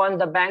relied upon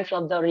the banks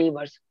of the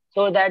rivers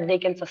so that they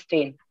can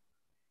sustain.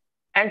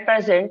 And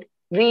present,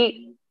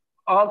 we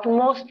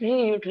almost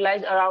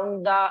utilize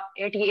around the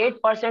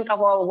 88%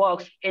 of our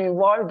works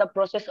involve the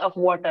process of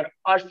water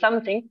or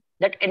something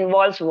that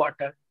involves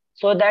water,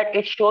 so that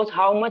it shows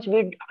how much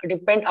we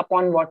depend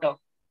upon water.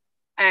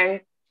 And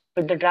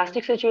with the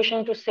drastic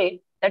situation to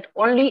say that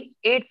only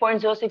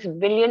 8.06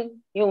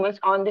 billion humans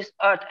on this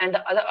earth and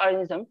the other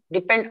organisms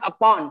depend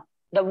upon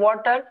the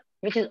water,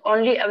 which is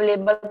only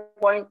available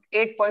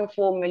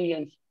 8.4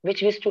 million,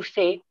 which is to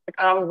say that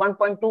around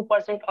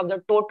 1.2% of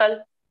the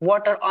total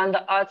water on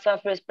the earth's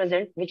surface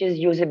present, which is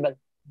usable.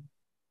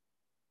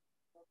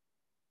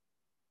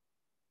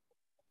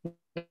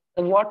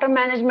 The water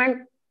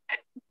management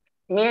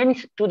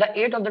means to the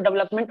aid of the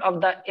development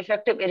of the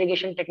effective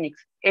irrigation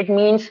techniques. It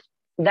means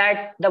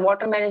that the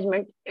water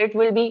management, it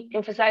will be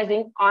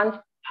emphasizing on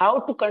how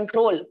to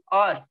control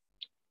or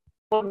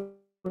put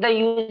the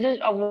usage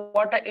of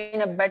water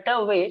in a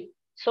better way,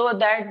 so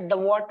that the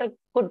water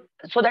could,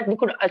 so that we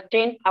could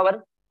attain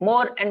our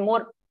more and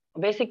more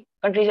basic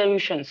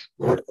contributions.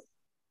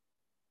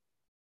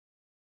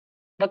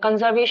 The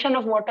conservation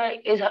of water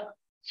is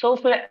so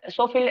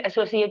feel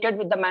associated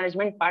with the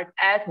management part,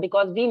 as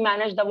because we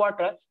manage the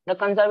water, the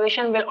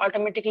conservation will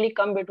automatically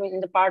come between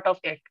the part of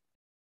it.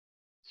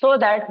 So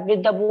that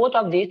with the both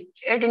of these,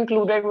 it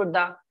included with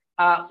the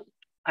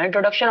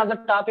introduction of the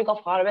topic of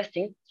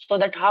harvesting, so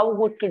that how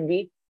good could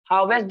we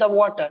harvest the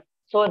water,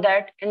 so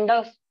that in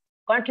the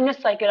continuous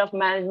cycle of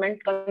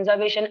management,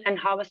 conservation and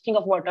harvesting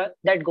of water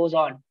that goes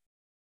on.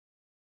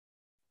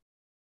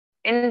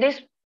 In this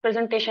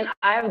presentation,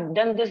 I have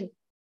done this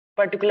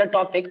particular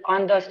topic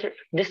on the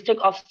district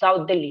of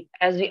South Delhi.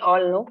 As we all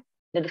know,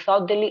 that the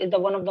South Delhi is the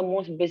one of the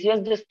most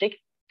busiest district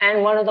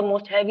and one of the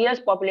most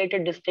heaviest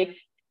populated district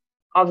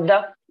of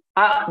the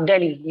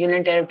Delhi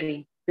Union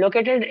Territory,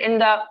 located in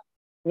the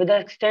with the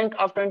extent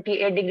of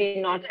 28 degree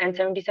north and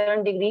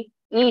 77 degree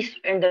east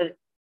in the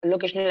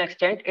locational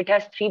extent. It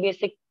has three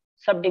basic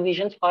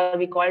subdivisions, or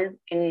we call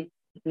in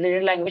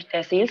literal language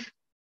tehsils: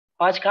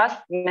 Hauj Khas,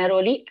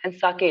 Mehroli, and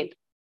Saket.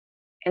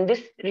 In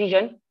this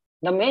region,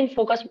 the main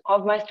focus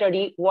of my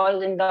study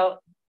was in the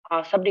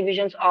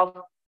subdivisions of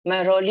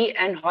Mehroli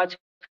and Hauj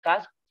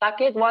Khas.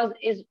 Saket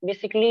is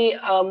basically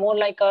more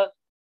like a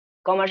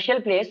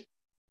commercial place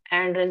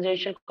and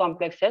residential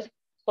complexes,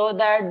 so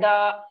that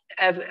the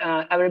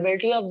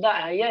availability of the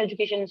higher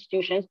education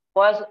institutions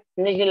was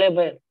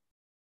negligible.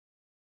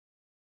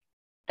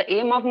 The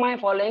aim of my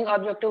following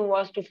objective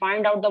was to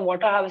find out the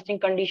water harvesting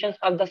conditions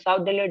of the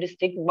South Delhi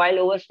district while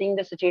overseeing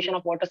the situation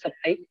of water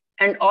supply,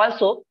 and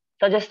also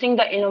suggesting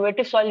the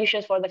innovative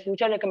solutions for the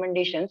future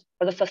recommendations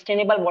for the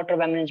sustainable water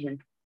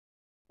management.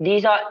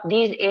 These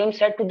aims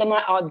set to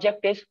my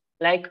objectives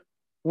like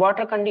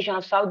water condition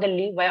of South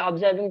Delhi by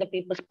observing the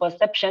people's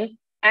perception,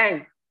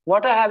 and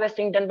water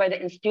harvesting done by the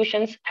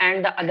institutions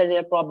and the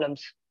other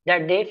problems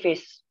that they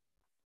face.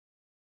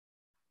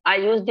 I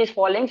used this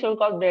following sort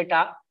of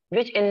data,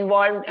 which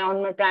involved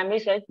on my primary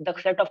set, the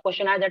set of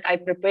questionnaire that I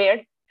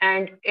prepared,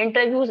 and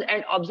interviews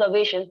and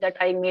observations that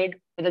I made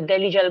with the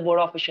Delhi Jal Board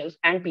officials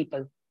and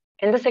people.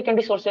 In the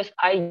secondary sources,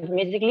 I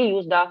basically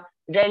used the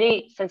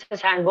Delhi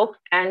Census Handbook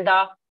and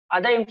the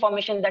other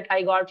information that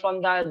I got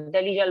from the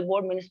Delhi Jal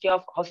Board, Ministry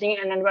of Housing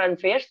and Urban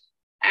Affairs,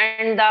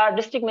 and the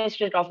District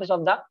Magistrate Office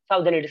of the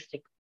South Delhi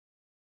district.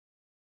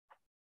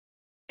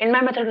 In my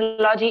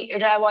methodology,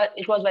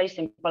 it was very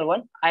simple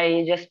one.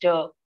 I just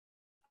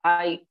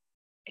I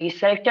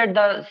selected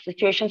the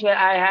situations where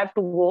I have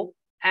to go,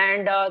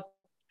 and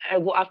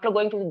after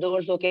going to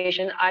those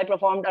locations, I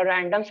performed a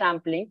random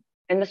sampling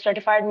in the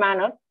stratified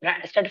manner,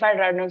 stratified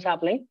random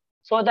sampling,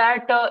 so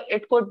that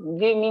it could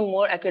give me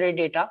more accurate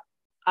data.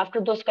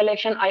 After those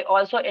collection, I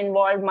also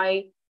involved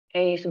my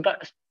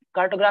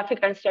cartographic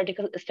and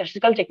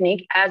statistical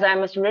technique, as I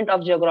am a student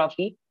of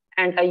geography,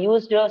 and I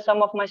used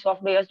some of my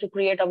softwares to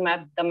create a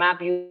map, the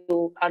map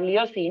you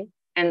earlier seen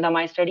in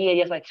my study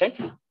area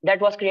section, that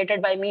was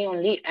created by me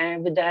only,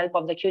 and with the help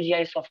of the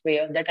QGIS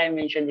software that I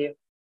mentioned here.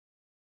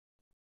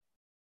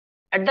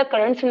 At the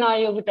current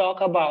scenario, we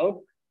talk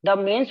about the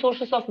main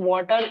sources of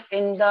water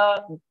in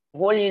the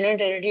whole Union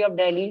Territory of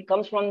Delhi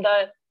comes from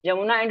the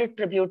Jamuna and its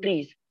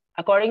tributaries.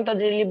 According to the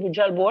Delhi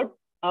Jal Board,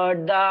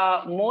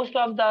 the most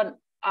of the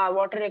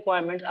water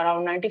requirements,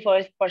 around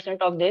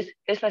 95% of this,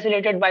 is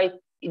facilitated by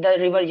the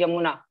river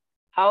Yamuna.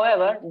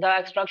 However, the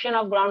extraction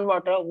of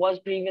groundwater was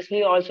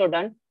previously also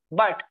done,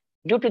 but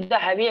due to the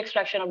heavy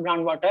extraction of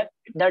groundwater,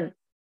 the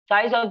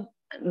size of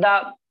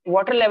the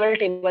water level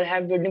table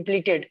have been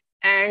depleted,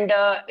 and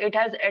it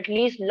has at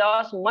least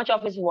lost much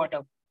of its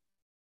water.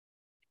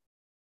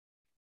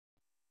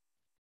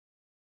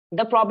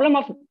 The problem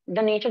of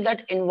the nature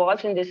that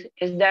involves in this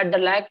is that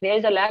there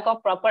is a lack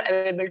of proper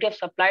availability of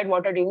supplied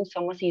water during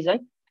summer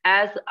season,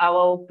 as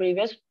our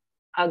previous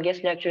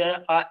guest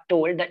lecturer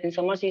told that in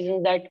summer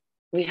season that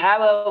we have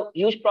a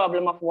huge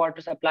problem of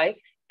water supply.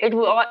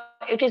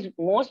 It is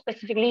more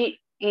specifically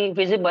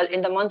visible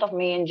in the month of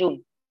May and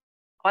June.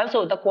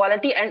 Also, the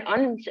quality and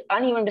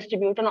uneven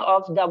distribution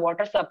of the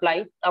water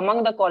supply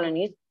among the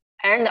colonies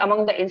and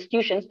among the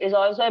institutions is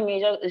also a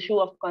major issue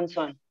of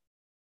concern.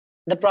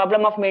 The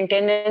problem of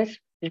maintenance,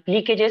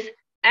 leakages,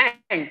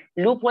 and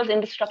loopholes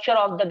in the structure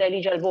of the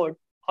Delhi Jal Board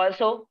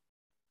also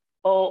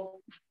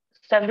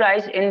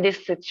summarized in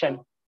this section.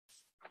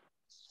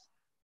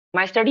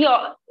 My study,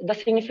 the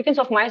significance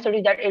of my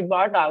study that it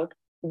brought out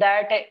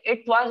that it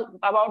was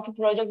about to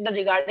project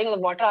regarding the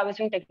water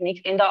harvesting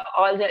techniques in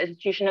all the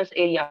institutional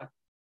area.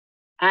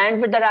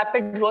 And with the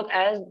rapid growth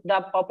as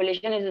the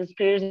population is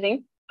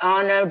increasing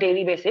on a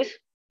daily basis,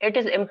 it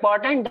is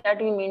important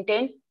that we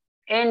maintain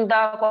in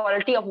the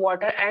quality of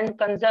water and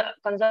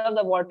conserve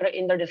the water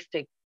in the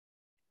district.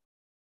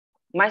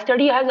 My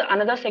study has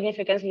another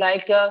significance,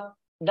 like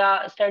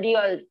the study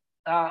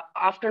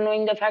after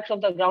knowing the facts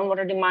of the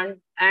groundwater demand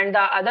and the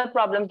other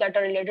problems that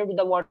are related to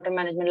the water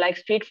management, like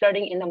street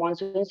flooding in the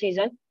monsoon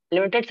season,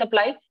 limited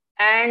supply,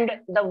 and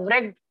the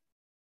wrecked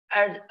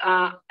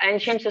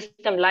ancient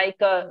system like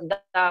the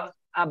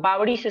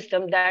Bawadi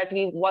system that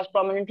was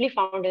prominently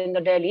found in the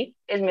Delhi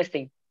is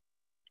missing.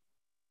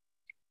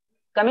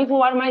 Coming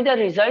forward, the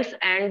results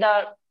and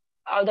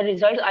the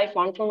results I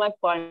found from my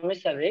primary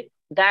survey,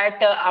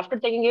 that after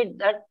taking it,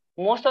 that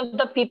most of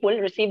the people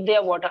receive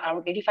their water,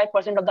 around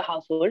 85% of the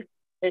household.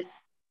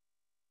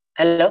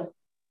 Hello?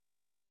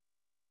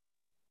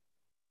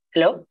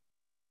 Hello?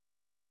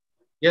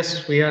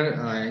 Yes, we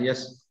are,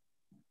 yes.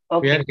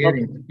 Okay, we are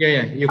hearing. Okay.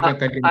 Yeah, you can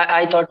continue.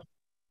 I thought.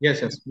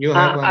 Yes, you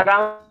have.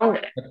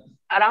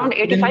 Around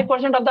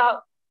 85% of the.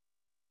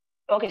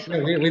 Okay, sir.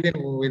 No,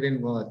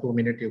 within 2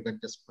 minutes, you can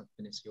just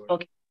finish your.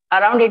 Okay.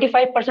 Around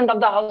 85% of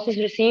the houses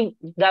receive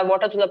the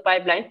water through the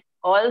pipeline.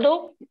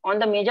 Although on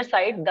the major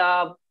side,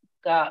 the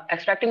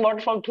extracting water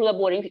from through the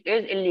borings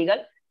is illegal,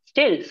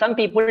 still some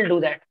people do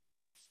that.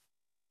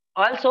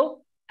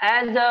 Also,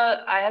 as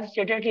I have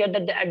stated here,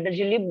 that the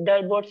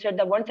Delhi board said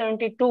the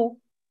 172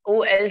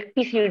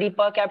 LPCD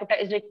per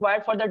capita is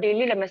required for the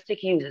daily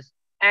domestic uses,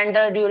 and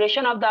the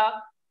duration of the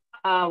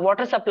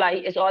water supply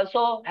is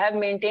also have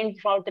maintained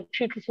for the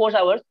 3 to 4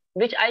 hours,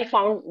 which I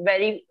found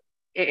very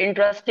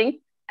interesting,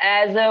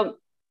 as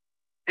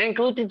in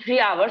 2 to 3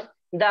 hours,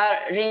 the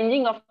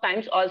ranging of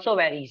times also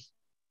varies.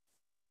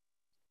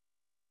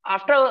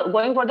 After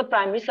going for the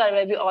primary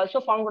survey, we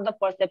also found for the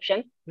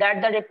perception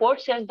that the report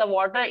says the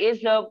water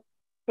is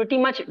pretty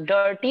much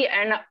dirty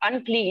and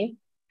unclean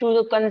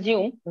to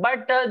consume,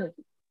 but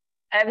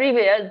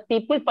everywhere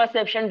people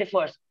perception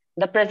differs.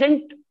 The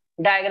present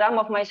diagram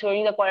of my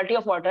showing the quality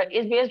of water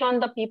is based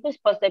on the people's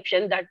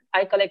perception that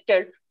I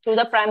collected through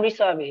the primary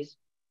surveys.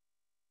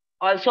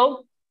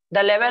 Also,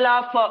 the level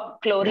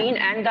of chlorine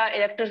and the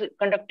electric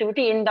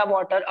conductivity in the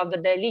water of the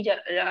Delhi,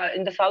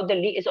 in the South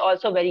Delhi, is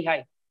also very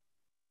high.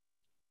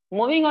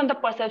 Moving on the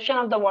perception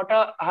of the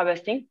water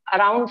harvesting,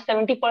 around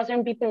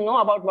 70% people know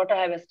about water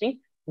harvesting,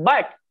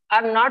 but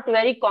are not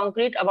very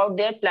concrete about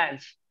their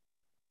plans.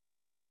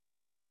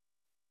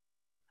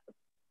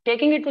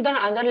 Taking it to the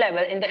other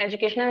level, in the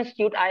Educational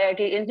Institute, IIT,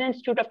 Indian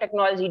Institute of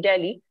Technology,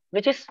 Delhi,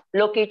 which is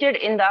located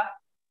in the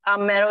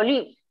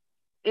Mehrauli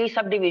East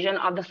subdivision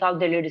of the South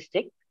Delhi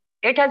district,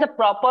 it has a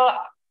proper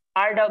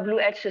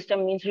RWH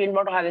system, means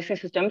rainwater harvesting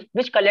system,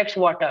 which collects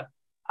water.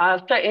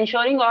 After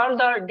ensuring all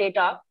the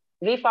data,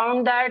 we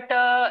found that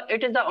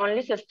it is the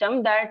only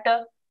system that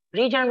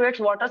regenerates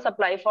water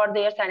supply for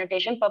their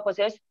sanitation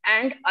purposes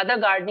and other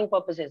gardening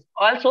purposes.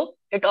 Also,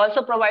 it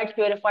also provides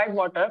purified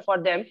water for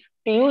them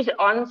to use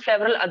on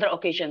several other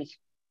occasions.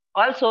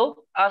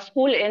 Also, a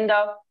school in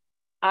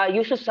the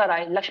Yusuf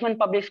Sarai, Lakshman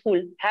Public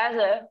School, has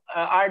a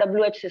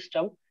RWH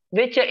system,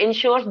 which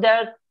ensures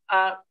that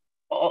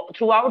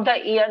throughout the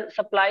year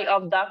supply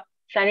of the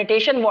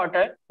sanitation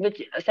water,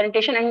 which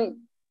sanitation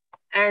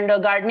and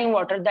gardening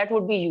water that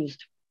would be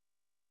used.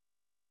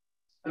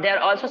 There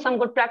are also some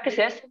good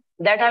practices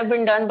that have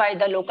been done by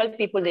the local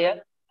people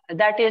there.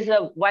 That is,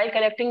 while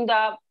collecting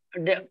the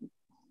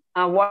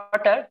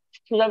water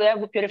through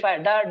the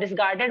purifier, the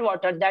discarded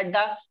water that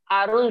the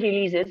RO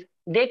releases,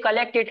 they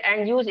collect it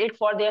and use it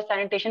for their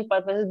sanitation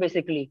purposes,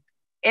 basically.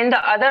 In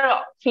the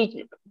other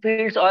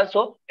fields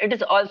also, it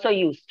is also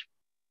used.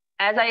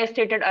 As I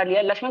stated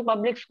earlier, Lakshman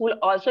Public School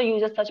also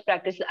uses such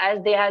practices,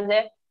 as they have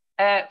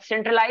a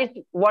centralized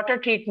water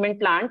treatment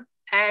plant,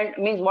 and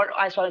means what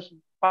I saw,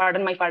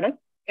 pardon.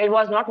 It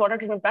was not water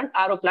treatment plant,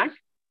 RO plant.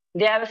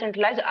 They have a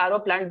centralized RO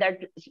plant that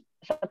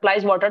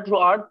supplies water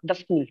throughout the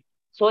school.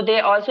 So they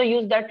also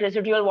use that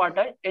residual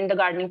water in the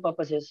gardening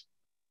purposes.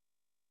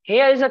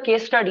 Here is a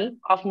case study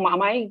of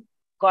my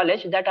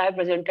college that I have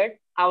presented.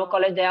 Our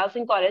college, Dayal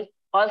Singh College,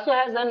 also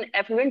has an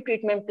effluent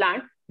treatment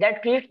plant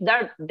that treats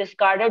the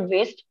discarded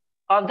waste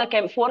of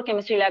the 4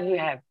 chemistry labs we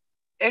have.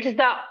 It is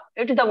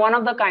the one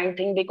of the kind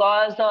thing,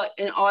 because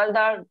in all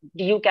the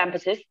DU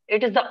campuses,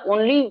 it is the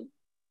only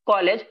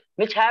college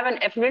which have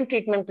an effluent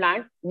treatment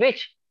plant,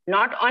 which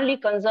not only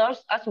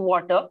conserves us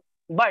water,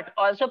 but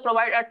also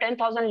provide a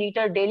 10,000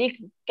 liter daily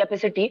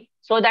capacity,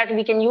 so that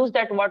we can use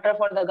that water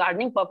for the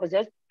gardening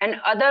purposes and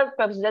other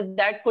purposes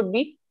that could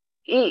be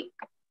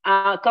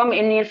come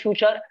in near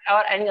future,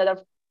 or any other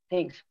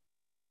things.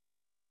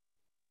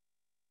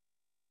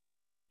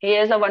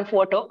 Here is one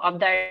photo of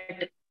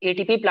that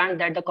ATP plant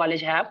that the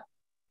college have.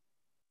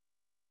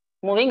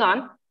 Moving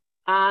on,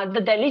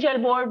 the Delhi Jal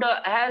Board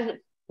has,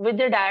 with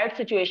the direct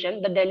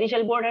situation, the Delhi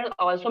Jal Board has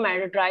also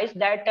mandated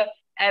that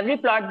every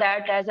plot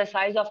that has a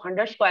size of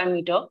 100 square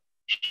meter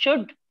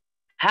should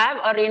have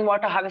a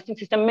rainwater harvesting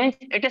system. Means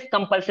it is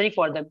compulsory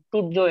for them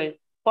to do it.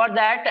 For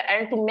that,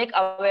 and to make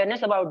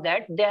awareness about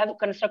that, they have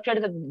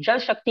constructed the Jal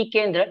Shakti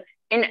Kendra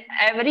in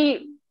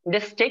every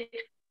district,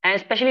 and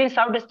especially in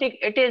South District,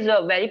 it is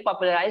very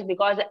popularized,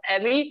 because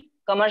every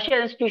commercial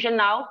institution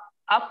now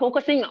are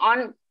focusing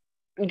on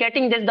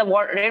getting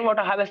the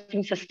rainwater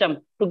harvesting system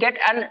to get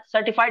a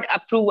certified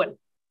approval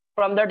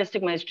from the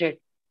district magistrate.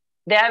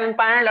 They have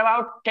empaneled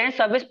about 10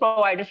 service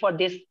providers for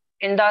this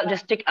in the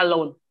district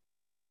alone.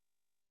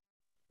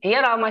 Here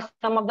are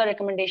some of the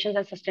recommendations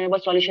and sustainable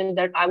solutions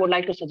that I would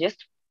like to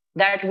suggest.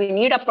 That we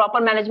need a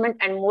proper management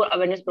and more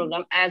awareness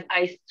program. As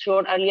I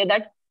showed earlier,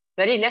 that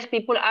very less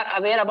people are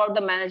aware about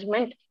the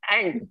management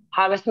and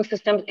harvesting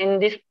systems in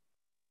this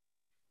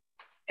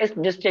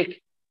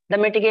district. The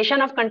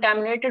mitigation of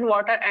contaminated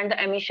water and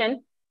the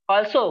emission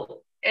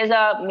also is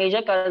a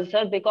major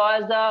concern,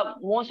 because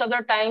most of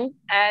the time,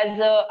 as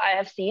I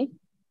have seen,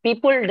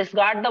 people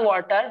discard the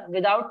water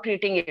without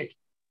treating it.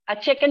 A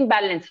check and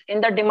balance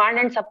in the demand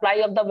and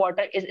supply of the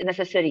water is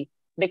necessary,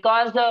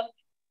 because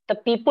the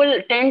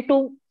people tend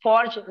to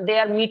forge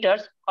their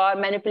meters or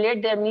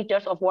manipulate their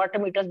meters of water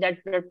meters that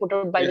were put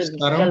out by the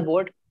digital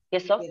board.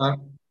 Yes, sir.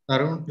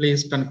 Arun,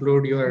 please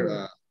conclude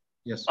your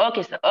yes.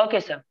 Okay, sir.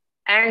 Okay, sir.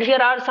 And here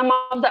are some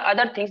of the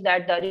other things,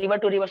 that the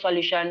river-to-river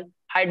solution,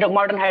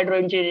 modern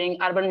hydroengineering,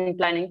 urban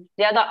planning.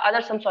 They are the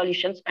other some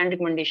solutions and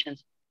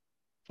recommendations.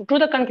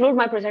 To conclude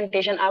my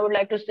presentation, I would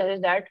like to say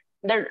that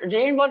the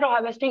rainwater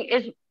harvesting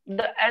is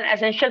an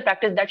essential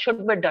practice that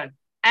should be done,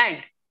 and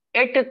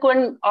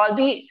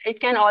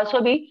it can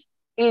also be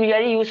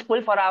very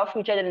useful for our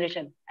future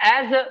generation.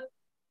 As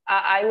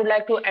I would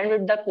like to end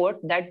with the quote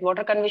that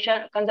water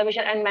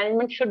conservation and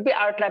management should be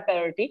our top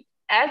priority,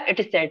 as it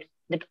is said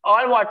that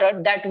all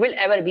water that will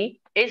ever be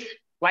is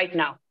right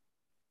now.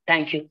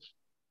 Thank you.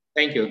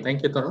 Thank you.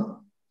 Thank you, Tarun.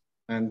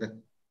 And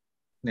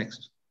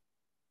next.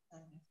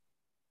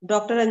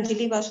 Dr.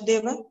 Anjali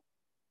Vasudeva.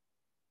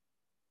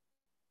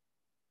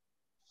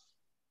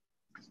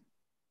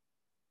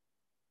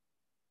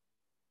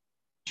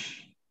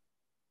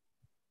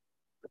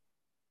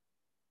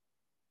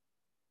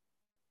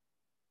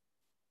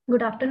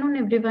 Good afternoon,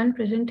 everyone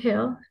present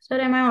here. Sir,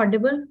 am I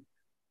audible?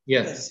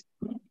 Yes.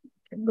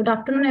 Good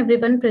afternoon,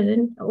 everyone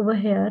present over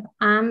here.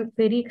 I'm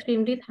very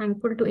extremely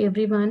thankful to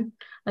everyone,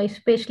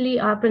 especially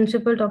our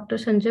principal, Dr.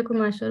 Sanjay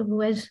Kumar sir,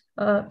 who has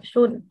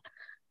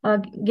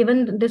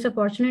given this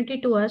opportunity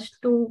to us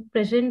to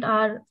present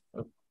our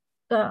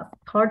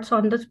thoughts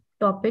on this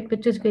topic,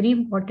 which is very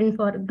important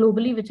for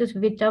globally, which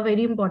are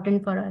very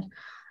important for us.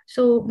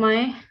 So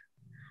my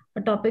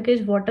topic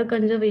is water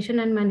conservation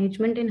and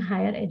management in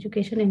higher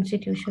education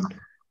institution.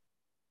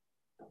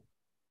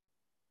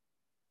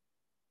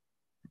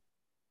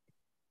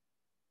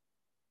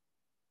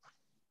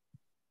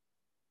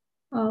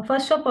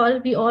 First of all,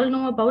 we all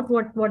know about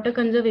what water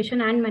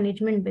conservation and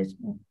management is,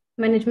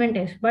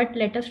 but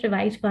let us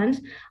revise once.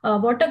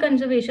 Water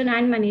conservation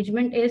and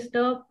management is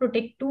to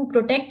protect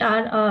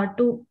our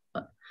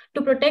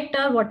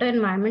water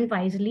environment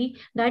wisely,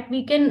 that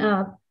we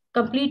can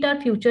complete our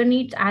future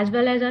needs as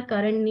well as our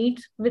current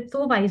needs with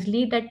so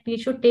wisely that we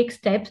should take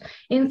steps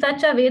in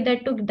such a way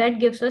that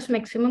gives us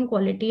maximum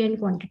quality and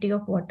quantity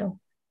of water.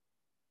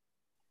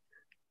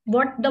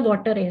 What the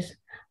water is.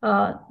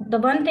 The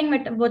one thing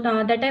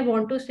that I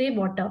want to say,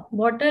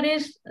 water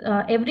is,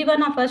 every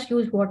one of us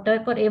use water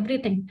for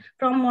everything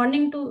from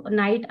morning to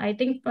night. I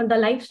think the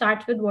life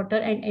starts with water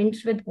and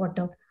ends with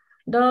water.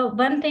 The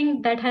one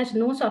thing that has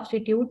no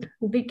substitute,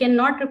 we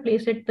cannot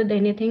replace it with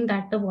anything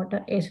that the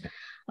water is.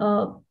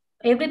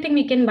 Everything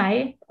we can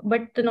buy,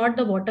 but not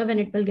the water when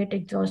it will get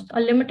exhausted.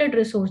 A limited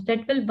resource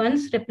that will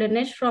once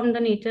replenished from the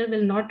nature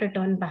will not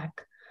return back.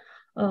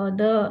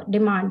 The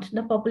demands,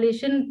 the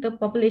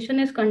population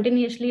is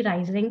continuously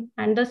rising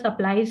and the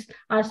supplies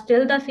are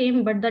still the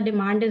same, but the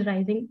demand is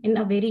rising in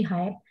a very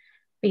high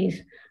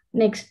pace.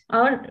 Next,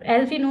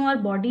 as we know, our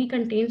body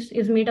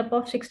is made up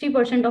of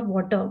 60% of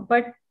water,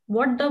 but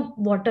what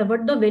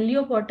the value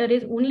of water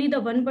is only the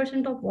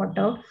 1% of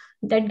water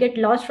that get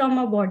lost from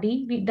our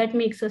body that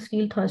makes us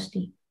feel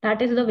thirsty.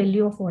 That is the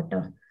value of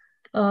water.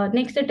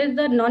 Next, it is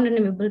the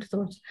non-renewable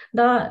resource.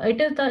 It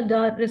is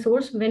the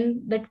resource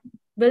when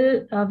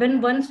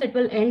once it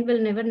will end, will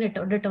never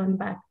return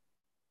back.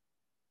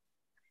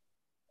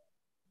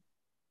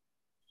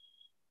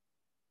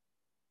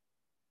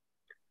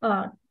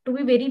 To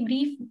be very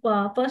brief,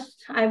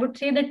 first I would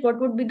say that what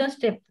would be the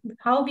step,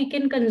 how we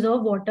can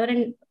conserve water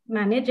and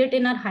manage it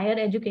in our higher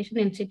education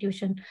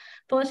institution.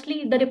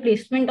 Firstly, the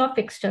replacement of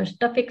fixtures.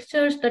 The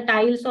fixtures, the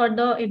tiles or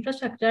the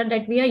infrastructure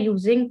that we are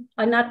using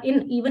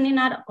even in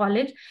our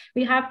college,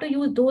 we have to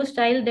use those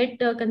tiles that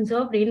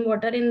conserve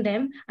rainwater in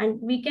them,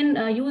 and we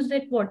can use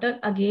that water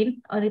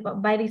again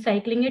by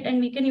recycling it,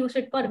 and we can use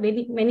it for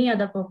many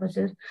other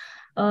purposes.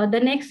 The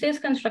next is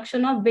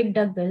construction of big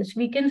duck wells.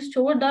 We can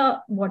store the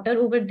water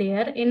over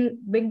there in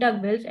big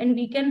duck wells, and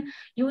we can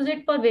use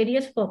it for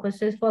various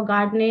purposes, for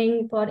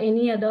gardening, for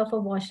any other,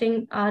 for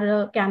washing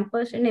our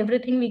campus and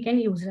everything we can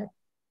use it.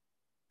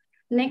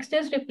 Next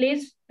is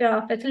replace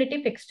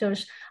facility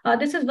fixtures.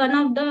 This is one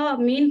of the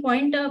main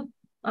point.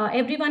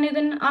 Everyone is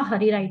in a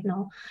hurry right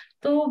now.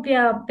 So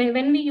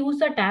when we use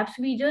the taps,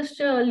 we just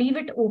leave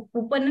it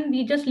open, and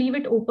we just leave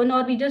it open,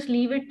 or we just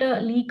leave it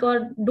leak,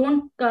 or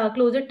don't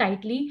close it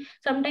tightly.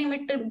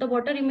 Sometimes the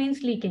water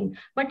remains leaking.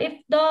 But if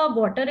the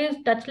water is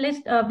touchless,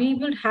 we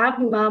will have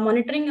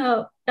monitoring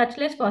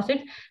touchless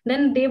faucets,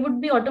 then they would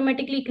be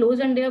automatically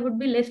closed and there would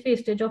be less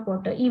wastage of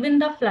water. Even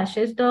the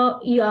flushes, the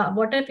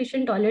water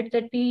efficient toilets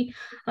that we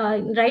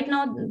right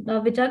now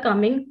which are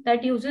coming,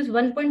 that uses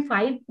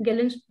 1.5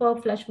 gallons per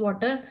flush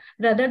water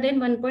rather than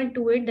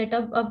 1.28, that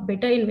are a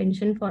better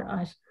invention for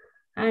us.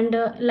 And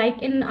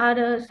like in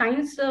our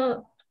science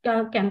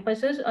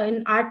campuses,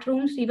 in art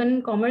rooms, even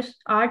in commerce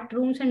art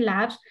rooms and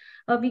labs,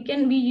 we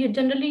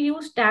generally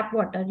use tap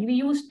water. We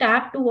use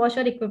tap to wash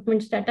our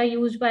equipments that are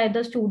used by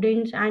the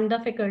students and the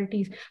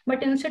faculties.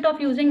 But instead of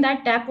using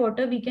that tap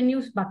water, we can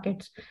use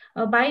buckets.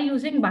 By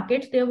using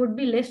buckets, there would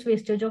be less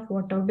wastage of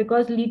water,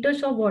 because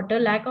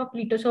lack of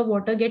liters of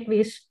water get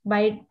waste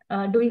by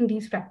doing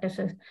these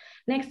practices.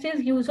 Next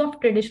is use of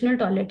traditional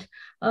toilets.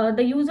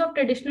 The use of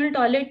traditional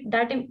toilet,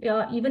 that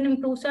even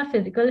improves our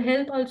physical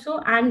health also,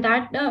 and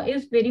that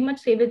is very much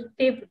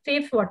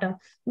saves water,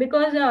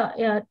 because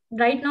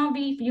right now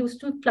we used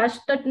to flush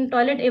the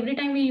toilet every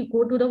time we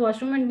go to the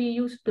washroom, and we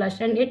use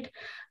flush, and it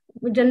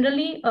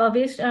generally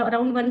wastes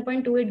around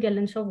 1.28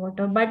 gallons of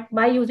water. But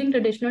by using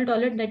traditional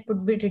toilet, that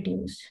would be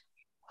reduced.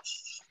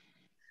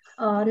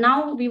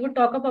 Now we would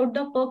talk about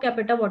the per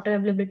capita water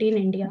availability in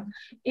India.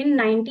 In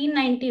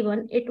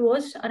 1991, it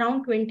was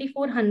around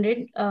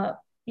 2,400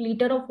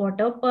 liter of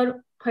water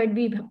per head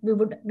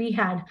we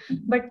had.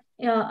 But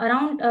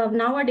around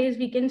nowadays,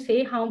 we can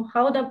say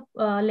how the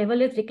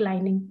level is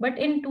declining. But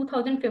in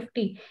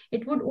 2050,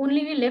 it would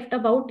only be left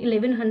about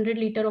 1,100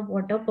 liter of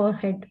water per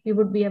head we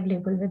would be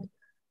available with.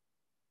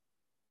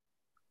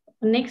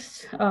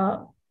 Next,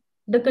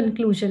 the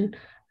conclusion.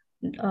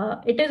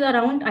 It is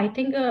around, I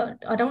think,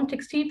 around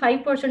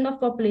 65% of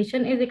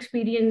population is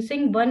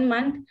experiencing 1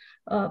 month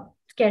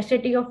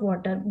scarcity of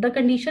water. The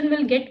condition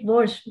will get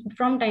worse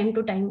from time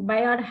to time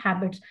by our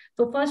habits.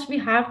 So first we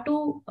have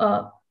to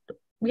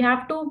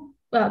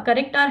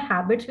correct our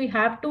habits. We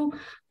have to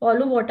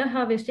follow water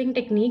harvesting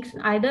techniques.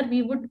 Either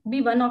we would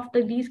be one of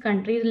these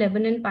countries,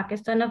 Lebanon,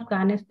 Pakistan,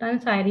 Afghanistan,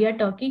 Syria,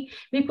 Turkey.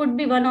 We could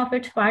be one of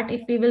its part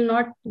if we will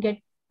not get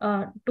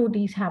to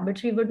these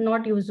habits. We would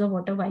not use the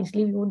water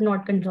wisely. We would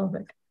not conserve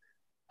it.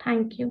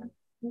 Thank you.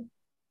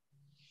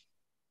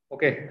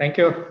 Okay, thank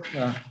you,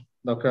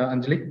 Dr.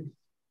 Anjali.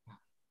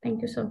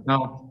 Thank you, sir.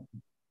 Now,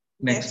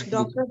 next,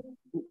 Dr.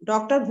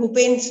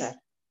 Bhupen, sir.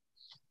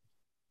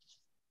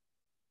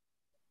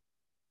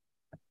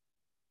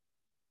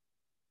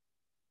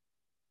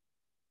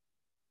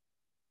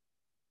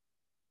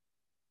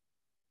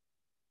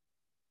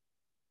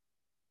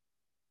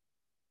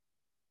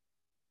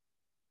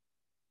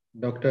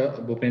 Dr.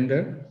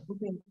 Bhupender.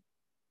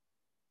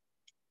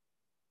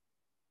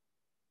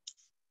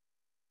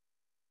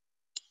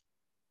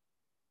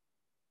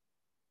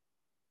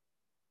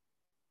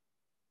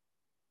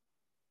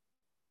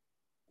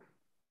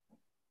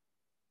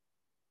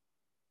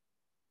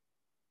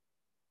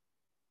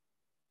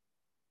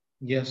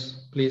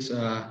 Yes, please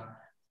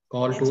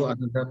call to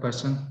another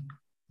person,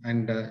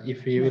 and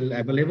if he will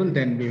available,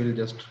 then we will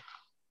just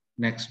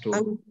next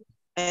to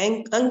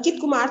Ankit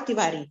Kumar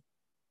Tiwari.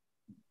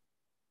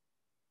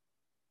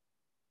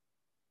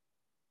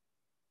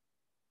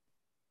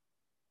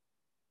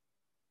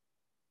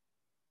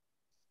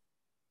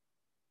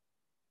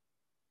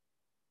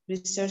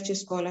 Research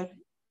scholar.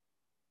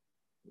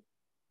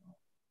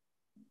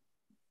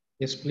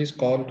 Yes, please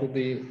call to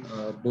the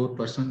both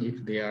person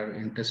if they are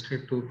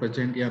interested to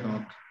present or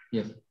not.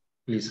 Yes,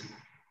 please.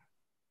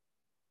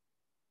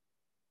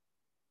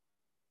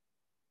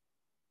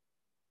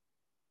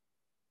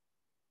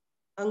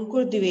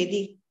 Ankur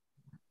Dwivedi.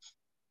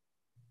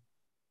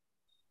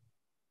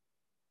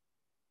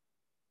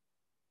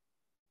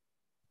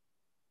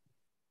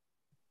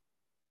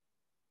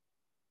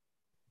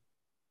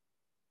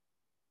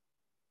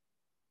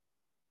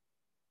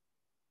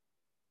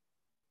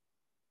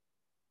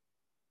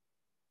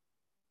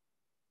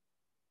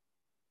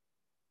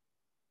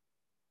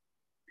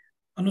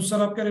 Anuj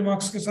sir, आपके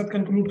remarks के साथ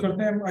conclude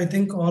करते हैं. I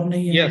think और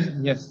नहीं है.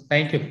 Yes,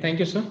 thank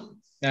you sir.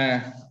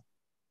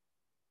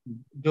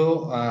 जो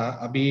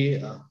अभी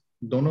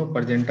दोनों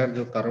प्रेजेंटर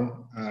जो तरुण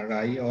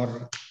राय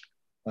और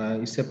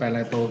इससे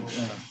पहले तो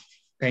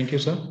थैंक यू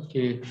सर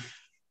कि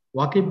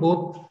वाकई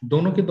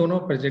दोनों के दोनों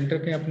प्रेजेंटर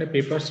के अपने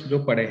पेपर्स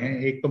जो पढ़े हैं.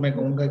 एक तो मैं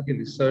कहूँगा कि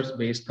रिसर्च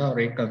बेस्ड था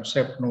और एक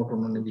कंसेप्ट नोट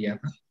उन्होंने दिया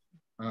था.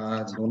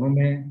 दोनों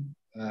में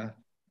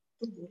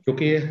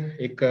क्योंकि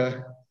एक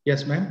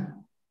यस मैम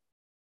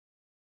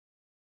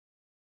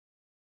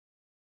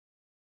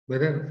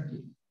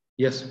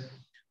यस,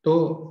 तो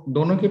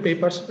दोनों के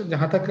पेपर्स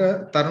जहां तक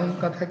तरुण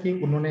का था कि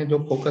उन्होंने जो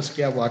फोकस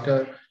किया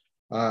वाटर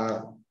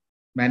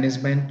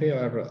मैनेजमेंट पे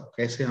और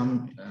कैसे हम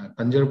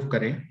कंजर्व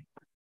करें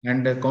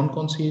एंड कौन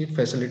कौन सी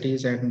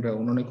फैसिलिटीज एंड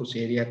उन्होंने कुछ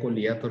एरिया को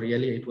लिया, तो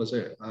really it was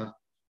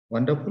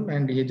wonderful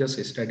and ये just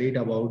studied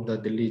about the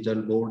Delhi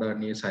जल बोर्ड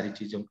और ये सारी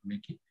चीजें उन्होंने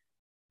की.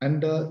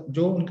 एंड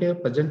जो उनके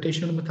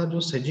प्रेजेंटेशन में था, जो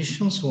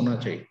सजेशंस होना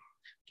चाहिए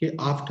कि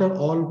after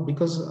all,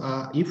 because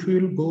if you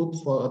will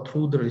go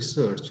through the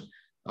research,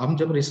 हम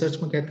जब रिसर्च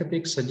में कहते हैं तो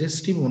एक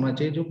सजेस्टिव होना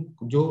चाहिए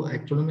जो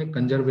एक्चुअली में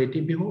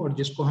कंजर्वेटिव भी हो और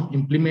जिसको हम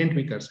इम्प्लीमेंट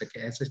भी कर सके।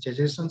 ऐसे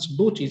सजेशंस,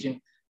 दो चीजें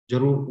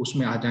जरूर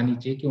उसमें आ जानी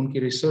चाहिए कि उनकी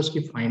रिसर्च की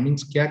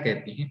फाइंडिंग्स क्या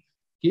कहती हैं,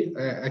 कि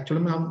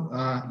एक्चुअली में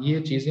हम ये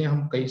चीजें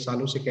हम कई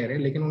सालों से कह रहे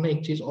हैं, लेकिन उन्होंने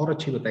एक चीज और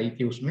अच्छी बताई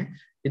थी उसमें,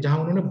 कि जहां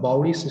उन्होंने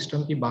बाउडी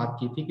सिस्टम की बात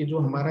की थी, कि जो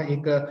हमारा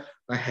एक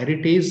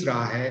हेरिटेज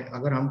रहा है,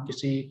 अगर हम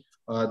किसी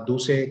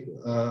दूसरे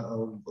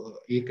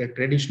एक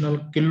ट्रेडिशनल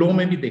किलों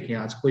में भी देखें,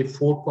 आज कोई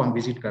फोर्ट को हम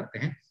विजिट करते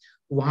हैं,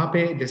 वहां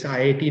पे जैसे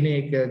IIT ने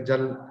एक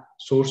जल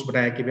सोर्स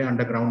बनाया कि भाई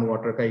अंडरग्राउंड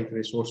वाटर का एक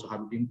रिसोर्स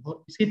हार्वेस्टिंग,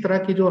 और इसी तरह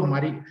की जो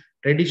हमारी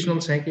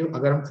ट्रेडिशनल्स हैं कि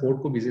अगर हम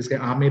फोर्ट को विजिट करें,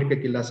 आमेर का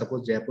किला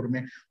सपोज जयपुर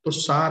में, तो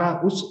सारा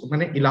उस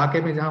मैंने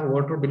इलाके में जहाँ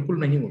वाटर बिल्कुल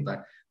नहीं होता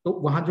है, तो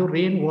वहां जो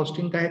रेन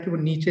वास्टिंग का है कि वो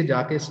नीचे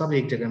जाके सब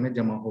एक जगह में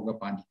जमा होगा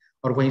पानी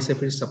और वहीं से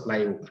फिर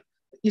सप्लाई होगा।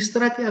 इस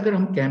तरह के अगर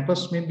हम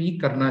कैंपस में भी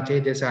करना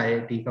चाहिए, जैसे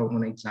IIT का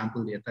उन्होंने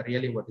एग्जांपल दिया था,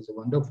 really what is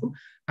wonderful.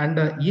 And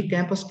ये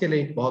कैंपस के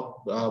लिए एक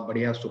बहुत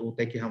बढ़िया स्रोत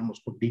है कि हम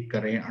उसको डिग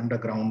करें,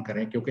 अंडरग्राउंड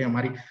करें, क्योंकि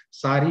हमारी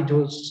सारी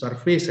जो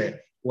सरफेस है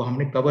वो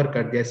हमने कवर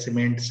कर दिया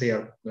सीमेंट से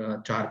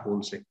और चारकोल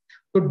से।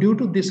 तो due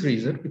to this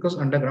reason, because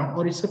underground,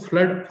 और इससे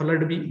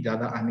फ्लड भी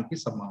ज्यादा आने की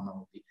संभावना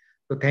होती है।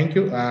 So thank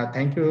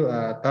you,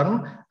 Tarun,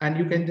 and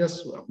you can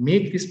just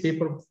make this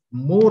paper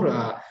more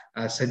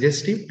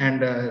suggestive,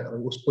 and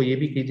उसको ये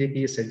भी कीजिए कि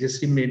ये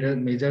suggestive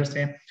measures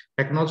हैं,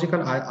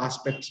 technological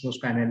aspects में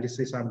उसका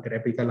analysis आप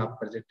graphical आप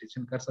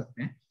presentation कर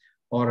सकते हैं,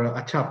 और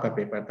अच्छा आपका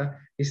पेपर था।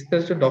 इसी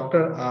तरह से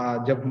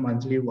डॉक्टर जब हम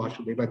अंजलि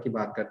वासुदेवा की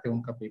बात करते हैं,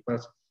 उनका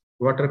पेपर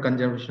वाटर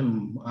कंजर्वेशन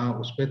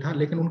उस पर था,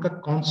 लेकिन उनका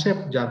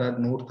कॉन्सेप्ट ज्यादा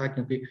नोट था,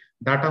 क्योंकि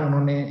डाटा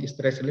उन्होंने इस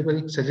तरह से लिया,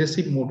 एक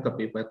सजेस्टिव मोड का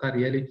पेपर था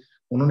रियली।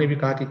 उन्होंने भी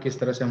कहा कि किस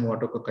तरह से हम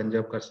वाटर को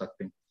कंजर्व कर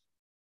सकते हैं।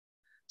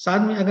 साथ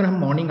में अगर हम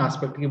मॉर्निंग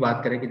एस्पेक्ट की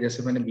बात करें, कि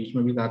जैसे मैंने बीच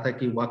में भी कहा था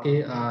कि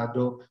वाकई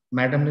जो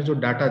मैडम ने जो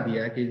डाटा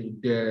दिया है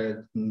कि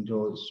जो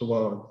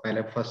सुबह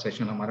पहले फर्स्ट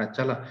सेशन हमारा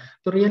चला,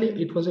 तो really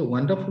it was a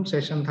wonderful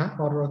session था,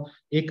 और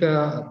एक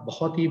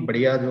बहुत ही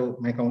बढ़िया, जो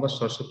मैं कहूँगा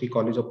Saraswati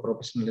college of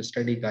professional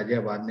study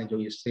Ghaziabad ने जो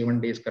ये 7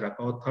 डेज का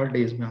रखा, और 3rd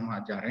डेज में हम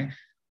आज जा रहे हैं,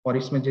 और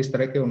इसमें जिस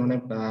तरह के उन्होंने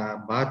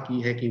बात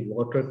की है कि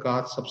वाटर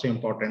का सबसे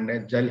इम्पोर्टेंट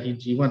है, जल ही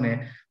जीवन है,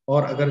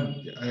 और अगर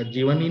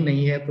जीवन ही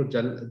नहीं है तो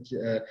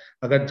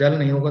अगर जल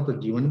नहीं होगा तो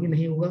जीवन भी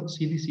नहीं होगा,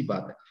 सीधी सी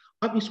बात है।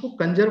 अब इसको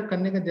कंजर्व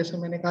करने का, जैसे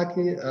मैंने कहा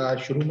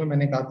कि शुरू में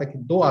मैंने कहा था कि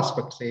 2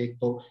 एस्पेक्ट्स है, एक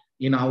तो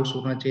इन हाउस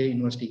होना चाहिए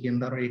यूनिवर्सिटी के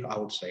अंदर, और एक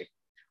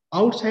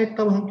आउटसाइड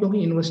तब हम, क्योंकि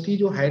यूनिवर्सिटी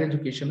जो हायर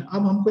एजुकेशन है,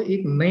 अब हमको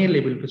एक नए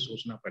लेवल पे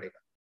सोचना पड़ेगा।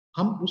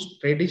 हम उस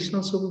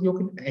ट्रेडिशनल से,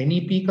 क्योंकि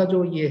NEP का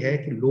जो ये है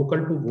कि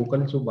लोकल टू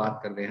वोकल जो बात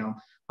कर रहे हैं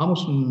हम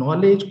उस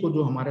नॉलेज को,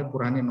 जो हमारे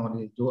पुराने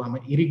नॉलेज, जो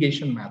हमें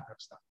इरिगेशन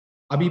मैथड्स था,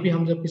 अभी भी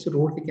हम जब किसी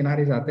रोड के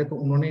किनारे जाते हैं तो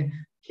उन्होंने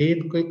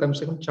खेत को कम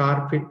से कम 4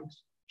 फीट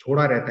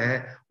छोड़ा रहता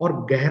है और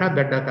गहरा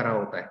गड्ढा करा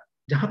होता है,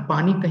 जहां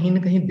पानी कहीं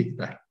ना कहीं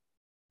दिखता है,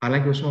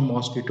 हालांकि उसमें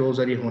मॉस्किटोज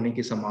और ये होने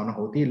की संभावना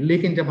होती है।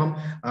 लेकिन जब हम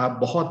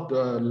बहुत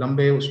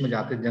लंबे उसमें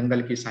जाते,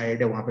 जंगल की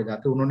साइड है वहां पे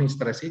जाते, उन्होंने इस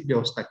तरह से एक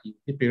व्यवस्था की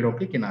थी पेड़ों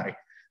के किनारे।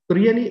 तो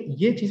रियली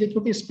ये चीजें,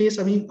 क्योंकि स्पेस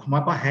अभी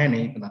हमारे पास है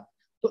नहीं इतना,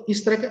 तो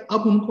इस तरह के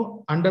अब उनको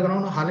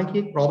अंडरग्राउंड, हालांकि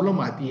एक प्रॉब्लम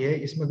आती है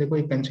इसमें, देखो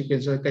एक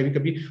कंसिक्वेंस, कभी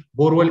कभी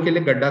बोरवेल के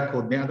लिए गड्ढा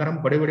खोद दें, अगर हम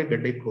बड़े बड़े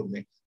गड्ढे खोद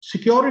दें,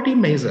 सिक्योरिटी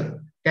मेजर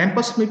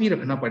कैंपस में भी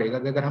रखना पड़ेगा।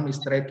 अगर हम इस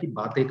तरह की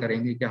बातें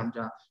करेंगे कि हम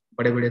जहाँ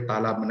बड़े बड़े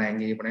तालाब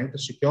बनाएंगे, ये बनाएंगे, तो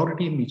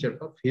सिक्योरिटी मीचर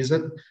का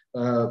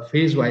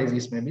फेज वाइज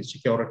इसमें भी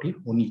सिक्योरिटी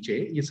होनी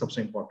चाहिए, ये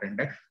सबसे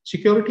इंपॉर्टेंट है।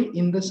 सिक्योरिटी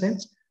इन द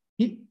सेंस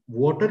कि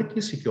वाटर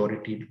की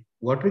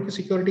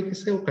सिक्योरिटी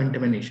किससे, वो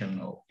कंटेमिनेशन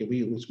ना हो, कि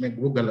भाई उसमें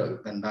वो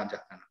गंदा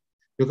जाता ना,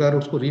 क्योंकि अगर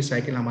उसको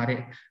रिसाइकिल, हमारे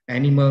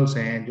एनिमल्स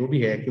हैं जो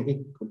भी है, क्योंकि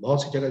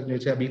बहुत सी जगह,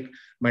 जैसे अभी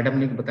मैडम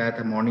ने बताया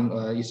था मॉर्निंग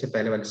इससे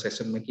पहले वाले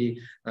सेशन में, कि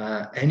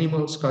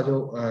एनिमल्स का जो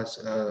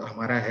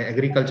हमारा है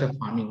एग्रीकल्चर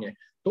फार्मिंग है,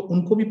 तो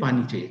उनको भी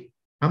पानी चाहिए।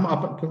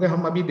 क्योंकि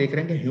हम अभी देख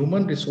रहे हैं कि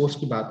ह्यूमन रिसोर्स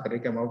की बात करें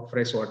कि हमारा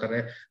फ्रेश वाटर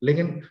है,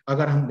 लेकिन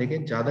अगर हम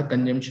देखें ज्यादा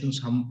कंजम्पशन,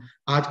 हम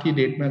आज की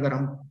डेट में अगर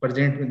हम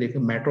प्रेजेंट में देखें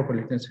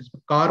मेट्रोपॉलिटन सिटी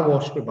में कार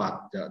वॉश पे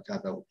बात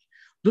ज्यादा होगी।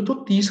 जो तो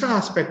तीसरा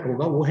एस्पेक्ट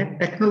होगा वो है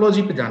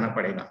टेक्नोलॉजी पे जाना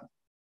पड़ेगा।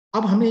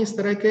 अब हमें इस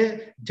तरह के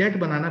जेट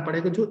बनाना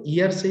पड़ेगा जो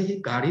एयर से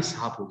ही गाड़ी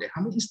साफ हो जाए।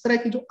 हमें इस तरह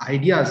के जो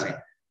आइडियाज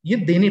हैं ये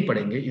देने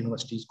पड़ेंगे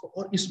यूनिवर्सिटीज को,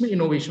 और इसमें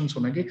इनोवेशन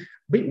होना कि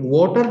भाई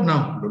वाटर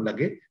ना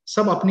लगे,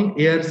 सब अपनी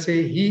एयर से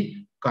ही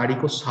गाड़ी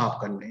को साफ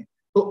कर लें।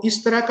 तो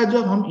इस तरह का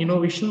जब हम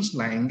इनोवेशंस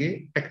लाएंगे,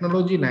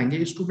 टेक्नोलॉजी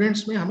लाएंगे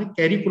स्टूडेंट्स में, हमें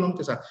कैरिकुलम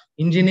के साथ,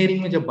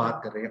 इंजीनियरिंग में जब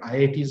बात कर रहे हैं,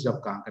 IITs जब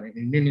काम करें,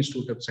 इंडियन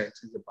इंस्टीट्यूट ऑफ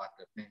साइंस जब बात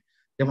करते हैं,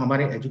 जब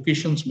हमारे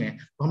एजुकेशन में,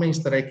 तो हमें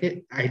इस तरह के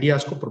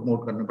आइडियाज को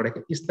प्रमोट करना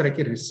पड़ेगा, इस तरह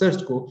के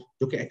रिसर्च को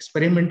जो कि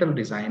एक्सपेरिमेंटल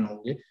डिजाइन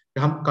होंगे, कि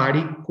हम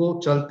गाड़ी को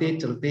चलते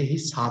चलते ही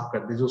साफ कर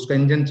दे, जो उसका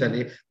इंजन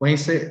चले वहीं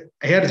से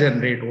एयर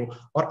जनरेट हो,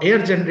 और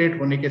एयर जनरेट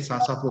होने के साथ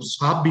साथ वो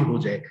साफ भी हो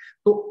जाए।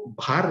 तो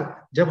बाहर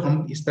जब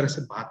हम इस तरह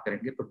से बात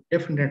करेंगे तो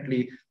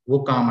डेफिनेटली वो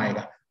काम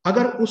आएगा।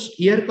 अगर उस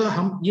एयर का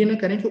हम ये ना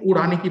करें कि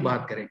उड़ाने की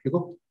बात करें,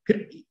 क्योंकि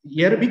फिर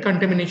एयर भी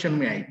कंटेमिनेशन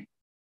में आएगी।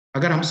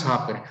 अगर हम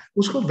साफ करें,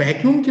 उसको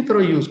वैक्यूम की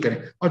तरह यूज करें,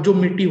 और जो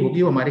मिट्टी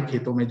होगी वो हमारे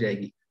खेतों में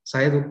जाएगी।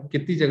 शायद वो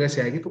कितनी जगह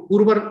से आएगी, तो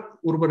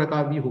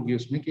उर्वरता भी होगी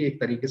उसमें कि एक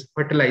तरीके से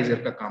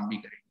फर्टिलाइजर का काम भी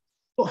करेगी।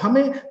 तो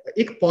हमें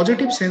एक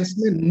पॉजिटिव सेंस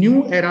में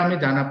न्यू एरा में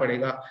जाना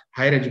पड़ेगा,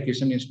 हायर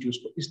एजुकेशन इंस्टीट्यूट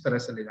को इस तरह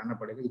से ले जाना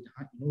पड़ेगा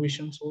जहाँ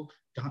इनोवेशन हो,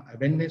 जहाँ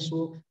अवेयरनेस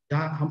हो,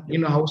 जहाँ हम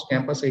इन हाउस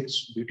कैंपस एक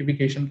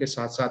ब्यूटिफिकेशन के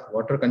साथ साथ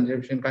वाटर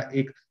कंजर्वेशन का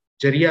एक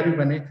जरिया भी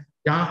बने,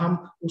 जहाँ हम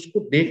उसको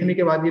देखने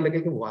के बाद ये लगे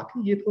कि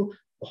वाकई ये तो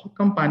बहुत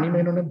कम पानी में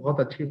इन्होंने बहुत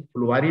अच्छी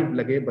फुलवारी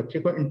लगे, बच्चे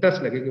को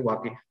इंटरेस्ट लगे कि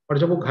वाकई, और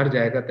जब वो घर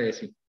जाएगा तो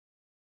ऐसी।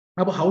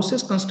 अब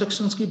हाउसेस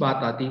कंस्ट्रक्शन की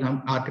बात आती है,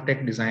 हम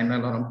आर्किटेक्ट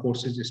डिजाइनर और हम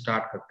कोर्सेज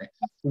स्टार्ट करते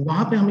हैं,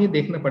 वहां पे हमें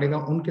देखना पड़ेगा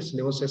उनके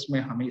सिलेबसेस में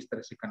हमें इस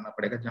तरह से करना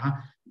पड़ेगा जहां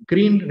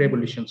ग्रीन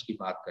रेवोल्यूशन की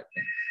बात करते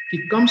हैं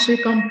कि कम से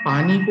कम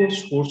पानी को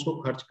सोर्स को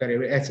खर्च करे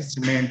हुए ऐसे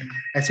सीमेंट,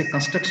 ऐसे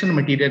कंस्ट्रक्शन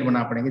मटेरियल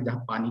बना पड़ेंगे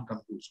जहां पानी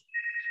कम यूज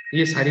हो।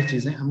 ये सारी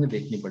चीजें हमें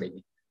देखनी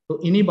पड़ेगी। तो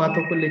इन्हीं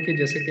बातों को लेके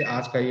जैसे कि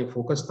आज का ये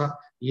फोकस था,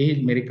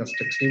 यही मेरी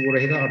कंस्ट्रक्टिव वो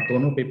रहेगा, और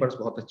दोनों पेपर्स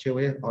बहुत अच्छे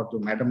हुए और जो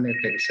मैडम ने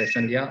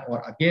सेशन लिया, और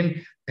again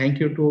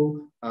thank you to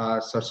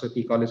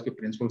Saraswati college के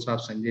प्रिंसिपल साहब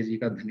संजय जी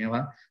का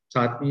धन्यवाद।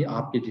 साथ ही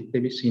आपके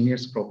जितने भी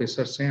सीनियर्स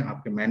प्रोफेसर्स हैं,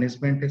 आपके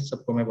मैनेजमेंट है,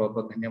 सबको मैं बहुत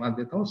बहुत धन्यवाद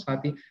देता हूँ।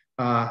 साथ ही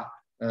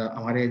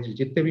हमारे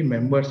जितने भी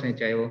मेंबर्स हैं,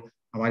 चाहे वो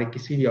हमारे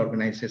किसी भी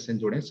ऑर्गेनाइजेशन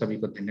जुड़े, सभी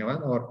को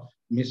धन्यवाद। और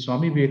मिस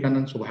स्वामी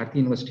विवेकानंद सुभारती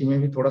यूनिवर्सिटी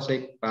में भी थोड़ा सा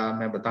एक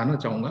मैं बताना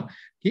चाहूंगा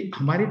कि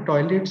हमारी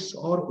टॉयलेट्स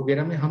और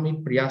वगैरह में हम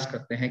एक प्रयास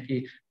करते हैं कि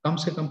कम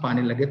से कम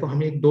पानी लगे, तो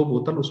हम 1-2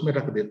 बोतल उसमें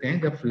रख देते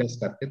हैं जब फ्लश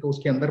करते हैं, तो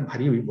उसके अंदर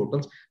भरी हुई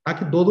बोतल्स,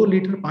 ताकि 2-2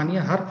 लीटर पानी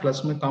हर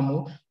फ्लश में कम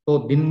हो, तो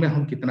दिन में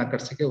हम कितना कर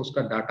सके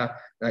उसका डाटा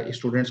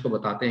स्टूडेंट्स को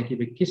बताते हैं कि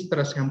भाई किस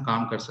तरह से हम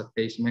काम कर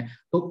सकते हैं इसमें,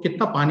 तो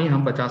कितना पानी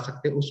हम बचा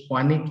सकते हैं। उस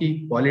पानी की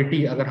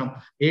क्वालिटी, अगर हम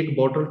एक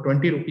बोतल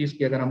 20 रुपीज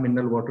की अगर हम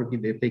मिनरल वाटर की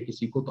देते हैं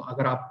किसी को, तो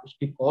अगर आप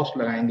उसकी कॉस्ट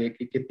लगाएंगे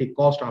कि कितनी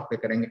कॉस्ट आप पे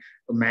करेंगे,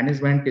 तो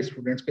मैनेजमेंट के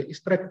स्टूडेंट्स के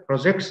इस तरह के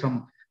प्रोजेक्ट्स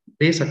हम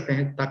दे सकते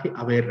हैं ताकि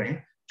अवेयर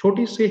रहें।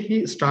 छोटी से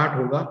ही स्टार्ट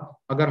होगा।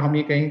 अगर हम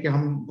ये कहेंगे कि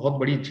हम बहुत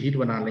बड़ी झील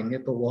बना लेंगे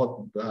तो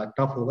बहुत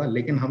टफ होगा,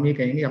 लेकिन हम ये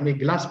कहेंगे हम 1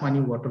 गिलास पानी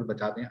वाटर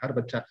बचा दें, हर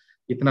बच्चा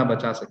इतना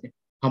बचा सके।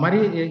 हमारी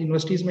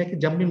यूनिवर्सिटीज में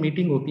जब भी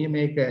मीटिंग होती है,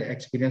 मैं एक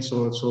एक्सपीरियंस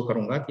शो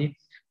करूंगा कि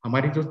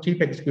हमारी जो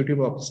चीफ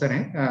एग्जीक्यूटिव ऑफिसर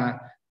हैं,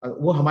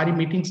 वो हमारी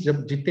मीटिंग्स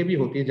जब जितने भी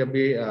होती है, जब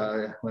भी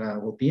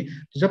होती है,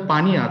 तो जब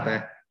पानी आता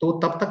है तो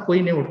तब तक कोई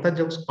नहीं उठता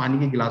जब उस पानी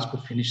के गिलास को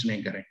फिनिश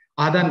नहीं करें,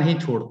 आधा नहीं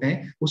छोड़ते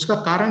हैं। उसका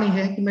कारण यह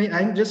है कि मैं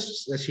I am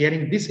just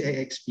sharing this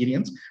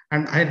experience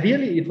and I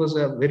really it was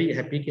very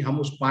happy कि हम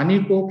उस पानी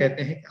को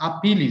कहते हैं आप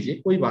पी लीजिए,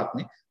 कोई बात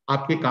नहीं,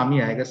 आपके काम ही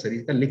आएगा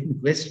शरीर का, लेकिन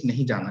वेस्ट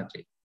नहीं जाना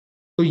चाहिए।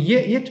 तो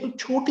ये जो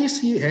छोटी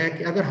सी है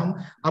कि अगर हम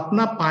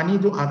अपना पानी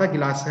जो आधा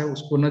गिलास है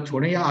उसको न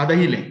छोड़ें या आधा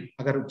ही लें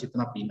अगर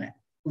जितना पीना है,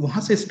 तो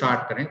वहां से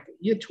स्टार्ट करें। तो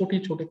ये छोटे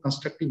छोटे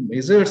कंस्ट्रक्टिव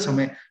मेजर्स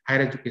हमें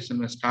हायर एजुकेशन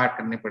में स्टार्ट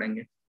करने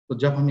पड़ेंगे। तो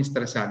जब हम इस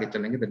तरह से आगे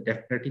चलेंगे तो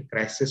डेफिनेटली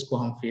क्राइसिस को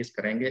हम फेस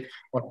करेंगे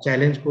और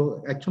चैलेंज को,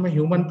 एक्चुअली में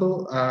ह्यूमन तो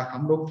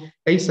हम लोग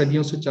कई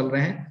सदियों से चल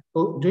रहे हैं,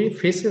 तो जो ये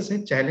फेसेस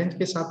हैं चैलेंज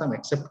के साथ हम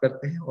एक्सेप्ट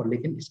करते हैं, और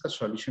लेकिन इसका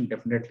सॉल्यूशन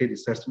डेफिनेटली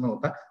रिसर्च में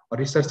होता है। और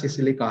रिसर्च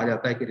इसलिए कहा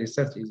जाता है कि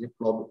research is a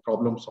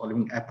problem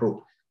solving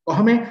approach. तो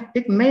हमें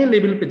एक नए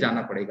लेवल पे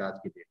जाना पड़ेगा आज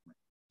की डेट में,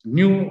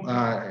 न्यू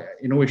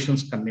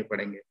इनोवेशंस करने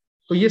पड़ेंगे।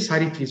 तो ये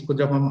सारी चीज को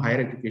जब हम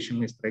हायर एजुकेशन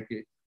में इस तरह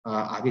के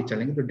आगे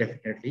चलेंगे तो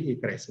डेफिनेटली ये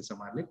क्राइसिस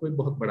हमारे लिए कोई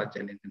बहुत बड़ा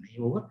चैलेंज नहीं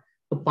होगा।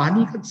 तो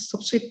पानी का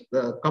सबसे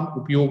कम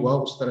उपयोग हुआ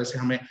उस तरह से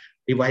हमें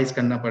डिवाइस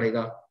करना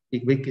पड़ेगा कि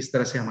भाई किस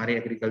तरह से हमारे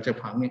एग्रीकल्चर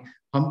फार्मिंग,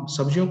 हम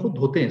सब्जियों को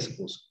धोते हैं,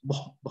 सपोज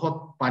बहुत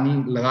बहुत पानी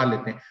लगा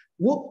लेते हैं,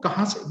 वो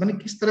कहाँ से मैंने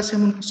किस तरह से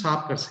हम उनको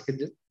साफ कर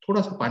सके,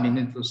 थोड़ा सा पानी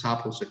में तो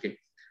साफ हो सके।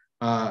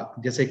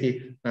 जैसे कि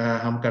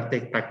हम करते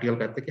प्रैक्टिकल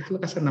करते कि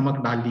हल्का सा नमक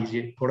डाल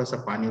दीजिए, थोड़ा सा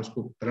पानी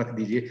उसको रख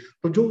दीजिए,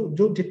 तो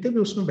जो जितने भी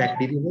उसमें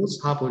बैक्टीरिया वो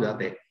साफ हो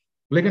जाते हैं।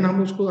 लेकिन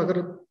हम उसको अगर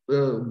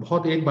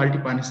बहुत 1 बाल्टी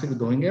पानी से भी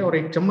धोएंगे और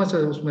 1 चम्मच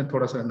उसमें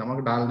थोड़ा सा नमक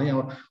डाल दें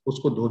और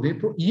उसको धो दें,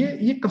 तो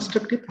ये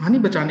कंस्ट्रक्टिव पानी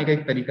बचाने का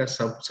एक तरीका,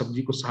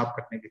 सब्जी को साफ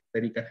करने का एक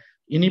तरीका।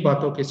 इन्हीं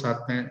बातों के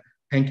साथ मैं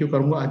थैंक यू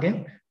करूंगा again,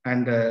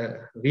 and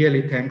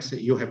really thanks,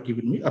 you have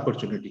given me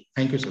opportunity.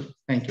 Thank you sir,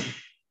 thank you.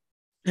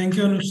 Thank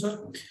you Anuj sir.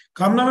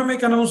 कामना मैम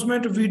एक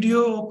अनाउंसमेंट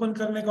वीडियो ओपन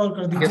करने का और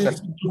कर दीजिए।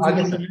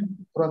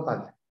 तुरंत आ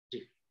जाए। जी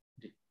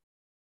जी।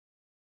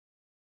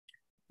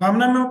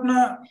 कामना मैम अपना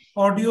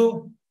ऑडियो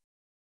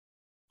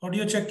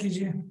चेक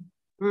कीजिए।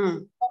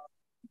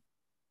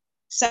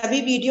 सभी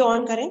वीडियो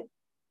ऑन करें।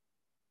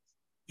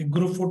 एक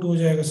ग्रुप फोटो हो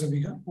जाएगा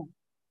सभी का।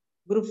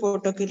 ग्रुप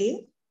फोटो के लिए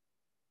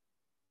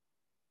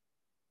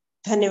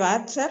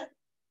धन्यवाद सर।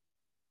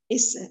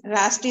 इस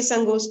राष्ट्रीय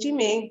संगोष्ठी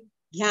में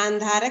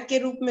ध्यानधारक के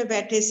रूप में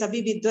बैठे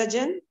सभी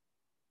विद्वजन,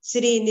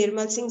 Shri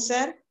Nirmal Singh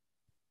sir,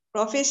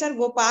 professor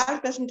Gopal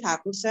Krishna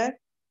Thakur sir,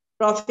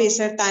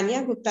 professor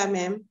Tania Gupta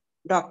ma'am,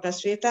 doctor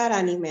Shweta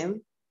रानी मैम,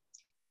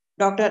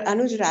 डॉक्टर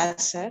अनुज राज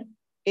सर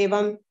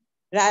एवं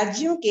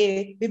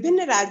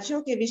विभिन्न राज्यों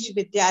के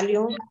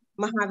विश्वविद्यालयों,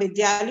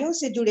 महाविद्यालयों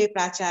से जुड़े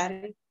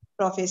प्राचार्य,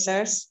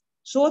 प्रोफेसर्स,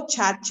 शोध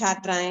छात्र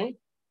छात्राएं,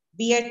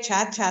 बीएड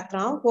छात्र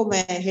छात्राओं को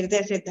मैं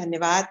हृदय से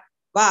धन्यवाद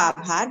व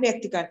आभार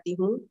व्यक्त करती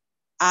हूँ।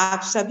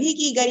 आप सभी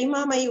की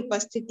गरिमामयी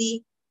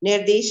उपस्थिति,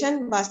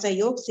 निर्देशन व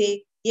सहयोग से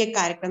ये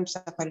कार्यक्रम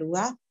सफल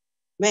हुआ।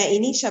 मैं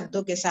इन्हीं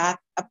शब्दों के साथ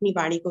अपनी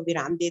वाणी को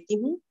विराम देती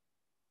हूँ।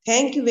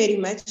 Thank you very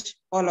much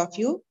all of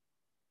you.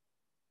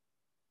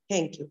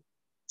 Thank you.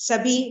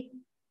 सभी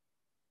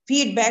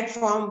फीडबैक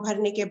फॉर्म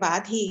भरने के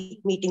बाद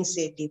ही मीटिंग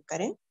से लीव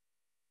करें।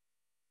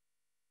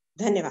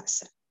 धन्यवाद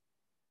sir.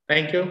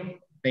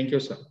 Thank you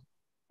sir.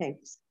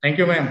 Thank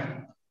you ma'am.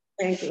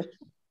 Thank you.